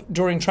hiccup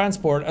during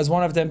transport as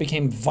one of them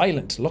became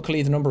violent.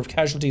 Luckily, the number of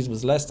casualties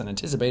was less than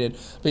anticipated.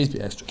 Please be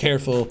extra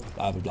careful.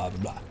 Blah, blah, blah,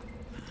 blah, blah.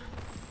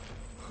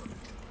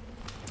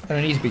 I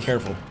don't need to be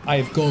careful. I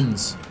have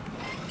guns.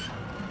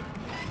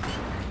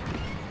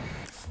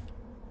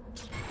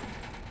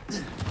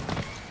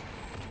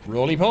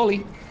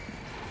 Roly-poly.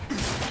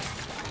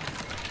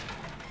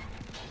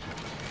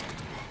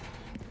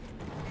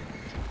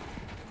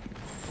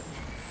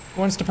 Who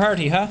wants to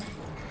party, huh?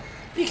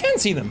 You can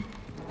see them.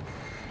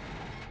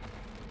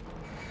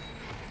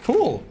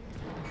 Cool.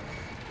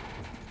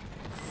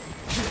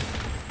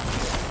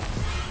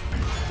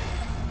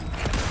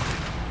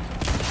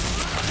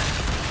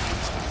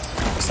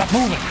 Stop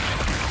moving.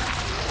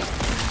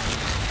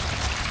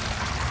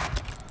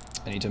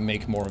 I need to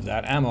make more of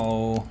that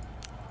ammo.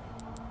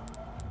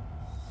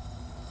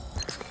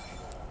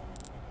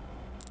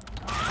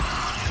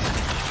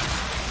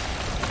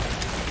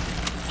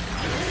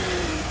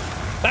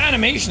 The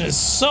animation is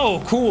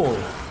so cool.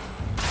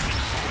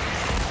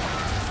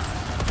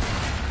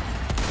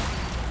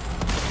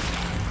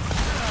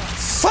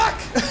 Fuck!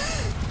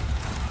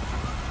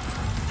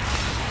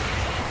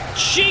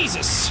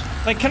 Jesus!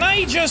 Like, can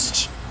I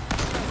just...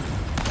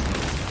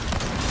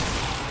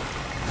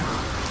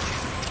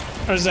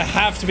 Or does it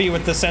have to be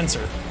with the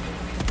sensor?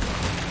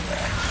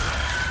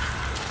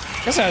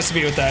 I guess it has to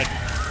be with that.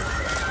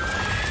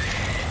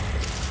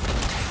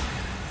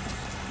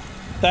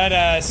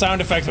 That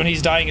sound effect when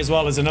he's dying as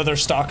well is another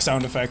stock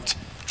sound effect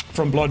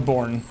from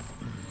Bloodborne.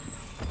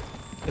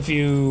 If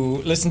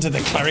you listen to the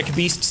cleric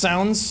beast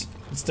sounds,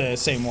 it's the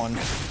same one.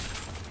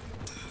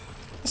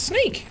 A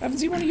snake! I haven't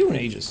seen one of you in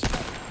ages.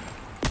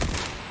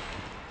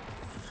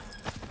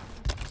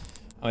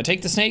 I'm gonna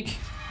take the snake,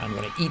 I'm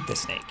gonna eat the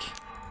snake.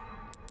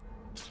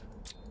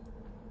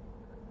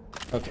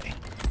 Okay.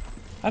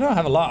 I don't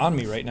have a lot on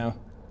me right now.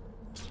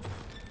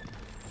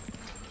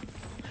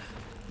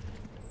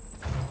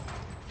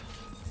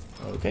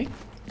 Okay.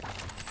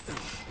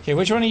 Okay,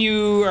 which one of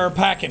you are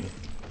packing?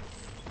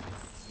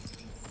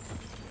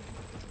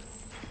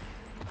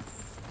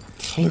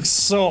 Looks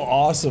so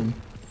awesome.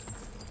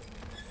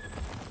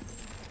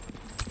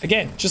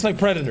 Again, just like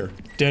Predator.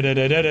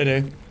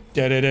 Da-da-da-da-da-da.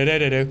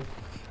 Da-da-da-da-da-da.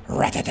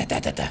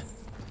 Ra-da-da-da-da-da.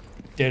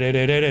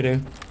 Da-da-da-da-da-da.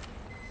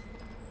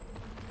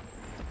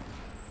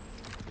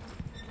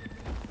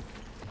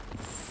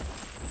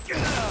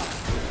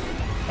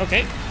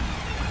 Okay.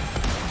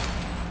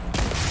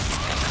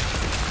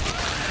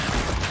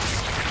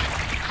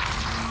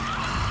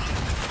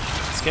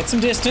 Let's get some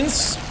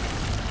distance.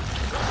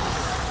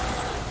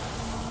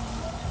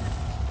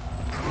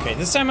 Okay,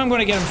 this time I'm going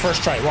to get him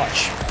first try.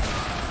 Watch.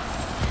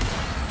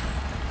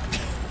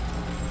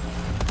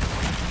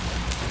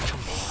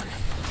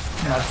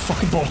 I'm out of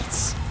fucking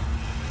bullets.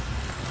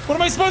 What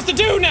am I supposed to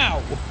do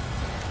now?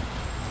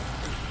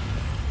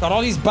 God,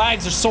 all these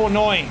bags are so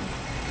annoying.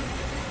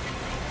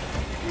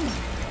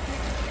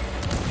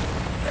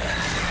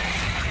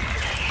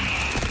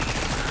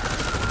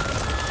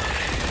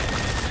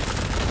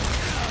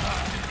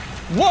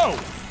 Whoa!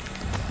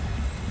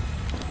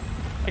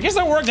 I guess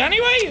that worked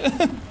anyway?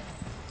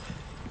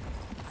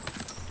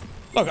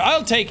 Look,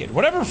 I'll take it.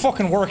 Whatever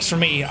fucking works for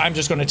me, I'm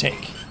just gonna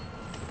take.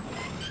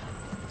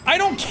 I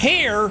don't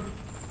care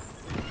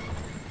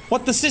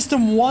what the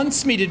system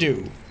wants me to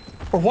do,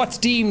 or what's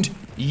deemed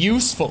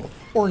useful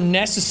or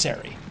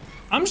necessary.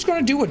 I'm just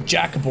gonna do what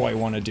Jackaboy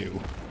wanna do.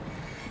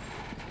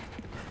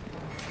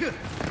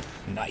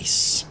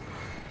 Nice.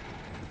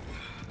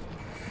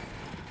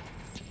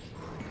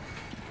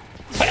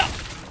 Hiya!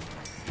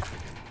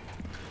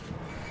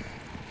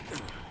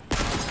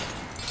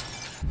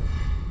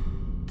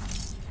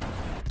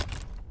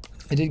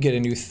 I did get a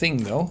new thing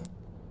though.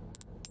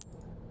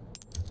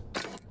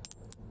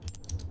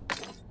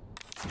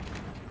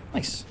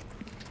 Nice.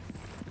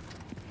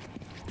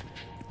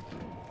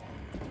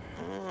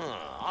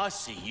 I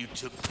see you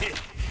took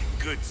it.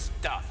 Good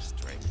stuff,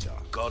 stranger.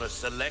 Got a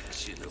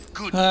selection of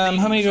good How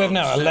many do I have things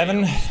now? on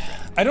 11? sale.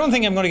 I don't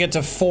think I'm going to get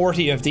to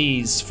 40 of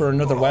these for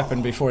another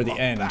weapon before the My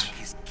end.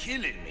 back is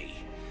killing me.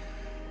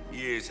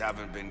 Years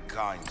haven't been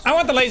kind. I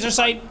want the laser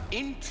sight.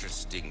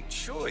 Interesting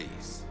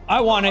choice.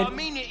 I want I it.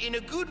 mean it in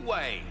a good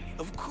way,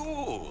 of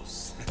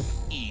course.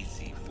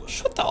 Easy work.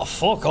 Shut the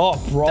fuck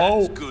up, bro.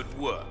 That's good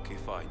work,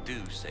 if I do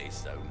say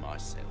so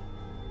myself.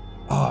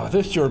 Oh,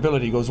 this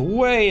durability goes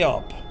way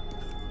up.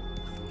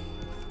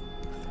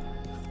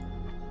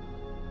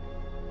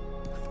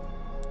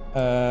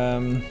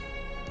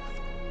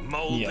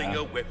 Molding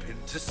a weapon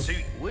to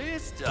suit. We're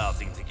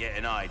starting to get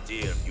an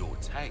idea of your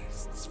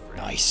tastes, friend.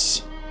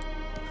 Nice.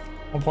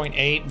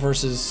 1.8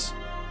 versus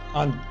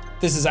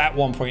this is at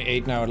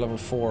 1.8 now at level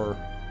 4.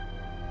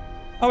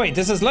 Oh wait,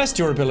 this has less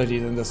durability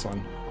than this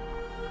one.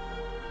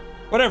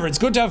 Whatever, it's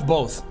good to have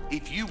both.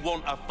 If you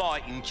want a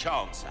fighting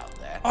chance out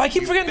there... Oh, I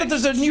keep forgetting that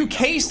there's a new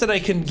case that I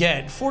can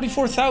get.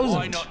 44,000.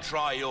 Why not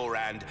try your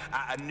hand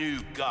at a new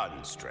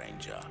gun,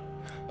 stranger?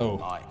 Oh,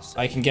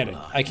 I can get it.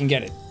 I can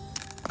get it.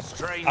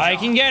 Stranger. I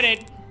can get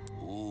it.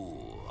 Ooh,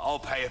 I'll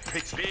pay a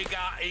bit. Bigger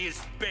is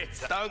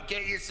better. Don't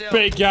get yourself...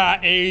 Bigger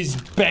is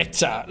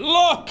better.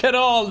 Look at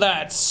all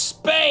that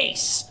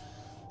space.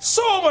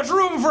 So much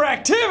room for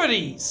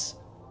activities.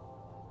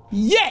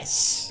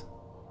 Yes.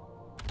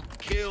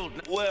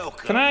 Killed.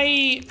 Welcome. Can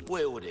I...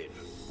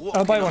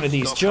 I'll buy one of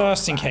these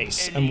just in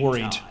case. I'm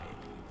worried.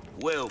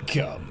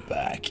 Come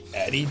back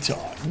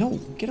anytime. No,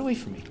 get away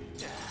from me.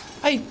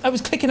 I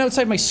was clicking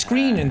outside my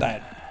screen in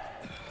that.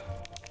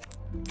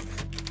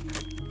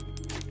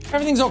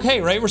 Everything's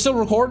okay, right? We're still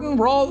recording.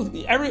 We're all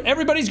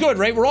everybody's good,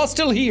 right? We're all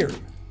still here.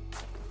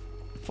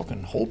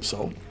 Fucking hope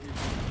so.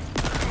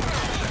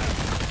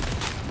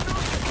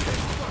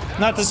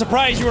 Not the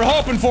surprise you were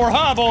hoping for,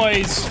 huh,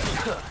 boys?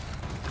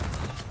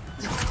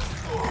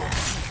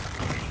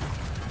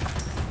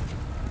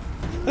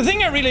 The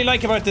thing I really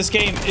like about this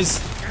game is,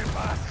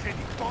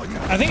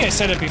 I think I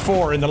said it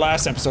before in the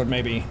last episode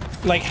maybe,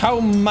 like how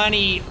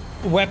many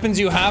weapons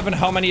you have and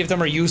how many of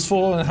them are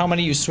useful and how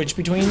many you switch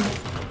between.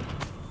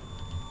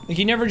 Like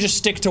you never just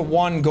stick to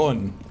one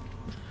gun.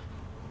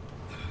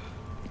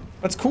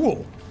 That's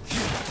cool.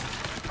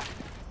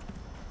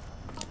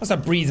 What's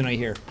that breathing I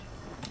hear?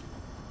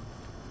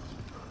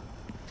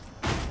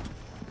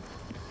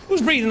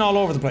 Who's breathing all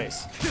over the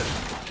place?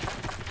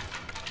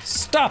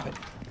 Stop it.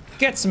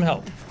 Get some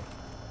help.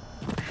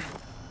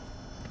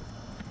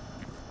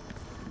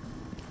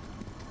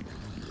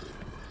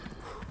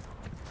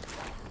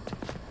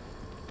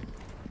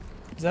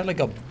 Is that like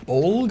a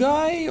bowl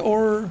guy,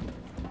 or?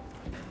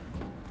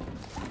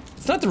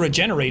 It's not the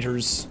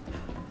regenerators.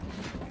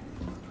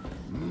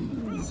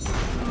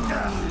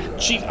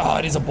 Gee, oh,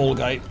 it is a bowl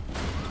guy.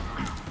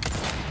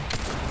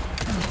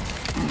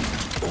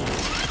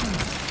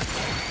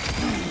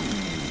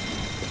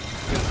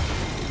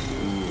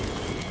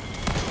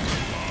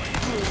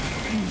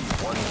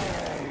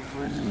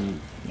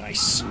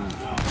 Nice.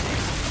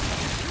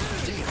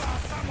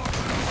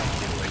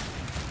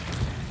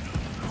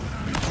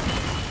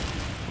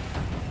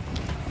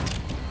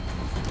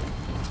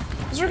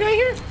 Is there a guy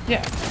here?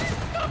 Yeah.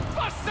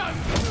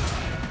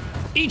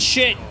 Eat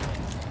shit.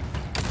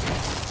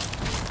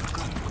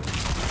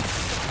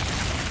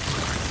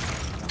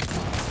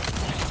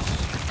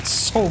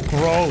 So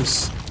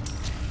gross.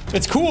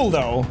 It's cool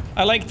though.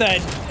 I like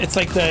that it's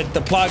like the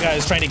Plaga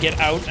is trying to get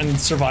out and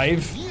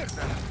survive.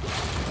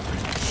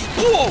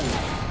 Whoa!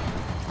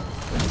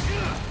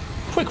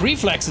 Quick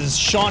reflexes,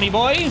 Shawnee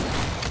boy.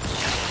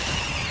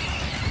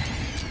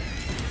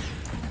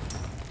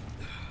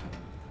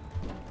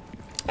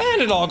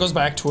 And it all goes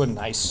back to a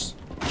nice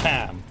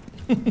cam.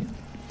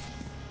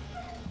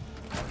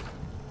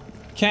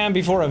 Cam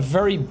before a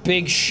very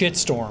big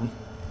shitstorm.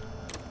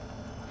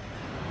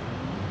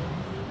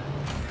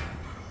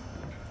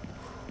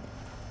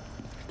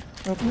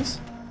 Open this?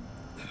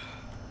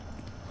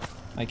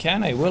 I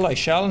can, I will, I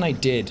shall, and I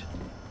did.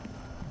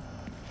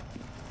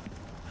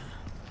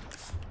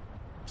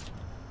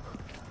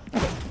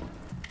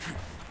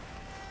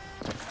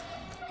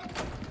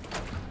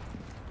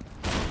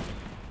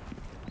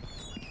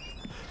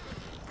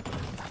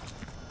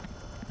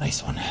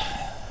 Nice one.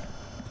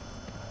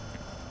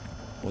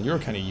 Well, you're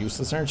kind of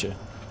useless, aren't you?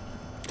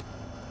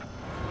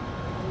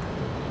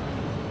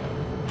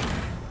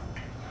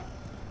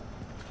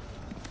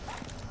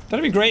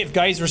 That'd be great if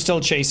guys were still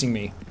chasing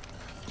me.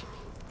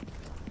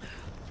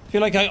 I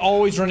feel like I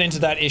always run into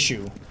that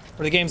issue.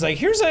 Where the game's like,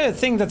 here's a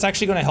thing that's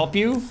actually going to help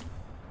you.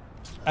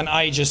 And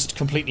I just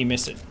completely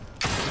miss it.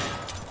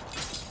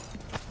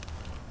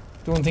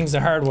 Doing things the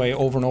hard way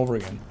over and over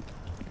again.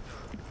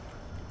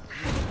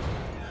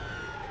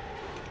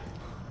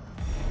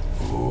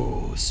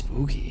 Ooh,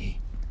 spooky.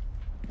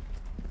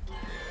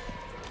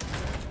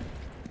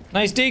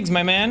 Nice digs,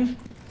 my man.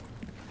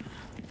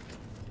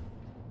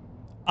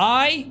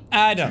 I,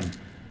 Adam.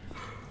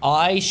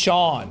 I,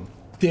 Sean.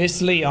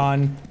 This,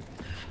 Leon.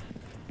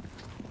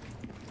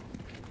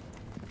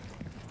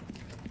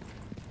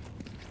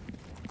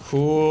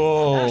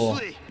 Cool.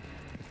 Ashley.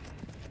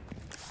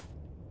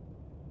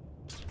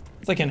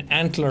 It's like an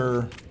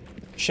antler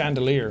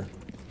chandelier.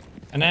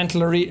 An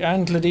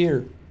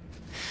antler-deer.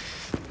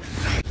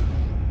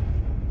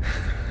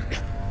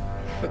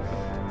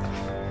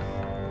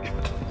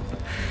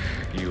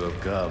 You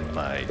have come,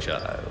 my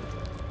child.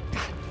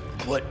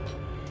 What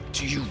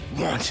do you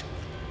want?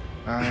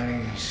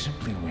 I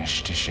simply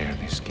wish to share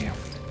this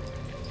gift.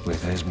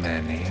 with as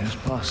many as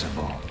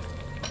possible.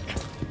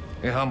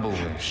 A humble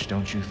wish,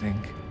 don't you think?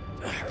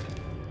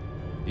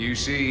 You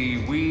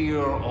see, we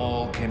are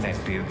all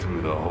connected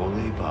through the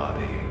holy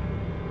body.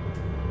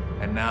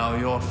 And now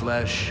your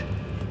flesh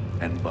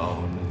and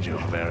bones,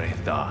 your very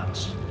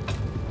thoughts,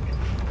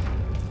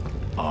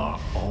 are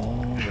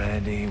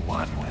already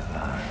one with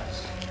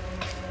us.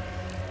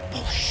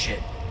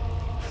 Bullshit.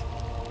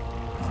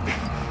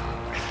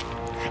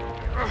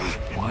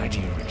 Why do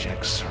you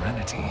reject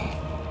serenity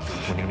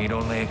when you need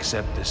only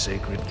accept the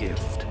sacred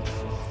gift?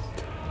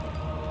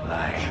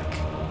 Like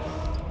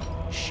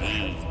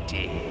she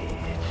did.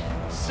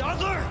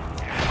 Sadler!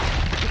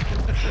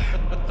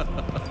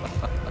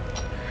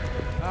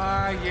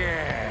 Ah,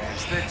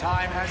 yes, the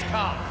time has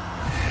come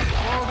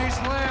for this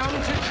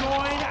lamb to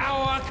join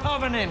our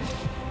covenant.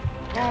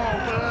 Oh,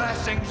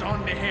 blessings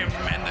unto him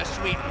and the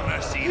sweet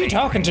mercy. Who are you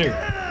talking to?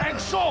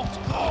 Exalt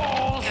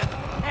all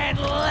and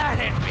let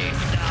it be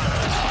done.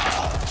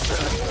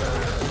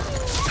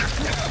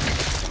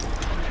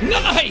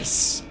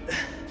 Nice!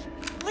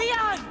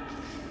 Leon!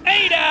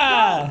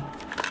 Ada!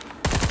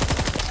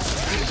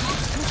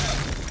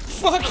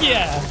 Fuck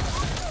yeah!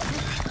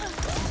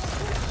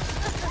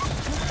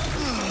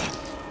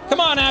 Come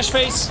on,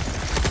 Ashface.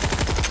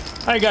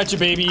 I got you,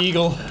 baby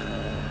eagle.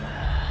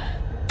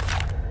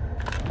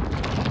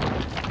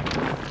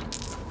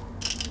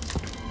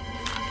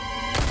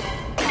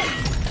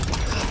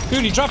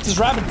 Dude, he dropped his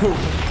rabbit poop.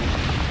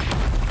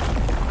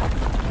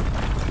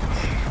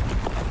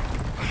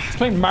 He's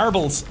playing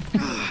marbles.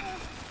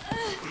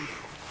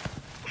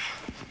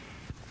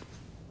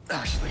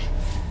 Ashley.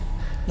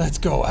 Let's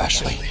go,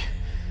 Ashley.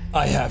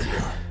 I have you.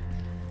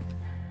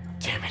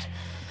 Damn it.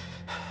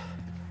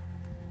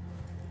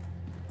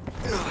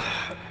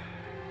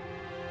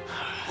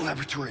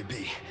 Laboratory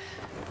B.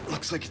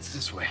 Looks like it's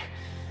this way.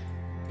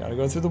 Gotta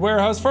go through the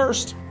warehouse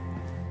first.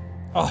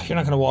 Oh, you're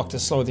not gonna walk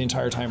this slow the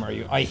entire time, are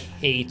you? I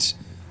hate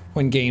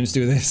when games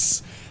do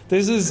this.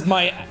 This is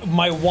my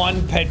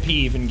one pet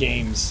peeve in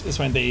games, is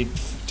when they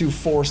do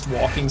forced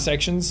walking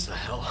sections. The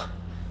hell?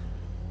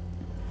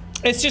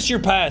 It's just your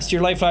past,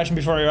 your life flashing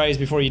before your eyes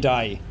before you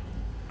die.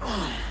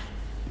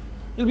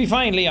 You'll be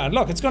fine, Leon.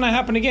 Look, it's gonna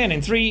happen again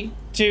in 3,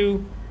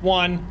 2,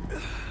 1.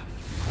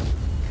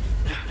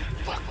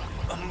 Fuck,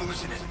 I'm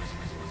losing it.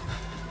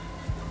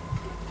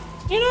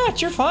 You're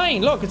not, you're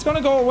fine. Look, it's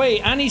gonna go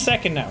away any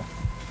second now.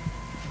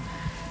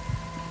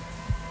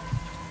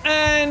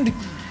 And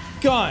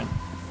gone.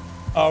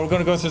 Oh, we're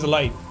gonna go through the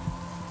light.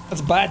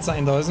 That's a bad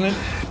sign though, isn't it?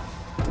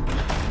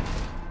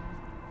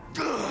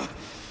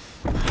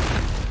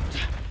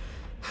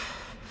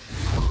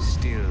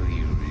 Still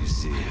you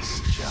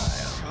resist,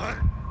 child.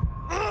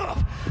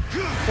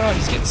 God,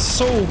 he's getting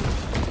so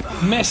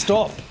messed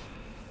up.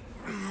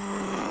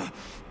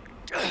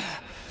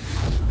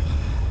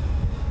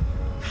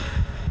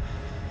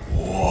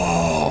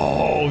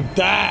 Whoa,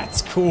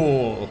 that's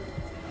cool.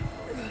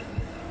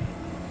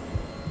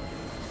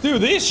 Do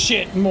this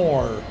shit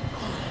more.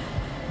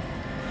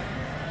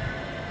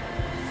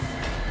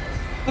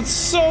 That's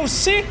so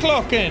sick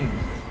looking.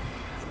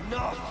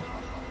 Enough.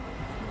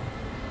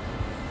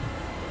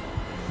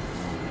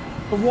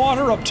 The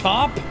water up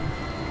top.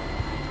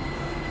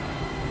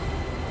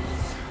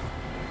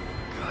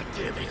 God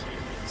damn it.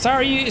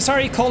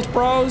 Sorry, cult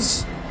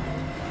bros.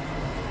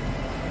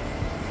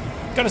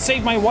 Gotta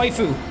save my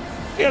waifu.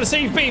 Gotta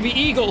save baby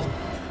eagle.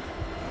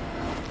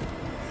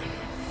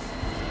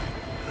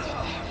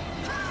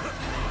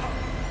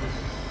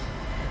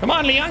 Come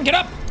on, Leon, get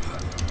up!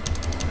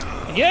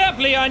 Get up,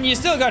 Leon, you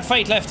still got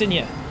fight left in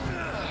you. You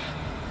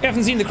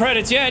haven't seen the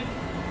credits yet.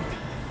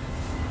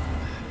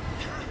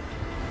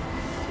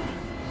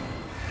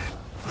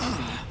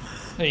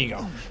 There you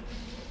go.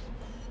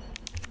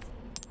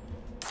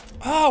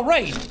 Oh,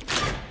 right.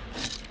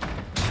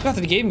 Forgot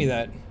that he gave me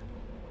that.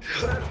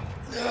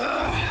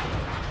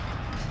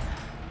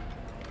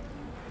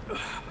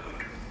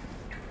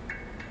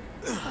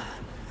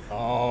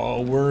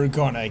 Oh, we're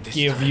gonna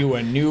give you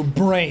a new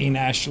brain,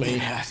 Ashley.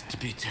 It has to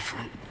be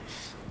different.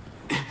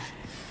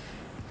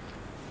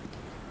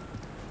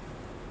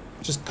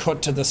 Just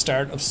cut to the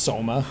start of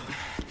Soma.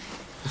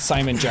 With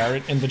Simon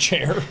Jarrett in the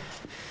chair.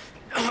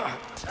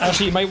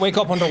 Ashley, you might wake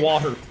up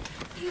underwater.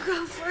 You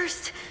go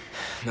first.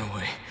 No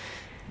way.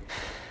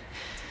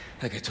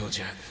 Like I told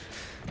you,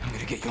 I'm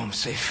gonna get you home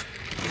safe.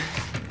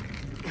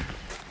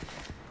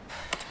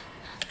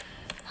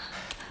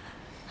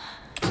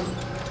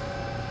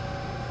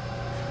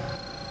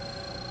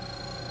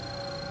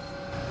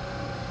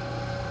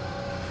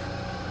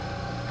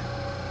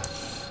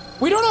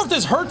 We don't know if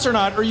this hurts or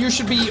not, or you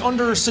should be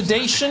under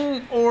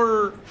sedation,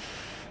 or...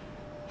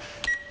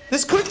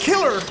 This could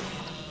kill her.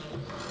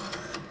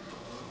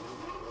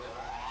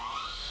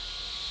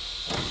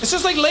 It's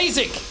just like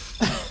LASIK.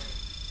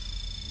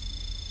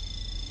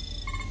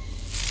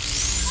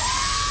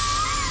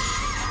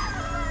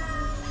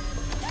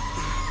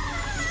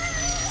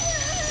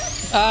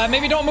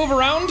 Maybe don't move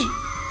around.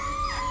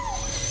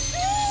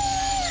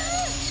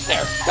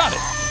 There, got it.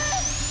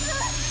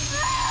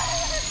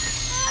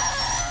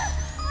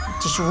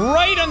 Just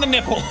right on the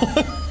nipple.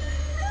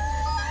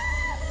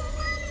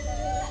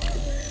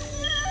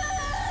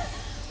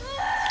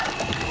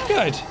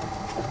 Good.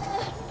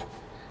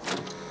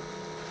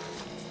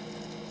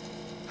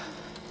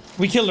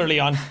 We killed her,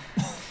 Leon.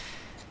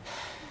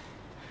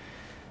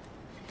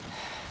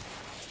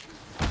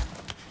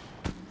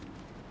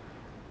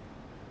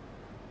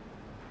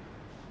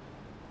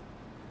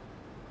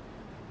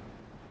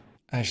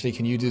 Ashley,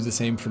 can you do the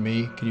same for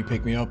me? Can you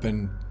pick me up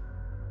and...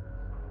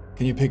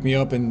 Can you pick me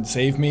up and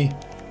save me?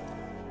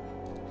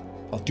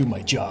 I'll do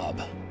my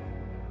job.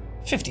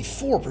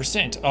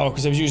 54%. Oh,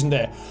 because I was using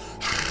the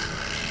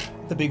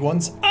big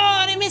ones. Oh,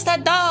 I missed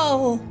that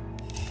doll.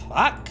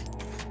 Fuck.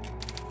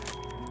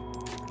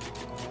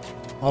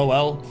 Oh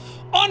well.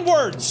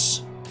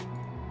 Onwards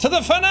to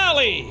the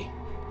finale.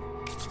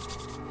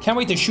 Can't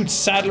wait to shoot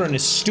Sadler in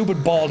his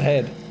stupid bald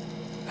head.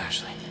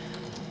 Ashley.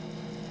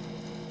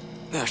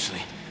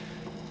 Ashley.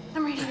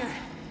 I'm right here.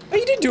 Oh,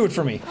 you did do it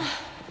for me.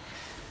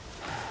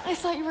 I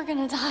thought you were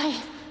gonna die.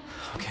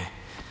 Okay.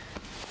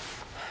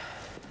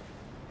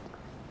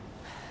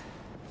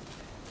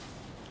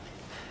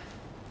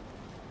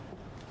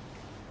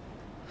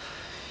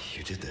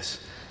 You did this.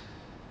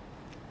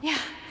 Yeah.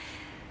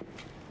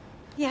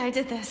 Yeah, I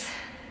did this.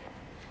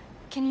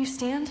 Can you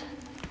stand?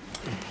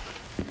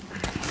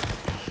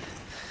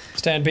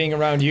 Stand being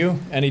around you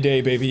any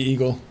day, baby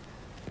eagle.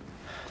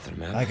 The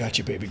map? I got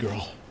you, baby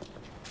girl.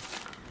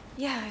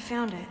 Yeah, I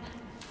found it.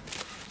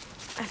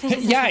 I think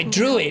it's yeah, I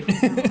drew it.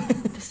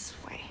 This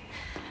way.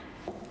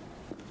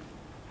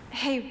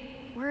 Hey,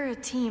 we're a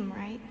team,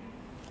 right?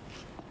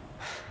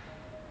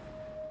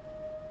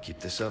 Keep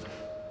this up,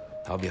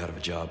 I'll be out of a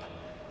job.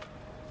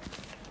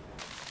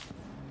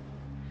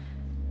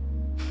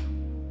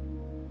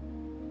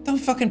 Don't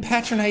fucking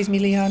patronize me,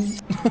 Leon.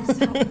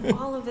 So,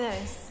 all of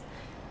this,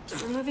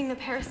 removing the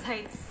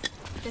parasites,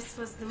 this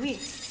was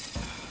Luis.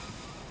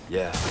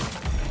 Yeah,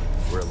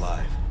 we're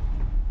alive.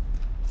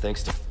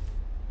 Thanks to...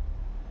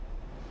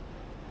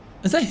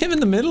 Is that him in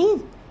the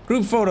middle?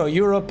 Group photo,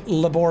 Europe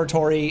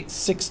Laboratory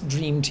 6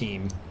 Dream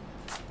Team.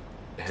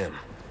 him.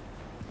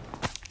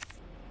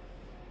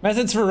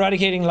 Methods for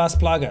eradicating Las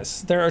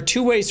Plagas. There are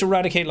 2 ways to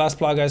eradicate Las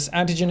Plagas: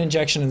 antigen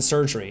injection and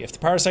surgery. If the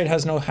parasite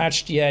has no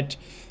hatched yet,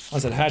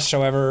 once it hatched,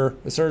 however,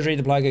 with surgery,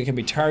 the plaga can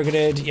be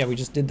targeted. Yeah, we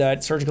just did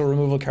that. Surgical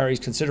removal carries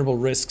considerable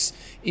risks,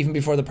 even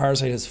before the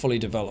parasite has fully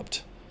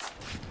developed.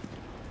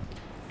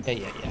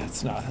 Yeah,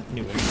 it's not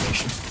new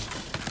information.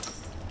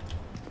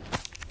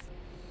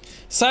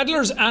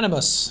 Sadler's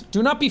Animus.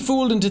 Do not be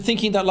fooled into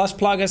thinking that Las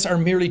Plagas are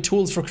merely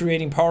tools for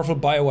creating powerful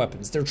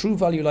bioweapons. Their true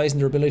value lies in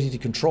their ability to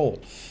control.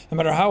 No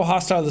matter how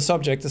hostile the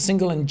subject, a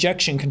single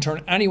injection can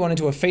turn anyone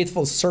into a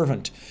faithful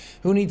servant.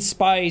 Who needs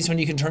spies when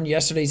you can turn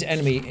yesterday's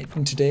enemy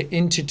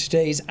into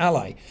today's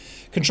ally?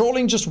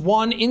 Controlling just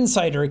one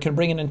insider can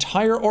bring an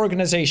entire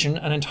organization,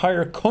 an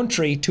entire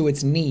country to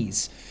its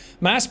knees.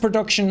 Mass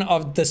production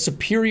of the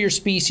superior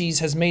species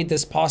has made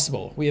this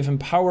possible. We have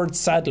empowered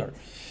Sadler.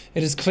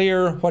 It is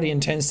clear what he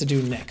intends to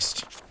do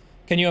next.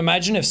 Can you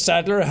imagine if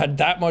Sadler had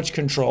that much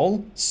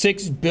control?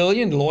 6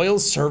 billion loyal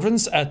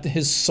servants at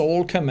his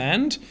sole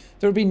command?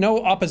 There would be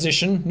no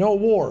opposition, no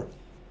war.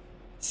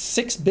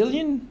 6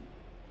 billion?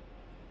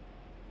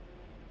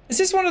 Is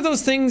this one of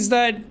those things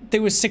that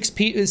there was 6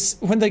 people...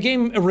 When the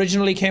game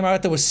originally came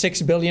out, there was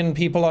 6 billion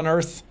people on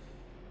Earth?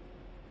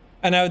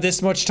 And now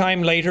this much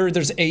time later,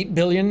 there's 8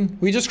 billion?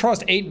 We just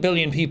crossed 8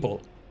 billion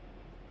people.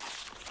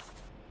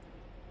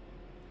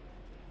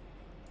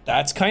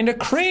 That's kind of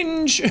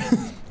cringe.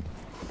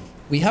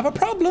 We have a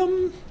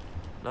problem.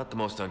 Not the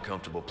most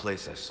uncomfortable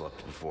place I've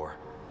slept before.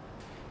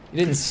 You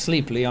didn't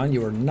sleep, Leon.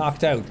 You were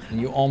knocked out and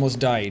you almost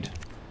died.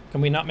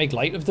 Can we not make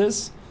light of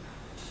this?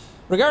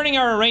 Regarding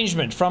our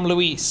arrangement, from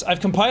Luis,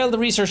 I've compiled the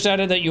research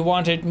data that you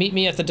wanted. Meet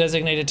me at the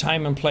designated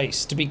time and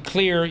place. To be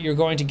clear, you're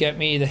going to get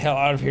me the hell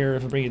out of here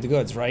if I bring you the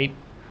goods, right?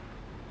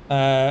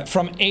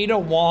 From Ada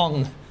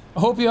Wong. I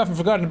hope you haven't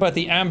forgotten about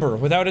the amber.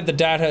 Without it, the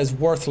data is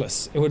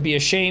worthless. It would be a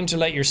shame to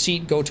let your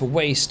seat go to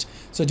waste,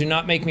 so do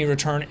not make me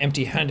return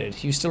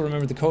empty-handed. You still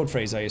remember the code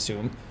phrase, I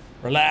assume.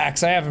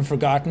 Relax, I haven't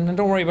forgotten, and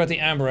don't worry about the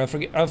amber.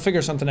 I'll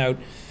figure something out.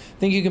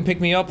 Think you can pick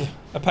me up?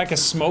 A pack of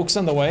smokes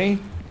on the way?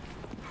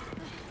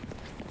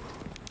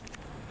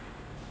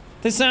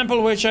 This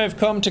sample, which I've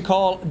come to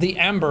call the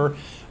amber.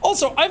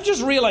 Also, I've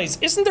just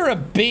realized, isn't there a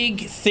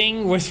big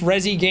thing with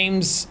Resi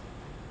games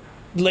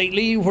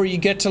lately where you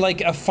get to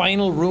like a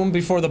final room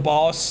before the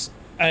boss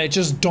and it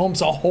just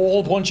dumps a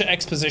whole bunch of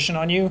exposition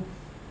on you?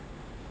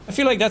 I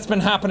feel like that's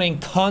been happening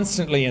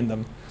constantly in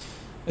them.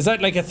 Is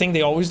that like a thing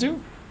they always do?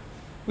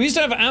 We used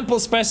to have ample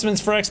specimens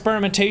for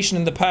experimentation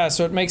in the past,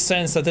 so it makes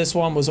sense that this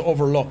one was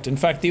overlooked. In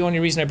fact, the only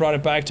reason I brought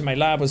it back to my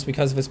lab was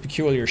because of its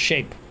peculiar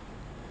shape.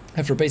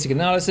 After basic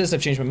analysis,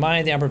 I've changed my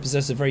mind. The amber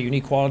possesses a very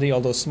unique quality,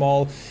 although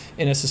small.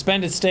 In a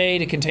suspended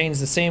state, it contains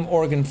the same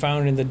organ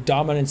found in the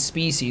dominant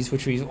species,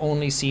 which we've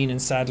only seen in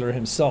Sadler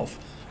himself.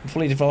 When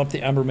fully developed,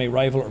 the amber may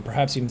rival or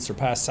perhaps even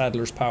surpass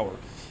Sadler's power.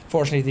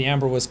 Fortunately, the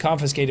amber was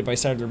confiscated by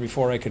Sadler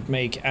before I could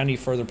make any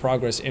further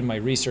progress in my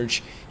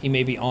research. He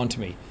may be on to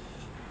me.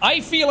 I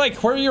feel like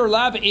where your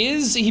lab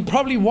is, he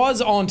probably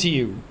was onto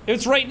you.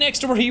 It's right next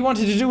to where he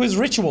wanted to do his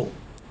ritual.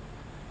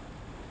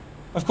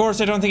 Of course,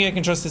 I don't think I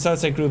can trust this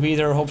outside group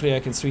either. Hopefully I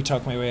can sweet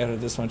talk my way out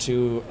of this one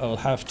too. I'll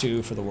have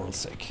to for the world's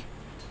sake.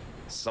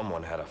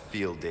 Someone had a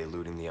field day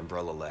looting the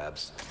Umbrella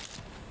Labs.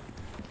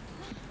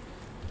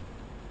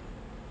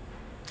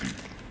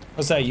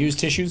 What's that, used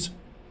tissues?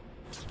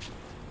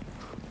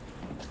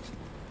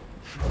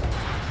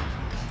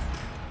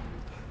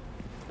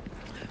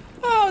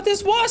 Oh,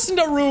 this wasn't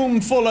a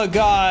room full of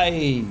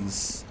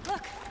guys.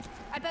 Look,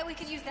 I bet we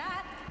could use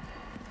that.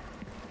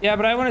 Yeah,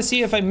 but I want to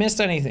see if I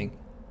missed anything.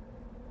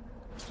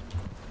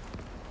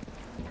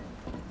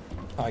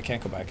 Oh, I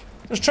can't go back.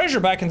 There's treasure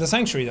back in the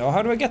sanctuary though.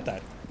 How do I get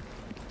that?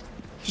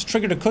 Just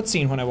triggered a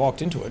cutscene when I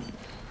walked into it.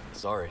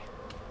 Sorry.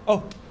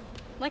 Oh.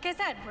 Like I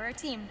said, we're a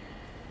team.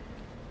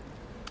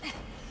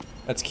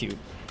 That's cute.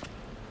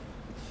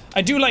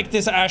 I do like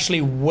this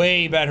Ashley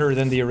way better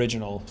than the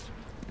original.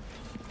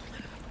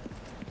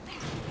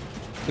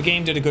 The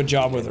game did a good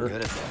job with her.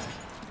 Good at that.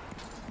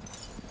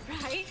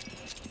 Right?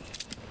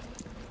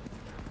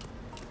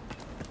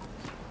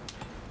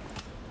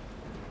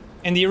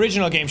 In the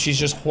original game, she's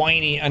just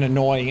whiny and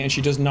annoying, and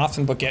she does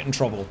nothing but get in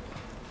trouble.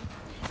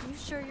 You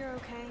sure you're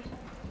okay?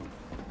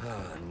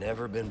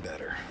 Never been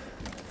better.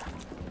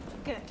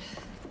 Good.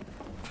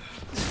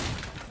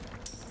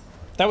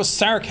 That was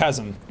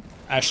sarcasm,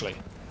 Ashley.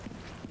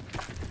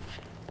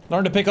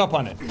 Learn to pick up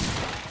on it.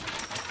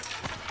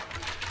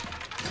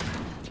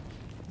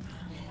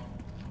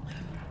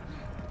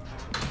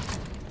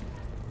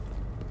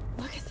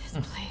 Look at this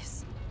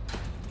place.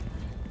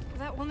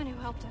 That woman who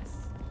helped us.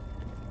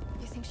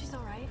 You think she's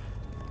alright?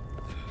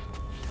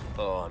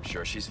 Oh, I'm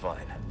sure she's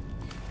fine.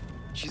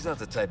 She's not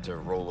the type to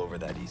roll over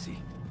that easy.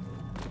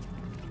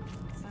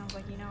 Sounds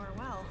like you know her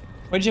well.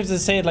 Why'd you have to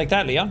say it like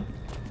that, Leon?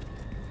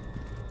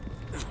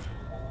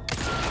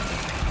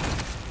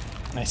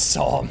 I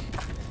saw him.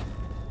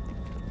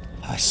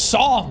 I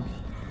saw him!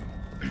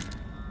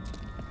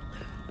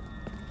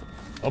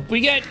 Up we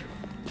get!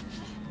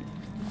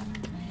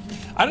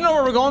 I don't know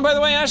where we're going, by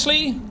the way,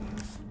 Ashley.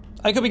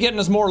 I could be getting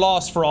us more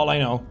lost for all I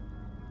know.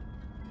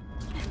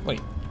 Wait.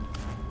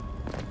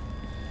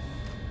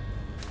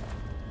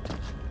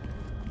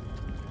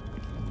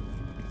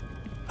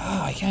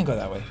 Ah, I can't go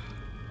that way.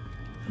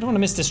 I don't want to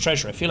miss this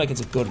treasure. I feel like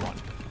it's a good one.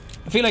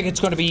 I feel like it's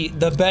going to be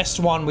the best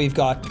one we've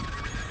got.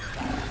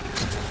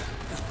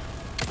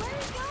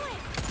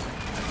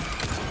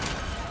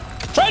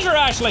 Treasure,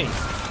 Ashley!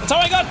 That's how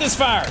I got this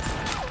far.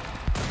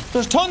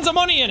 There's tons of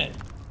money in it.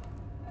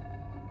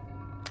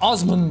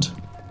 Osmond.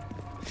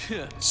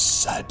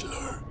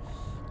 Sadler.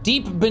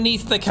 Deep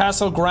beneath the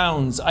castle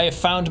grounds, I have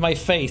found my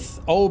faith.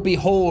 Oh,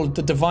 behold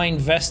the divine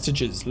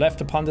vestiges left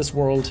upon this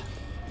world.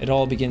 It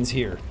all begins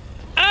here.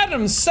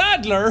 Adam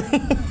Sadler?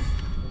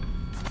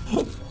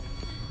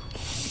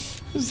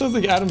 This sounds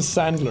like Adam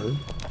Sandler.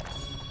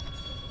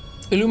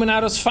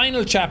 Illuminato's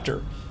final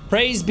chapter.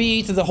 Praise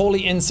be to the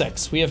holy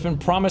insects. We have been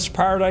promised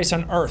paradise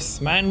on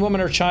earth. Man, woman,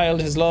 or child,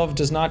 his love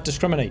does not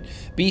discriminate.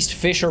 Beast,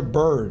 fish, or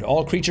bird.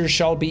 All creatures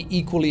shall be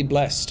equally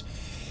blessed.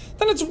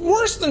 Then it's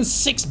worse than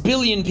 6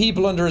 billion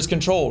people under his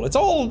control. It's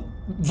all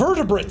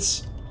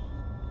vertebrates.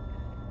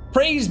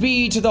 Praise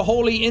be to the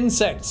holy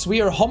insects. We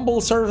are humble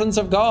servants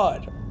of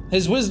God.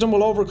 His wisdom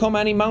will overcome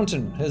any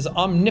mountain. His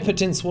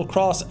omnipotence will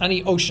cross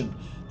any ocean.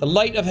 The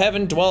light of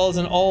heaven dwells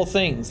in all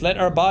things. Let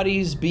our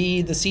bodies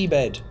be the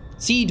seedbed.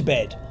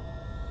 Seabed.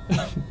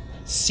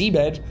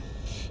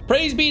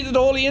 Praise be to the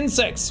holy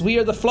insects. We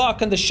are the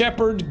flock and the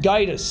shepherd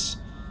guide us.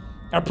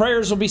 Our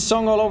prayers will be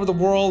sung all over the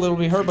world. It will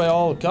be heard by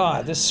all.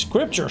 God, this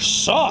scripture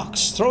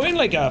sucks. Throw in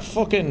like a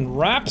fucking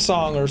rap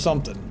song or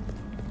something.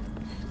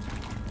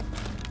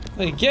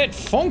 Like, get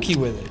funky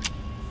with it.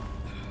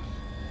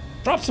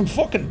 Drop some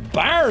fucking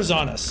bars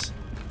on us.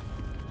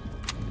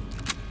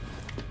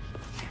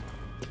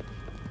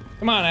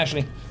 Come on,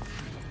 Ashley.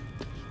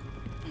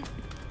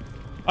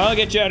 I'll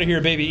get you out of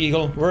here, baby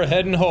eagle. We're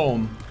heading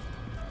home.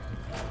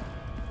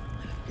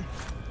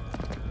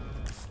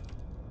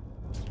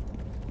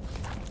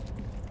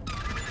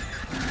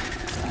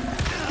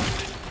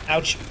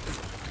 Ouch.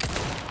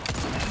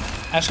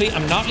 Ashley,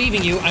 I'm not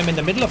leaving you. I'm in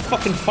the middle of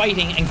fucking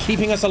fighting and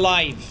keeping us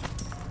alive.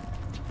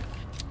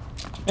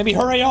 Maybe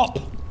hurry up.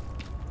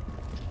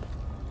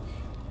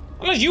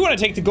 Unless you want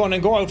to take the gun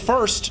and go out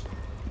first.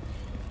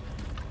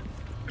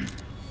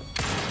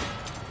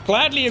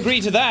 Gladly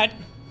agree to that.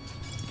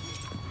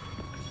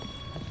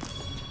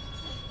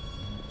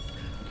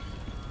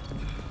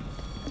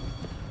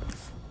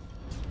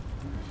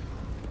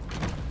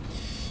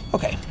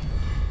 Okay.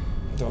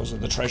 Those are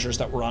the treasures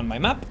that were on my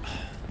map.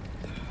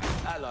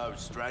 Hello,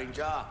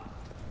 stranger.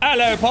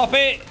 Hello,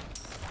 Poppy.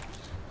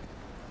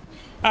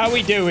 How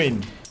we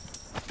doing?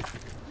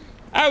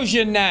 How's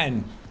your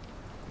nan?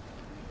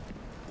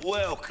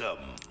 Welcome.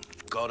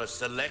 Got a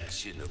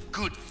selection of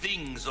good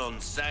things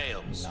on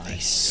sale.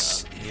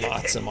 Nice.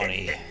 Lots of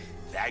money.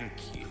 Thank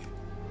you.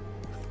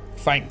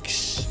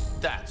 Thanks.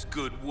 That's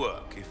good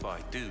work, if I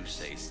do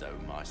say so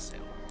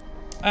myself.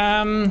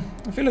 I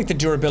feel like the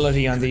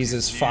durability on these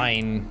is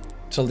fine.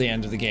 till the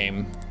end of the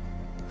game.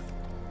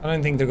 I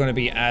don't think they're going to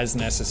be as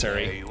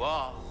necessary. There you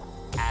are,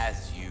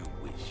 as you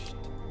wished.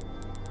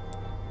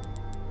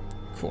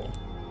 Cool.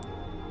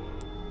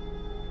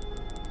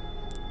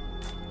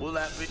 Will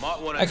that be,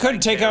 might wanna I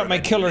could take care out of my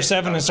any Killer left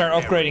 7 and start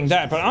over upgrading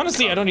that, but errors.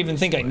 honestly, I don't even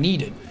think I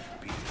need it.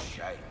 Be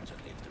ashamed to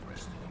live the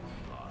rest of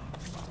your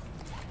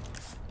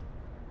life.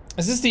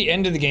 Is this the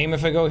end of the game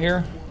if I go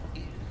here?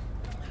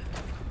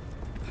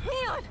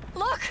 Leon,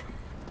 look!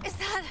 Is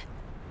that...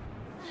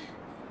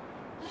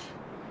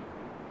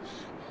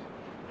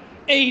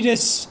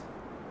 Adis!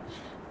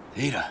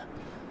 Ada.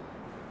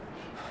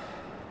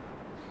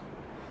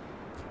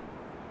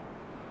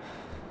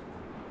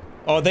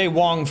 Oh, they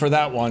wong for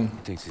that one.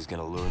 Thinks he's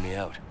gonna lure me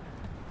out.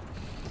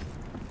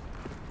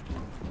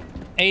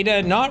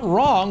 Ada, not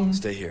wrong.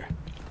 Stay here.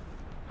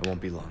 I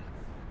won't be long.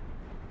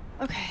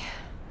 Okay.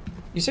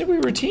 You said we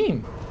were a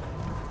team.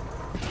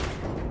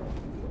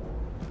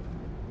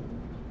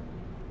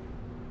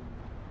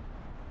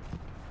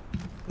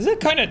 Is it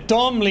kind of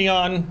dumb,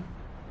 Leon?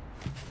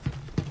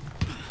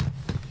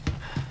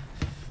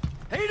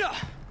 Ada!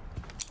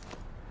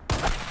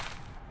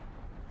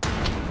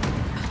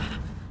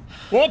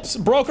 Whoops,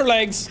 broke her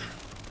legs.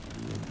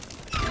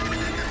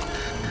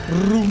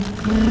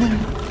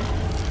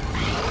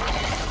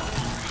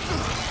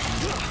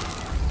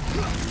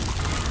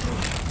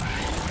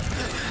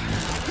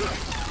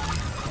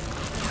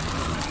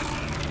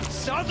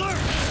 Sadler!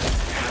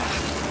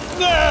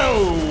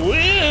 No!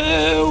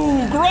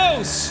 Ew,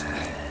 gross!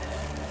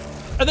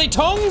 Are they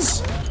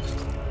tongues?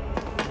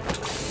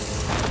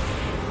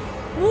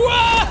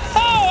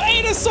 Wow!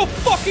 Ada's so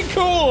fucking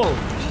cool!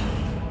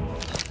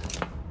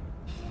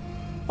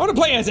 I want to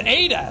play as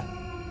Ada.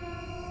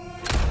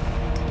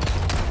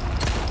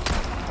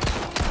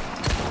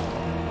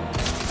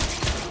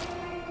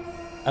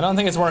 I don't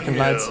think it's working,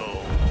 lads.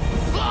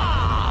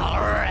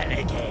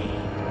 Renegade.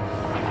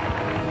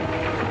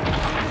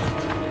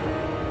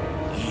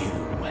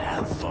 You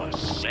have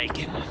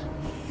forsaken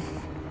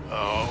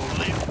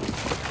only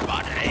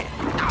body.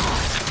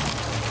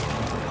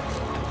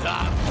 The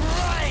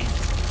bright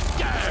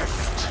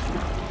gift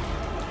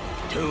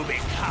to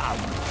become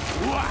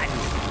one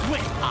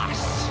with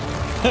us.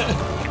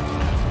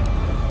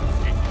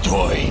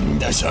 Join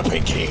the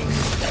Serpent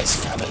King's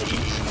family.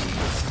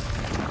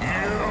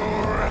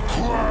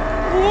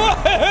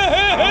 Whoa!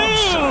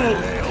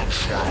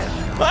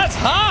 That's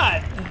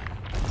hot!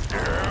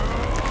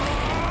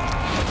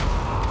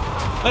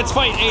 Let's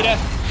fight, Ada.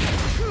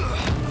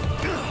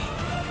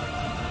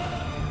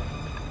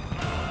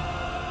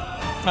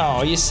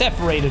 Oh, you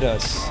separated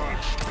us.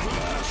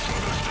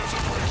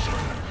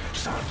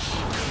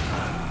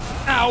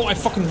 Ow, I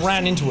fucking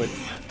ran into it.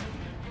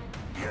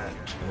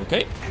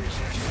 Okay.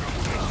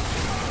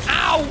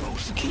 Ow!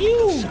 Can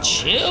you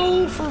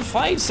chill for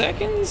 5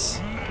 seconds?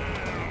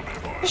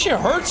 This shit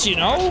hurts, you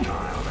know?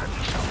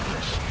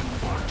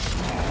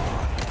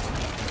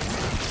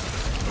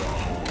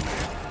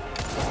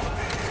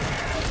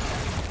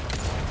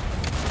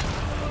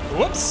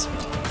 Whoops.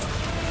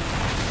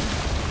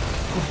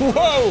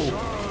 Whoa!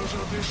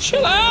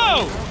 Chill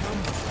out!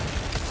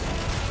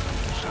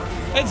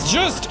 It's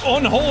just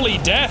unholy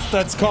death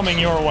that's coming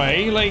your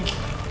way, like...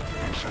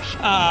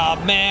 Ah,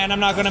 oh, man, I'm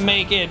not gonna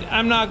make it.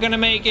 I'm not gonna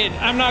make it.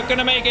 I'm not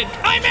gonna make it.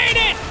 I made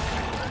it!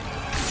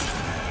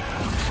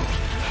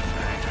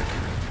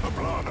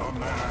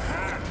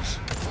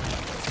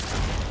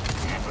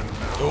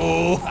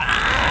 Oh,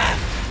 ah!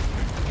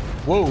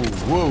 Whoa,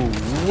 whoa,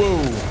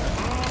 whoa.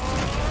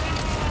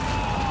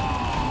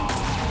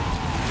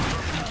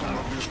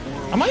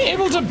 Am I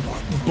able to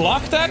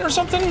block that or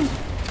something?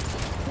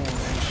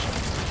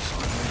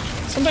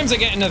 Sometimes I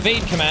get an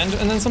evade command,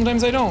 and then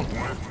sometimes I don't.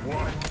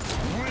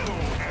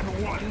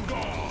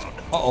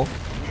 Uh-oh.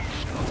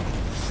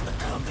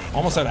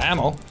 Almost out of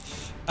ammo.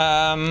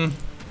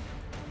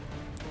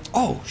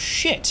 Oh,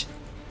 shit.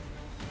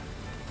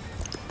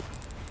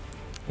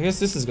 I guess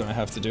this is gonna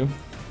have to do.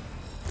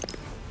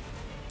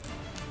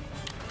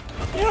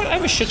 You know what? I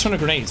have a shit ton of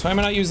grenades. Why am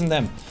I not using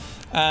them?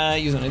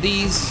 Use one of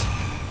these.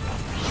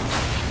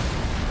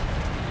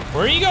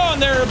 Where are you going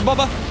there,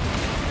 Bubba?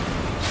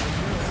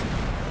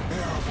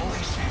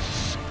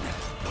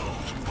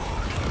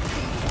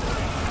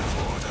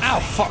 Ow,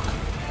 fuck.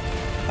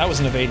 That was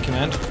an evade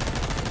command.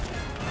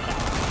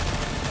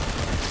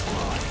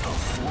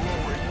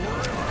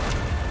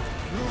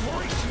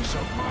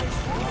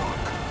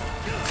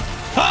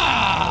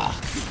 Ha!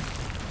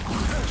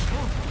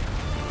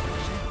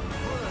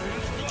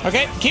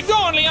 Okay, keep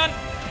going, Leon.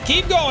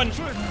 Keep going.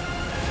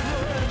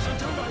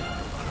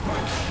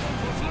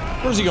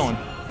 Where's he going?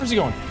 Where's he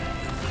going?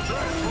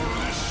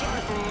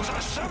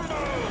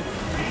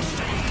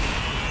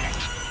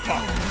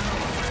 Fuck.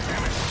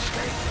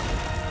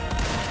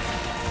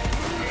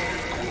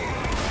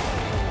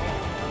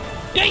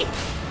 Yay!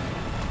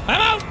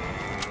 I'm out!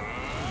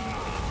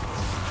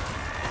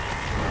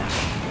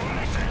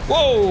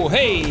 Whoa,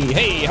 hey,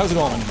 hey, how's it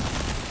going?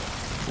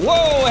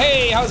 Whoa,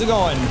 hey, how's it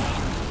going?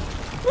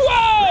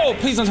 Whoa!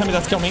 Please don't tell me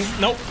that's coming.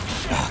 Nope.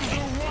 Okay.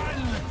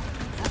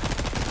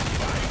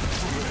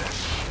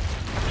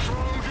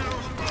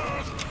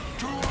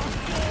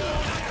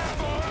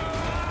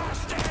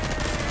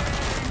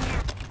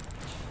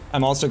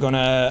 I'm also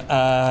gonna,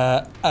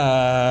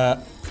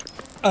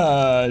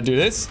 do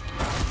this.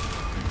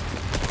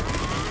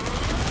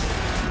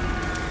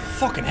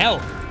 Fucking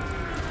hell.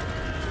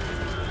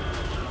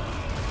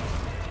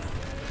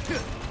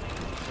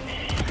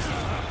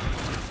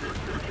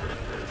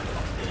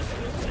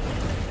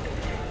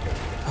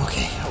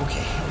 Okay.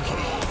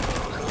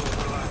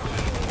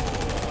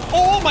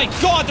 Oh my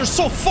god, there's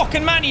so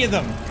fucking many of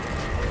them!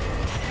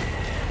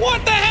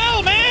 What the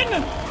hell,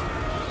 man?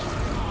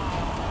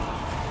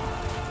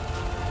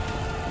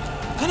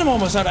 And I'm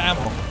almost out of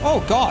ammo. Oh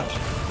god.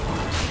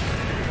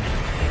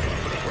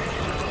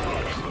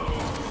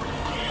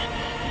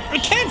 I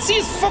can't see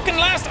his fucking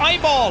last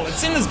eyeball.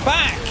 It's in his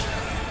back.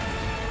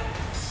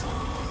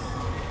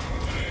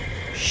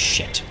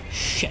 Shit.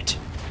 I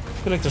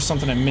feel like there's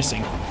something I'm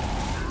missing.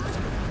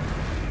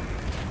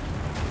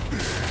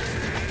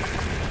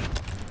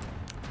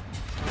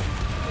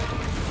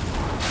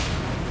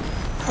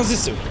 How's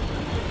this do?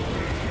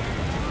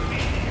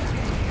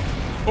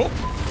 Oh.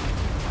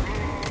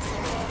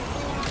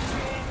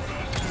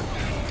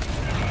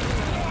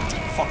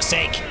 Fuck's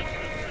sake.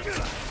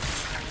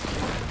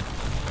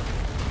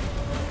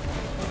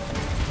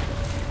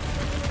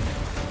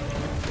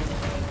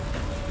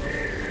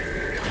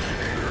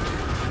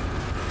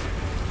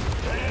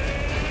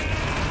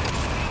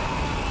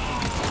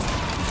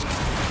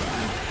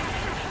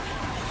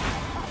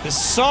 This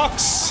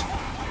sucks.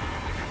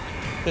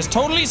 This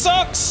totally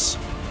sucks.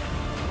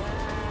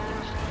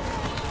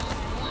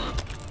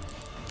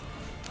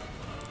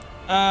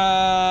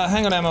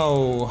 Hang on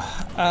ammo.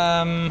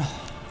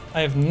 I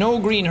have no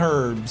green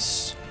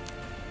herbs.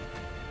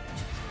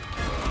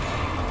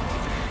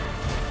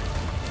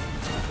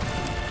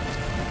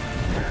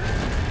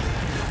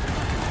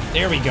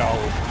 There we go.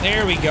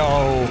 There we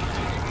go.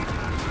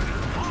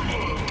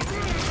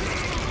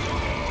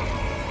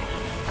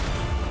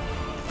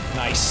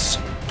 Nice.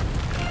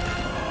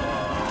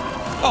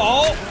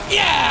 Oh,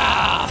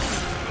 yeah!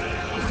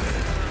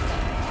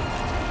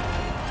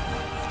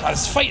 God,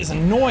 this fight is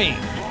annoying.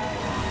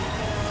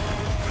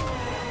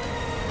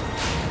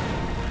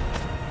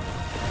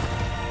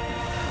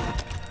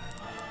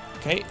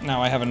 Okay,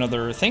 now I have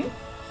another thing.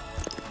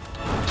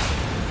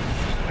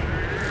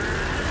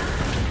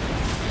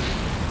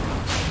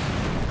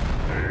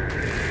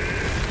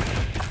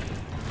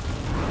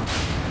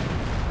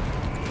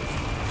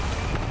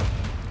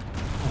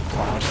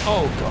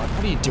 Oh god,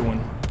 what are you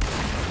doing?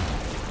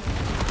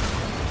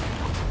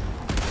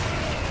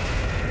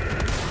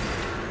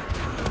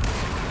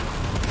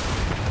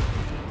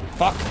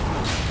 Fuck.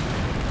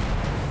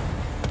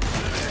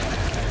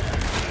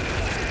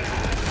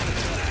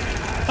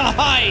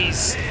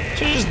 Nice!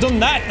 Should've just done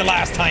that the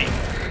last time.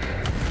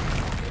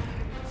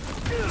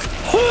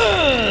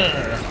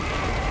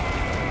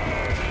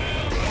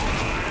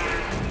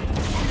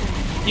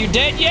 You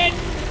dead yet?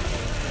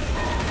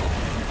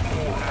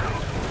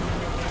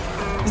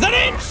 Is that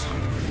it?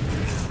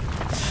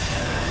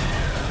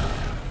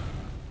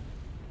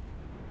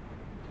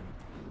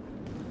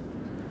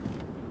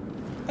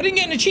 I didn't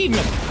get an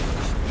achievement.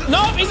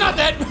 No, he's not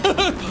dead.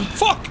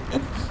 Fuck.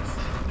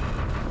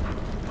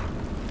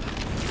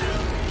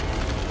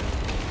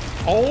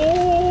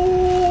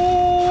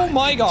 Oh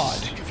my god.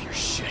 Sick of your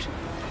shit.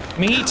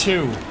 Me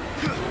too.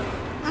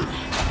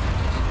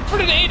 Where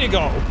did Ada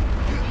go?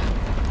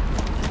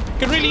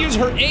 Could really use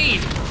her aid.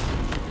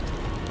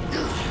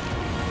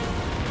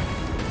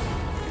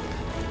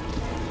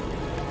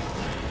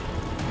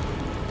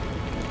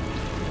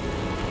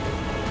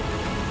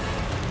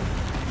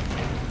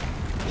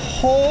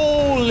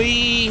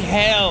 Holy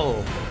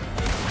hell.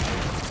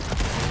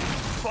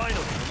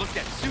 Finally, look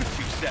that suits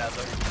you,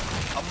 Sadler.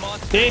 A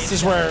monster. This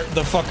is where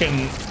the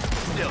fucking...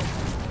 Still,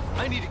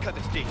 I need to cut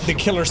this date. The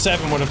Killer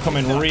 7 would have come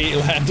in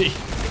real handy.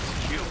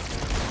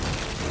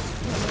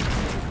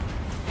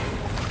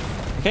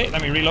 Okay,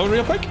 let me reload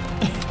real quick.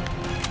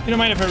 You don't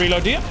mind if I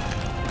reload, do you?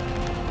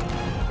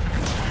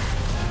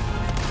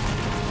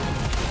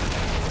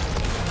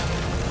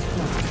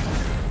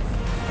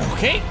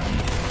 Okay.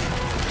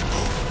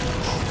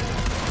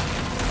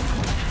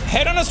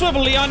 Head on a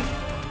swivel, Leon.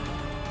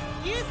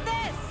 Use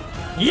this.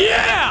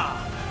 Yeah!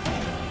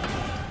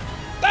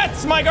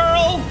 That's my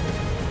girl!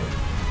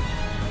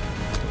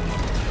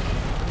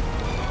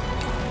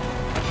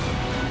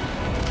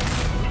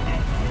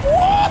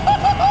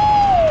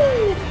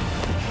 Whoa!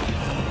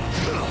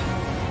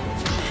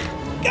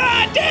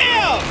 God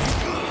damn!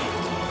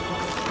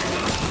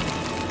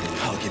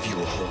 I'll give you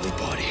a holy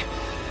body.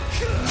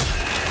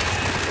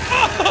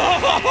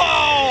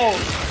 Oh!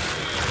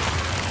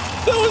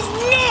 That was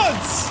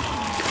nuts!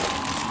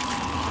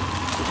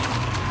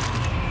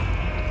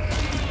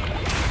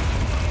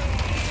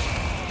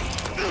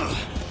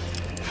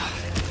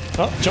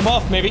 Oh, jump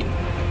off, maybe.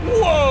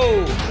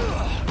 Whoa!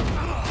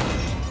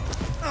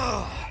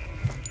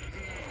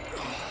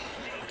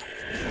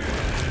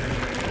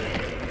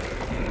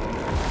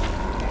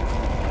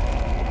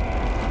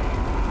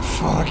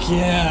 Fuck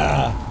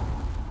yeah.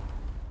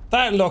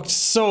 That looked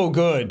so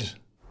good.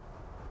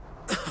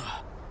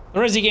 The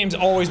Resi games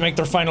always make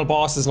their final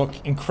bosses look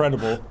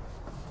incredible.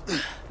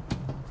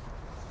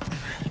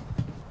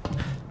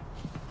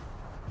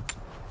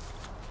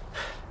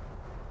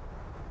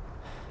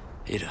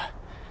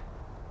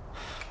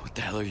 What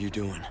the hell are you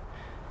doing?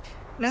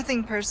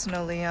 Nothing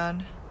personal,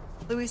 Leon.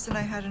 Luis and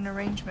I had an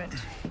arrangement.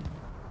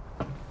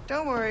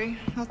 Don't worry,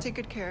 I'll take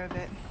good care of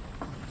it.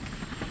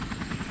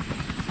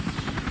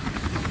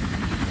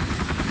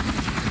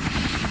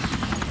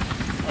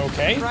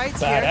 Okay,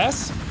 Ride's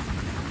badass.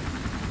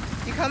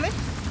 Here. You coming?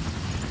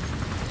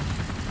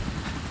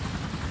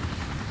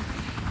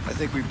 I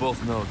think we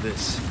both know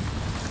this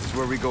is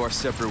where we go our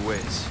separate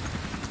ways.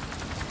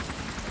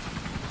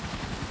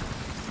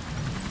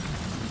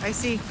 I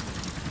see.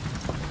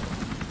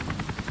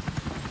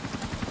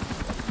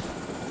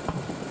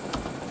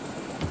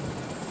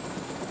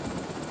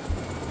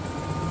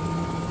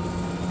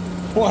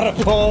 What a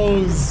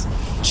pose!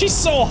 She's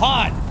so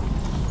hot!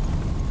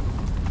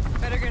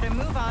 Better get a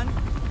move on.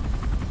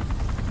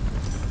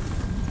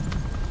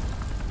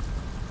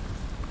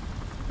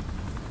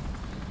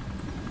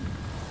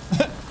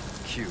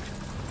 Cute.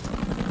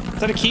 Is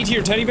that a key to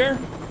your teddy bear?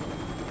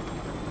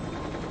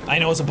 I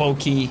know it's a bow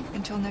key.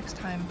 Until next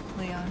time,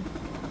 Leon.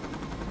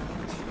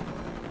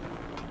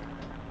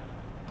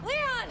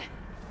 Leon!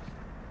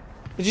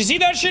 Did you see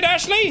that shit,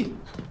 Ashley?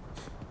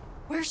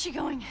 Where's she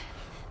going?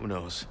 Who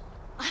knows?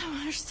 I don't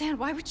understand.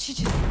 Why would she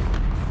just...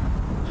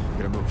 We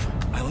gotta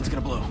move. Island's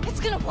gonna blow.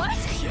 It's gonna what?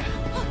 Yeah.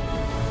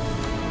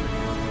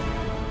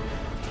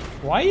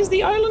 Why is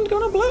the island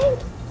gonna blow?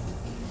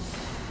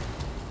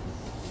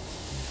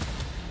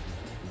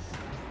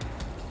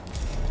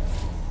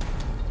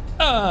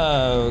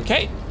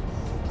 Okay.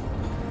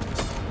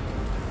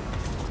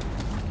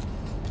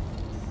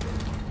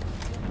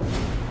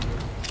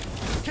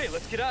 Okay,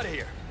 let's get out of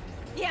here.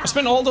 Yeah. I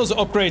spent all those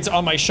upgrades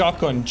on my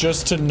shotgun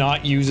just to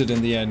not use it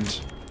in the end.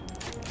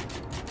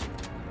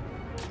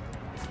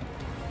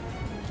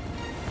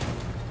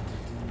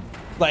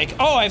 Like,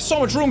 oh, I have so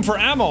much room for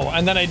ammo,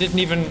 and then I didn't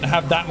even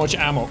have that much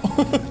ammo. We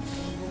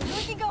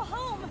can go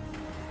home.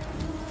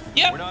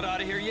 Yep. We're not out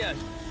of here yet.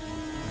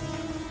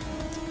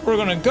 We're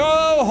gonna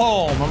go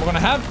home, and we're gonna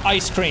have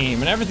ice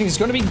cream, and everything's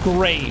gonna be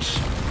great.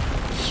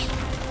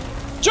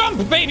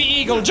 Jump, baby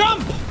eagle,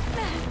 jump!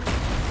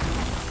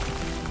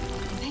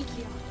 Thank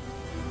you.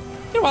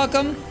 You're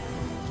welcome.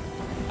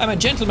 I'm a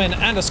gentleman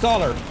and a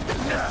scholar.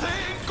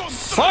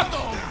 Fuck!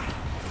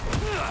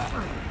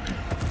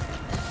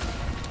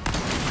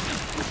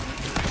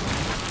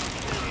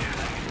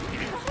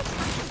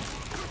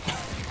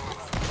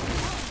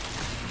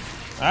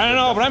 I don't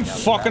know, but I'm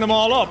fucking them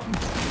all up.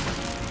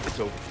 It's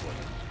over.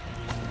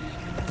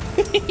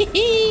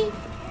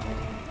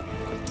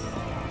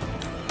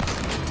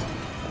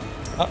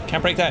 Oh,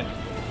 can't break that.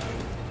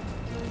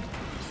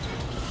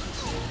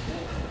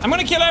 I'm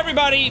gonna kill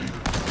everybody.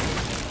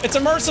 It's a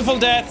merciful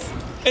death.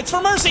 It's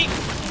for mercy.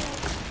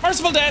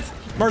 Merciful death.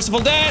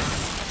 Merciful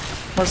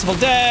death. Merciful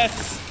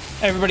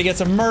death. Everybody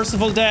gets a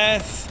merciful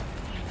death.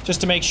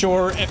 Just to make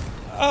sure.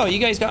 Oh, you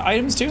guys got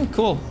items too?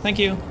 Cool. Thank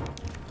you.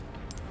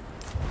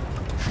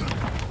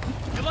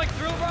 You like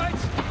thrill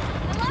rides?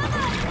 I love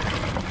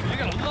it. You're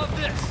gonna love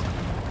this.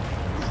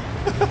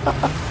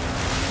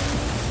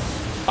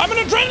 I'm an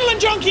adrenaline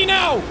junkie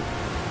now!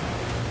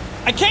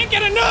 I can't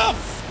get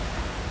enough!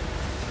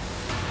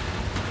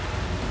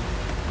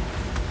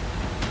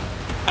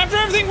 After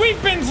everything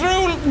we've been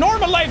through,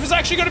 normal life is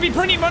actually going to be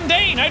pretty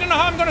mundane. I don't know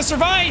how I'm going to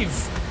survive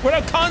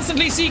without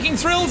constantly seeking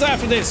thrills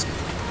after this.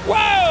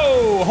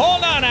 Whoa!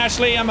 Hold on,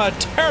 Ashley. I'm a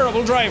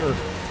terrible driver.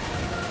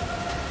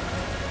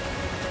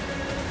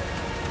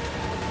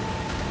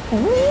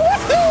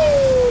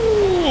 Woohoo!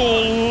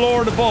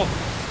 Lord above.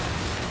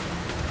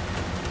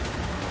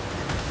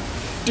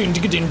 Dun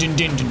dun dun dun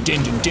dun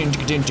dun dun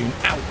dun dun dun.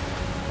 Ow.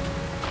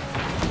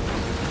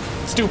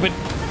 Stupid.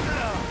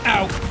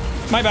 Ow.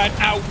 My bad.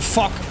 Ow.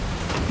 Fuck.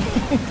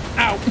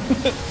 Ow.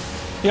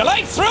 You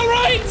like thrill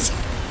rides?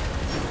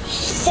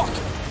 Fuck.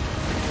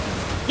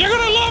 You're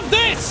gonna love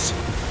this.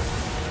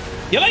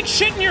 You like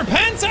shit in your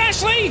pants,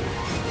 Ashley?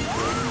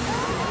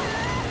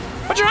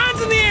 Put your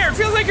hands in the air. It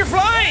feels like you're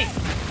flying.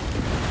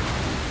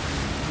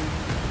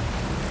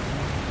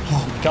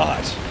 Oh,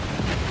 God.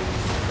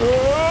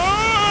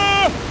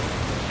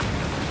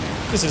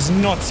 This is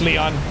nuts,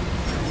 Leon.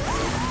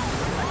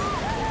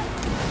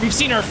 We've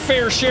seen our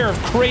fair share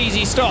of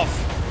crazy stuff.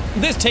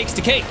 This takes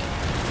the cake.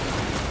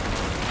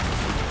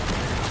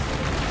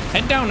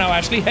 Head down now,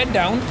 Ashley. Head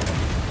down.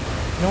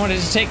 You wanted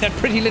to take that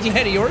pretty little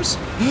head of yours?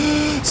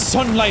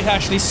 Sunlight,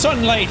 Ashley.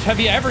 Sunlight. Have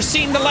you ever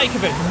seen the like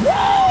of it?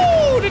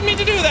 Whoa! Didn't mean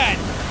to do that.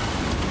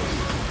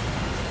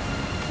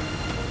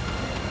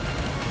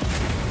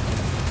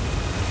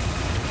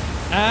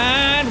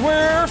 And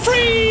we're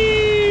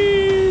free!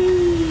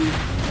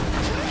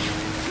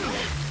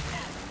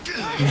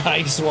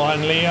 Nice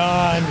one,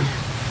 Leon.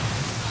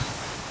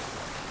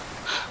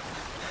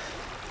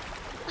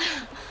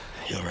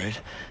 You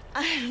alright?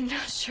 I'm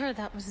not sure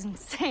that was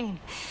insane.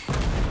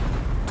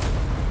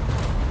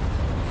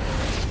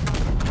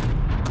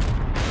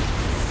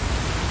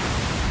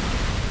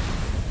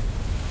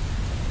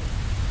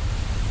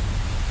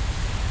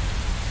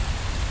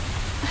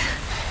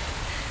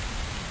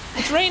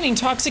 It's raining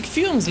toxic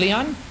fumes,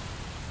 Leon.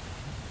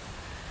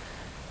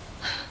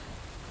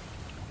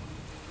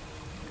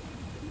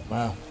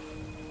 Wow.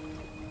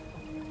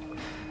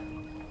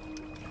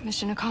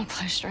 Mission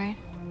accomplished, right?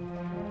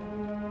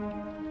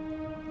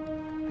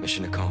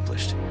 Mission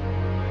accomplished.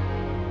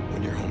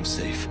 When you're home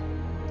safe.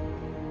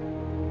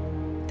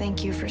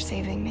 Thank you for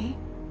saving me.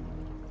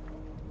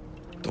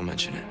 Don't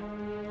mention it.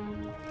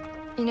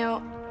 You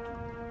know,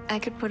 I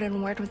could put in a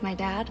word with my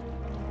dad.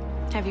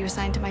 Have you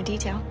assigned to my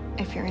detail,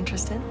 if you're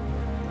interested.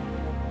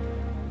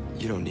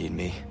 You don't need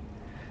me.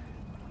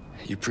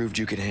 You proved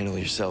you could handle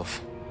yourself.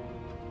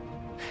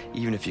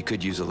 Even if you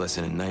could use a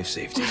lesson in knife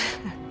safety.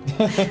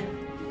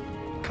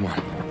 Come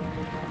on.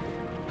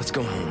 Let's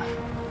go home.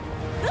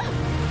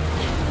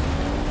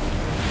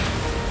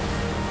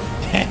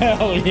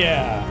 Hell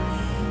yeah.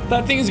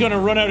 That thing's gonna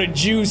run out of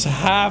juice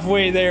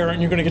halfway there and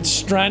you're gonna get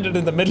stranded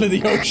in the middle of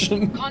the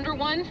ocean. Condor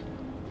 1?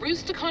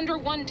 Roost to Condor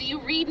 1, do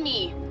you read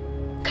me?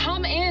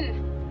 Come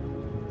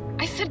in.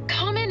 I said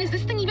come in, is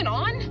this thing even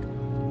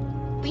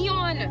on?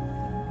 Leon,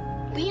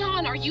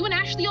 are you and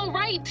Ashley all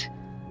right?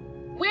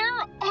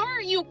 Where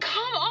are you?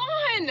 Come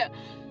on!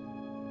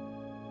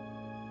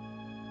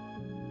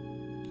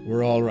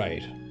 We're all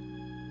right.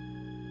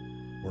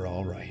 We're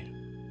all right.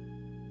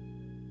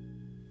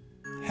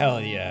 Hell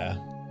yeah.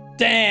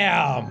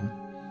 Damn!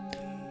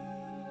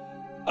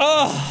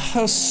 Oh,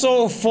 that was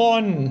so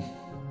fun.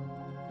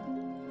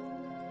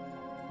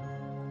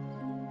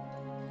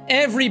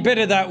 Every bit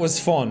of that was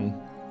fun.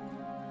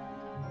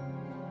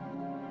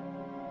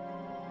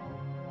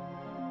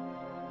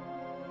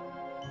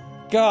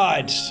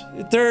 God,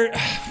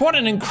 what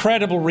an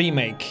incredible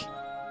remake.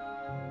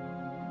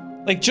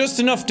 Like, just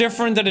enough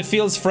different that it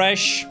feels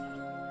fresh,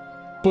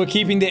 but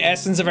keeping the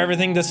essence of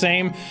everything the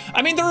same.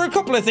 I mean, there are a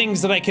couple of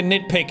things that I can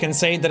nitpick and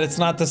say that it's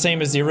not the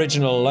same as the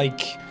original,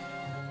 like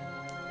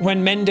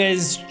when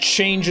Mendez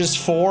changes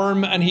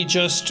form and he's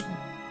just,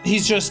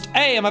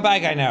 hey, I'm a bad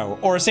guy now.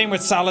 Or same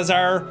with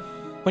Salazar,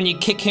 when you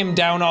kick him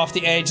down off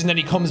the edge and then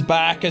he comes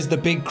back as the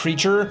big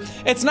creature.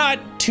 It's not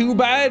too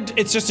bad,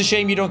 it's just a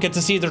shame you don't get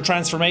to see their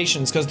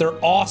transformations because they're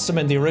awesome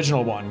in the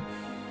original one.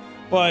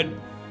 But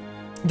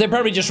they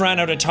probably just ran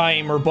out of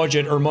time or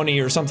budget or money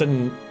or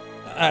something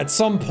at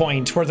some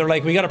point where they're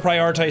like, we gotta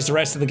prioritize the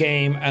rest of the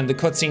game and the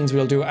cutscenes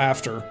we'll do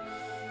after.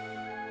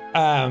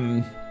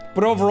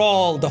 But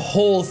overall, the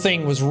whole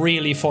thing was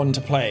really fun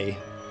to play.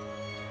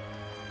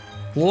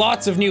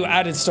 Lots of new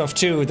added stuff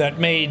too that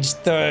made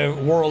the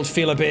world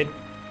feel a bit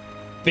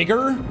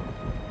bigger.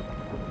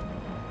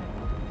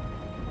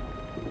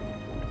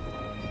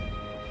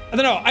 I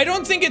don't know, I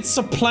don't think it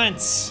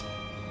supplants...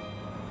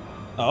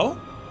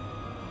 Oh?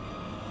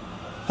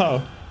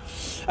 Oh.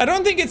 I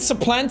don't think it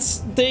supplants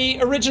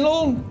the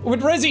original.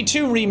 With Resi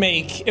 2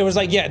 Remake, it was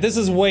like, yeah, this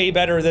is way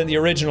better than the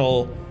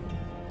original.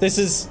 This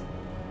is...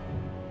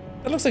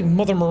 That looks like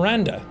Mother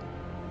Miranda.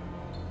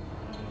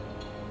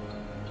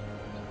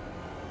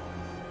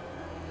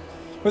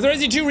 With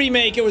Resi 2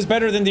 Remake, it was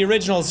better than the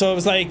original, so it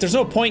was like, there's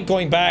no point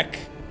going back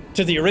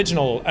to the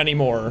original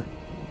anymore.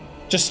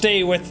 Just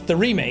stay with the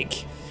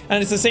remake.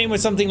 And it's the same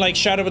with something like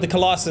Shadow of the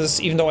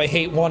Colossus, even though I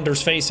hate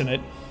Wander's face in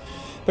it.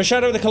 But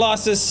Shadow of the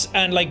Colossus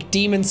and like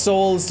Demon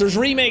Souls, there's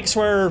remakes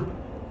where,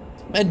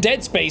 and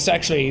Dead Space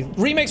actually,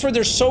 remakes where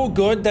they're so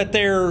good that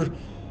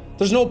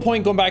there's no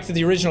point going back to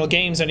the original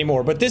games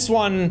anymore. But this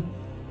one,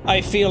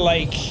 I feel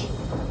like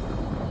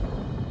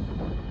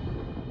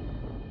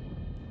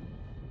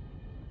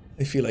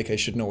I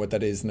should know what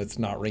that is and it's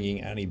not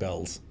ringing any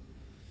bells.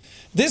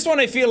 This one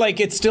I feel like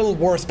it's still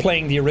worth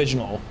playing the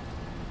original.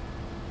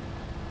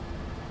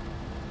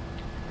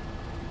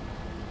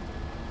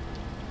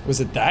 Was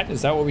it that?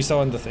 Is that what we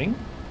saw in the thing?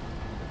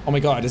 Oh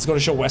my god, it's going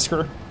to show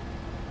Wesker.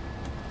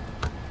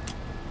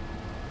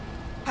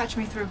 Patch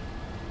me through.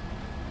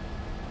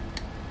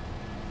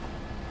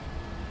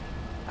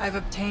 I've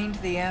obtained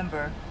the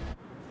amber.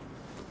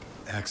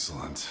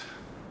 Excellent.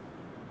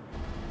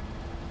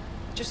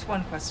 Just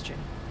one question.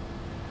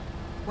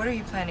 What are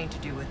you planning to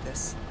do with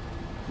this?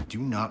 We do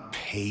not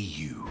pay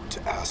you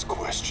to ask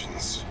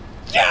questions.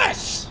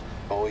 Yes!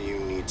 All you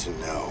need to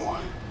know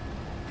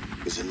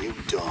is a new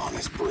dawn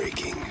is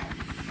breaking.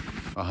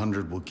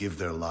 100 will give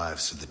their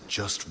lives so that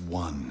just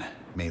one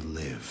may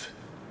live.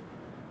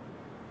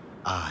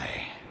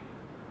 I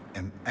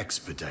am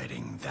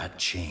expediting that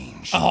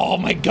change. Oh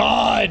my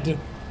god!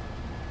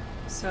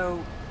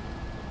 So,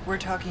 we're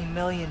talking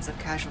millions of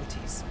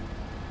casualties.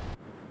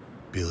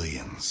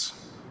 Billions.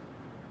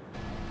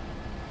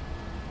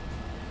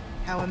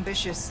 How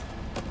ambitious.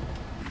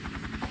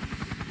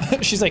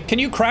 She's like, can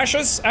you crash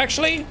us,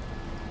 actually?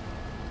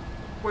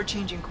 We're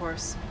changing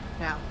course,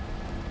 now.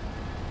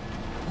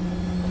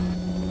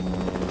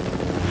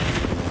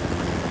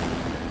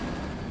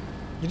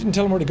 You didn't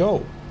tell him where to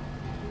go.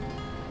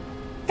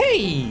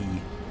 Hey!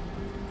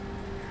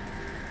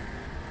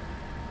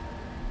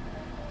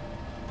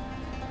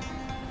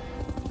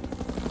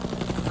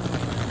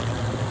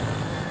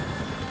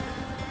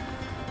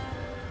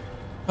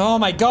 Oh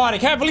my god, I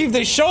can't believe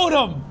they showed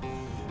him!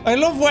 I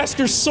love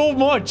Wesker so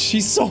much,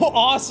 he's so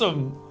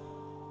awesome!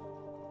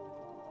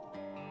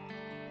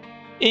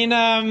 In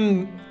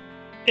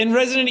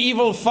Resident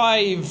Evil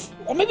 5,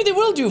 Well, maybe they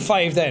will do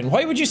 5 then.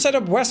 Why would you set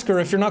up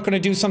Wesker if you're not going to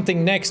do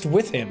something next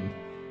with him?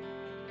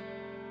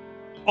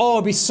 Oh,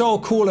 it'd be so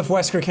cool if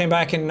Wesker came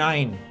back in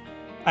 9.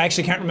 I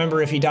actually can't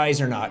remember if he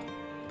dies or not.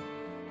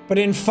 But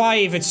in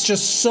 5, it's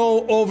just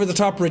so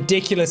over-the-top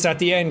ridiculous at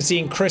the end,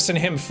 seeing Chris and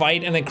him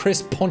fight, and then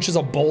Chris punches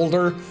a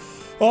boulder.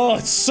 Oh,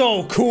 it's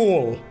so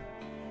cool.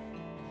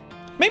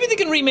 Maybe they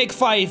can remake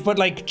 5, but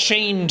like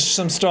change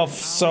some stuff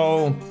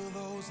so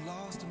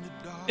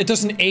it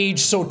doesn't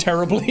age so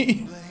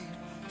terribly.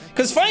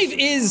 Because 5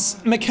 is,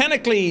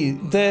 mechanically,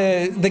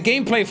 the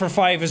gameplay for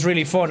 5 is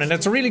really fun, and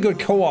it's a really good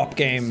co-op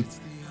game.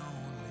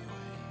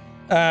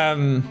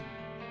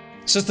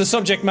 It's just the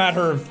subject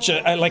matter,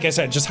 like I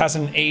said, just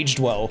hasn't aged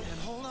well.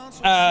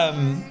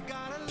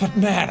 But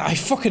man, I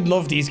fucking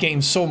love these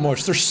games so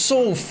much. They're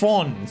so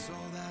fun.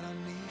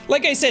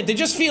 Like I said, they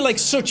just feel like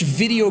such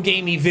video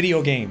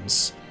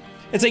games.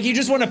 It's like you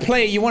just want to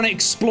play, you want to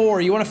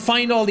explore, you want to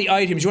find all the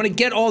items, you want to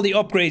get all the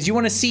upgrades, you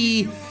want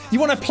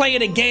to play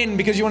it again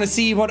because you want to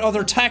see what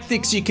other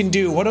tactics you can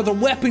do, what other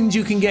weapons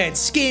you can get,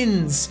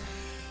 skins.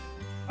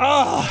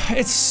 Ah,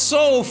 it's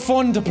so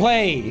fun to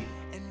play.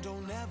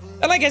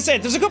 And like I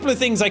said, there's a couple of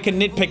things I can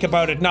nitpick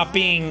about it not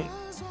being...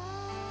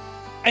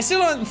 I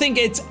still don't think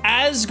it's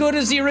as good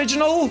as the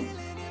original,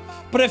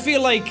 but I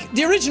feel like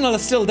the original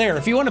is still there.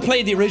 If you want to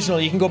play the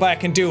original, you can go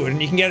back and do it,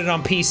 and you can get it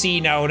on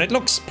PC now, and it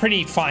looks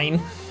pretty fine.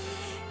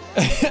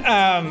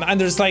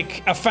 And there's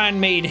like a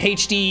fan-made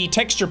HD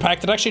texture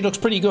pack that actually looks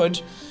pretty good.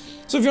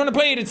 So if you want to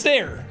play it, it's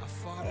there.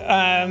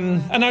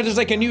 And now there's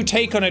like a new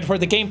take on it where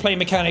the gameplay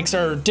mechanics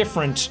are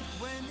different.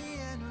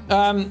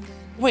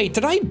 Wait,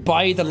 did I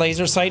buy the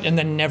laser sight and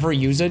then never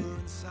use it?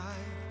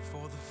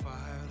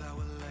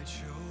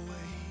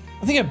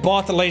 I think I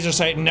bought the laser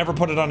sight and never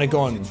put it on a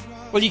gun.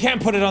 Well, you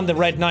can't put it on the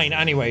Red 9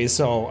 anyway,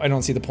 so I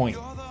don't see the point.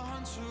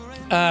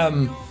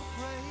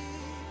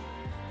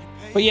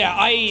 But yeah,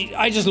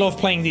 I just love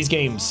playing these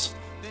games.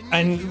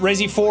 And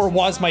Resi 4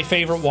 was my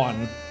favorite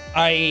one.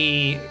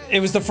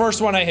 It was the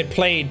first one I had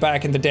played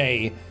back in the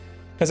day,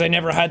 because I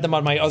never had them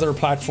on my other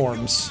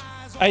platforms.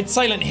 I had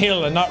Silent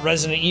Hill and not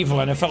Resident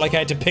Evil, and I felt like I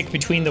had to pick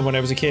between them when I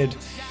was a kid.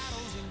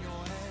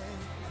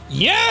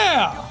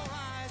 Yeah!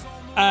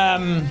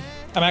 I'm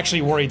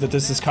actually worried that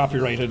this is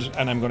copyrighted,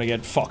 and I'm gonna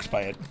get fucked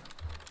by it.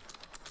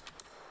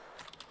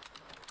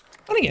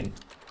 And again.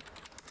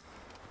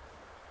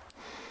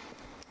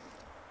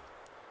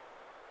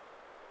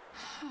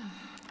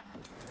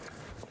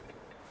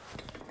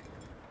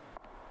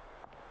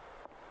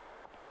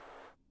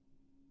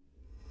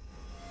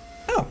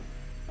 Oh,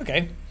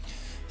 okay.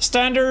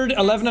 Standard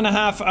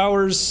 11.5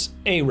 hours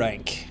A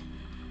rank.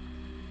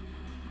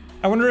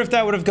 I wonder if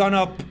that would have gone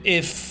up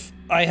if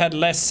I had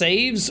less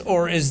saves,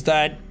 or is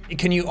that,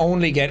 can you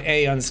only get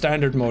A on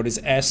standard mode?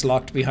 Is S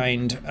locked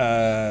behind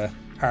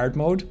hard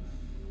mode?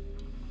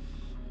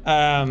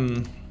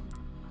 Oh,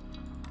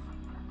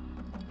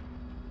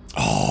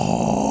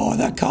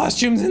 the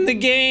costumes in the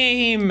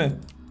game!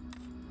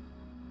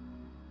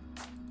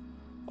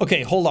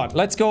 Okay, hold on.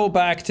 Let's go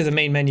back to the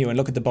main menu and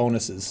look at the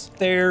bonuses.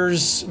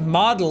 There's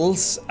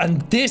models,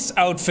 and this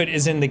outfit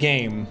is in the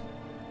game.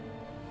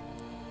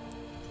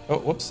 Oh,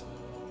 whoops.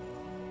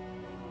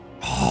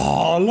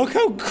 Oh, look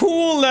how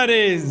cool that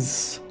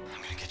is!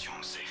 I'm gonna get you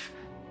home safe.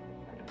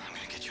 I'm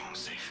gonna get you home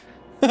safe.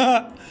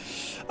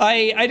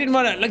 I didn't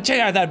want to, like, check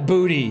out that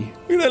booty.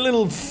 Look at that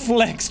little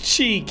flexed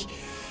cheek.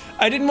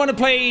 I didn't want to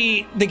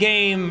play the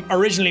game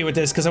originally with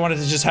this because I wanted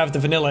to just have the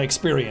vanilla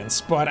experience,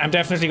 but I'm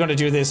definitely going to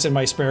do this in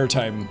my spare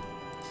time.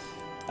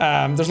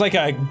 There's like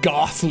a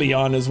goth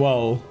Leon as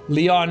well.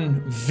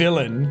 Leon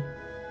villain.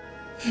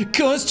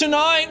 'Cause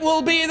tonight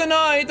will be the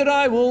night that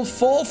I will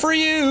fall for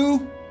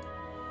you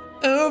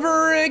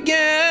over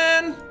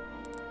again.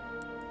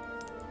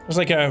 There's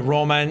like a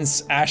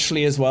romance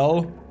Ashley as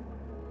well.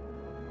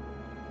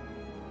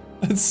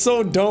 It's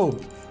so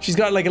dope. She's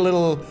got like a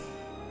little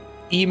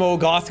emo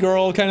goth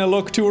girl kind of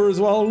look to her as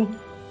well.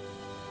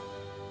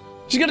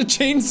 She's got a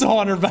chainsaw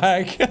on her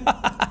back.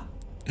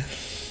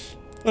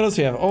 What else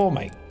do we have? Oh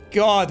my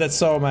god, that's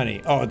so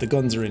many. Oh, the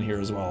guns are in here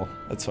as well.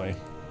 That's fine.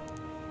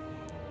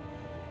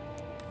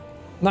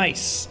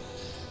 Nice.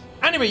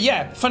 Anyway,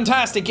 yeah,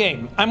 fantastic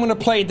game. I'm gonna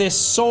play this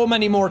so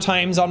many more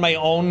times on my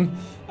own.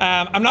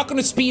 I'm not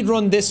gonna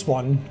speedrun this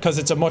one because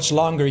it's a much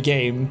longer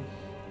game.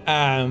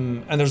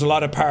 And there's a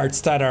lot of parts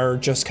that are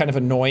just kind of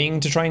annoying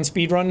to try and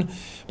speedrun.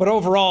 But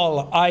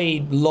overall,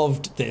 I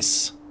loved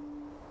this.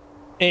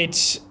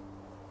 It...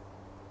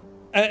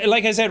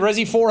 like I said,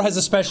 Resi 4 has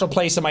a special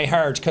place in my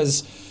heart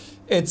because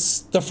it's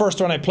the first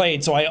one I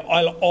played, so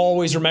I'll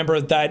always remember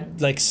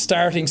that, like,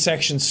 starting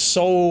section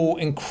so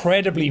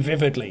incredibly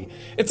vividly.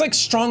 It's like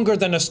stronger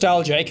than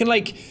nostalgia. I can,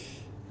 like,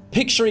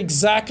 picture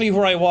exactly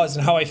where I was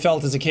and how I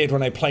felt as a kid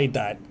when I played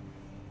that.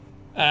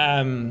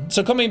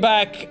 So coming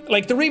back,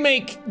 like, the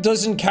remake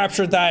doesn't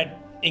capture that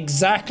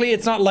exactly.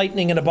 It's not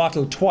lightning in a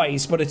bottle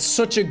twice, but it's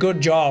such a good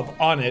job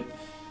on it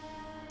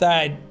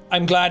that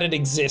I'm glad it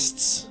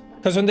exists.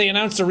 Because when they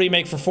announced a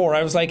remake for 4,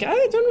 I was like,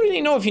 I don't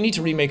really know if you need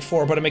to remake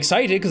 4, but I'm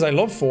excited because I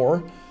love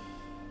 4.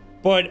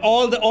 But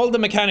all the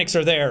mechanics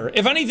are there.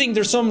 If anything,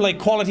 there's some like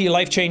quality of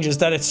life changes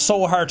that it's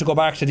so hard to go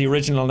back to the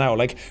original now.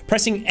 Like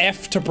pressing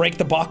F to break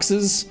the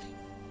boxes,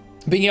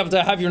 being able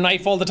to have your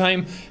knife all the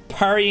time,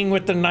 parrying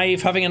with the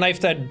knife, having a knife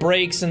that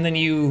breaks and then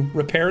you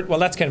repair it. Well,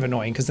 that's kind of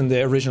annoying because in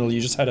the original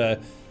you just had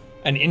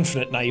an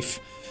infinite knife.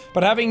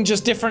 But having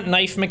just different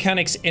knife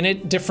mechanics in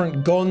it,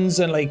 different guns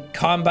and like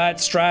combat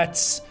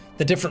strats,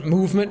 the different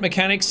movement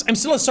mechanics. I'm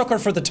still a sucker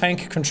for the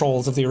tank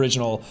controls of the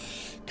original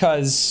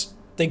because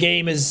the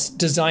game is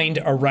designed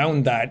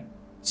around that.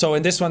 So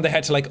in this one they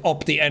had to like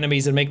up the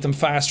enemies and make them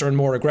faster and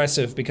more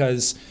aggressive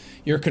because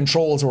your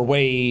controls were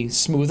way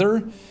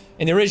smoother.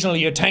 In the original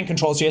you had tank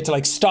controls, so you had to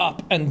like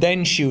stop and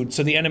then shoot,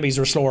 so the enemies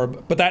were slower,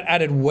 but that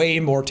added way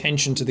more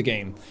tension to the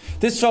game.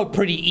 This felt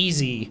pretty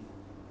easy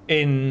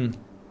in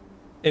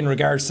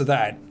regards to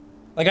that.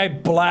 Like I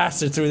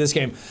blasted through this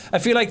game. I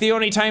feel like the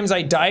only times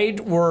I died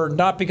were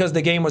not because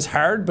the game was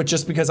hard, but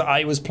just because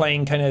I was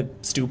playing kind of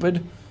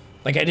stupid.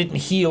 Like I didn't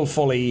heal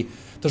fully.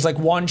 There's like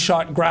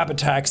one-shot grab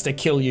attacks that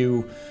kill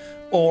you.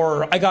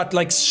 Or I got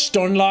like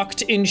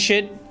stun-locked in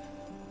shit.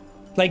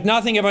 Like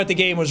nothing about the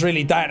game was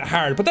really that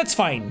hard, but that's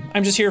fine.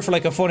 I'm just here for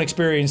like a fun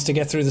experience to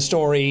get through the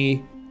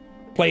story,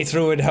 play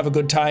through it, have a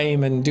good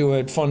time, and do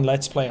a fun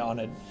let's play on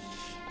it.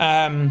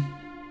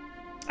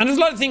 And there's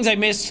a lot of things I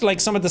missed, like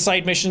some of the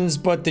side missions,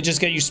 but they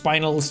just get you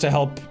spinals to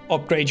help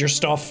upgrade your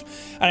stuff.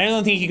 And I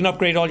don't think you can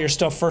upgrade all your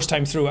stuff first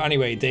time through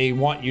anyway. They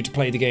want you to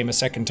play the game a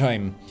second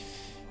time.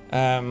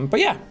 But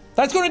yeah,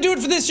 that's going to do it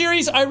for this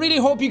series. I really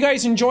hope you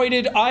guys enjoyed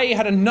it. I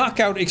had a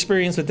knockout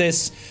experience with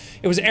this.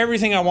 It was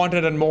everything I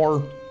wanted and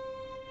more.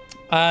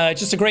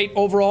 Just a great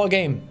overall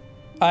game.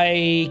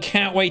 I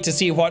can't wait to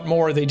see what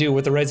more they do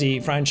with the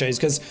Resi franchise,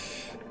 because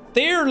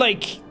they're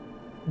like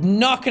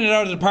knocking it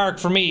out of the park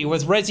for me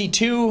with Resi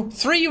 2.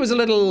 3 was a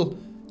little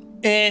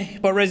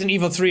but Resident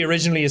Evil 3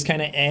 originally is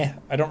kind of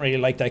I don't really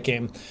like that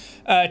game.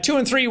 2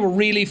 and 3 were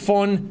really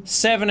fun.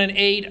 7 and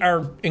 8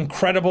 are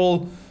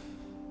incredible.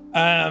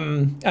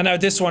 And now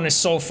this one is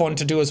so fun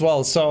to do as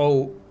well.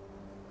 So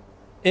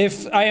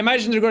if I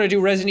imagine they're going to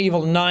do Resident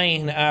Evil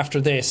 9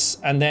 after this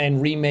and then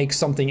remake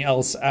something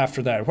else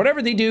after that.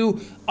 Whatever they do,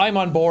 I'm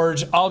on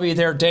board. I'll be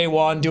there day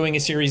one doing a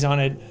series on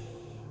it.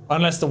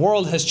 Unless the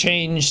world has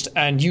changed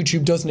and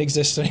YouTube doesn't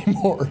exist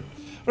anymore.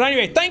 But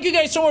anyway, thank you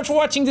guys so much for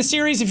watching the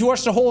series. If you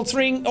watched the whole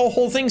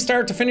thing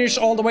start to finish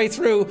all the way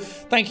through,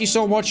 thank you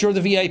so much. You're the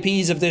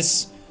VIPs of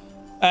this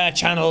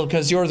channel,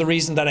 because you're the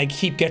reason that I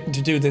keep getting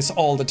to do this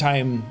all the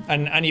time.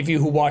 And any of you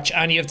who watch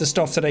any of the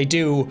stuff that I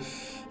do,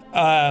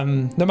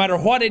 no matter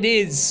what it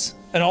is,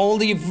 and all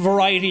the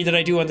variety that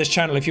I do on this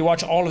channel, if you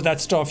watch all of that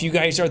stuff, you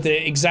guys are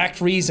the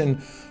exact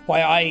reason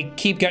why I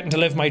keep getting to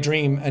live my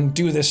dream and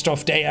do this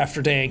stuff day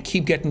after day and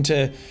keep getting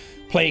to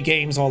play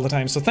games all the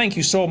time. So thank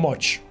you so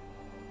much.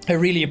 I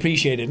really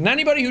appreciate it. And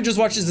anybody who just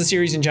watches the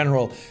series in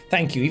general,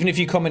 thank you. Even if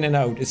you come in and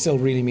out, it still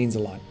really means a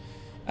lot.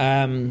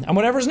 And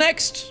whatever's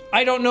next,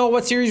 I don't know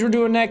what series we're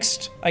doing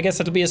next. I guess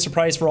it'll be a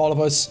surprise for all of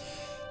us.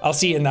 I'll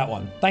see you in that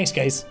one. Thanks,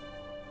 guys.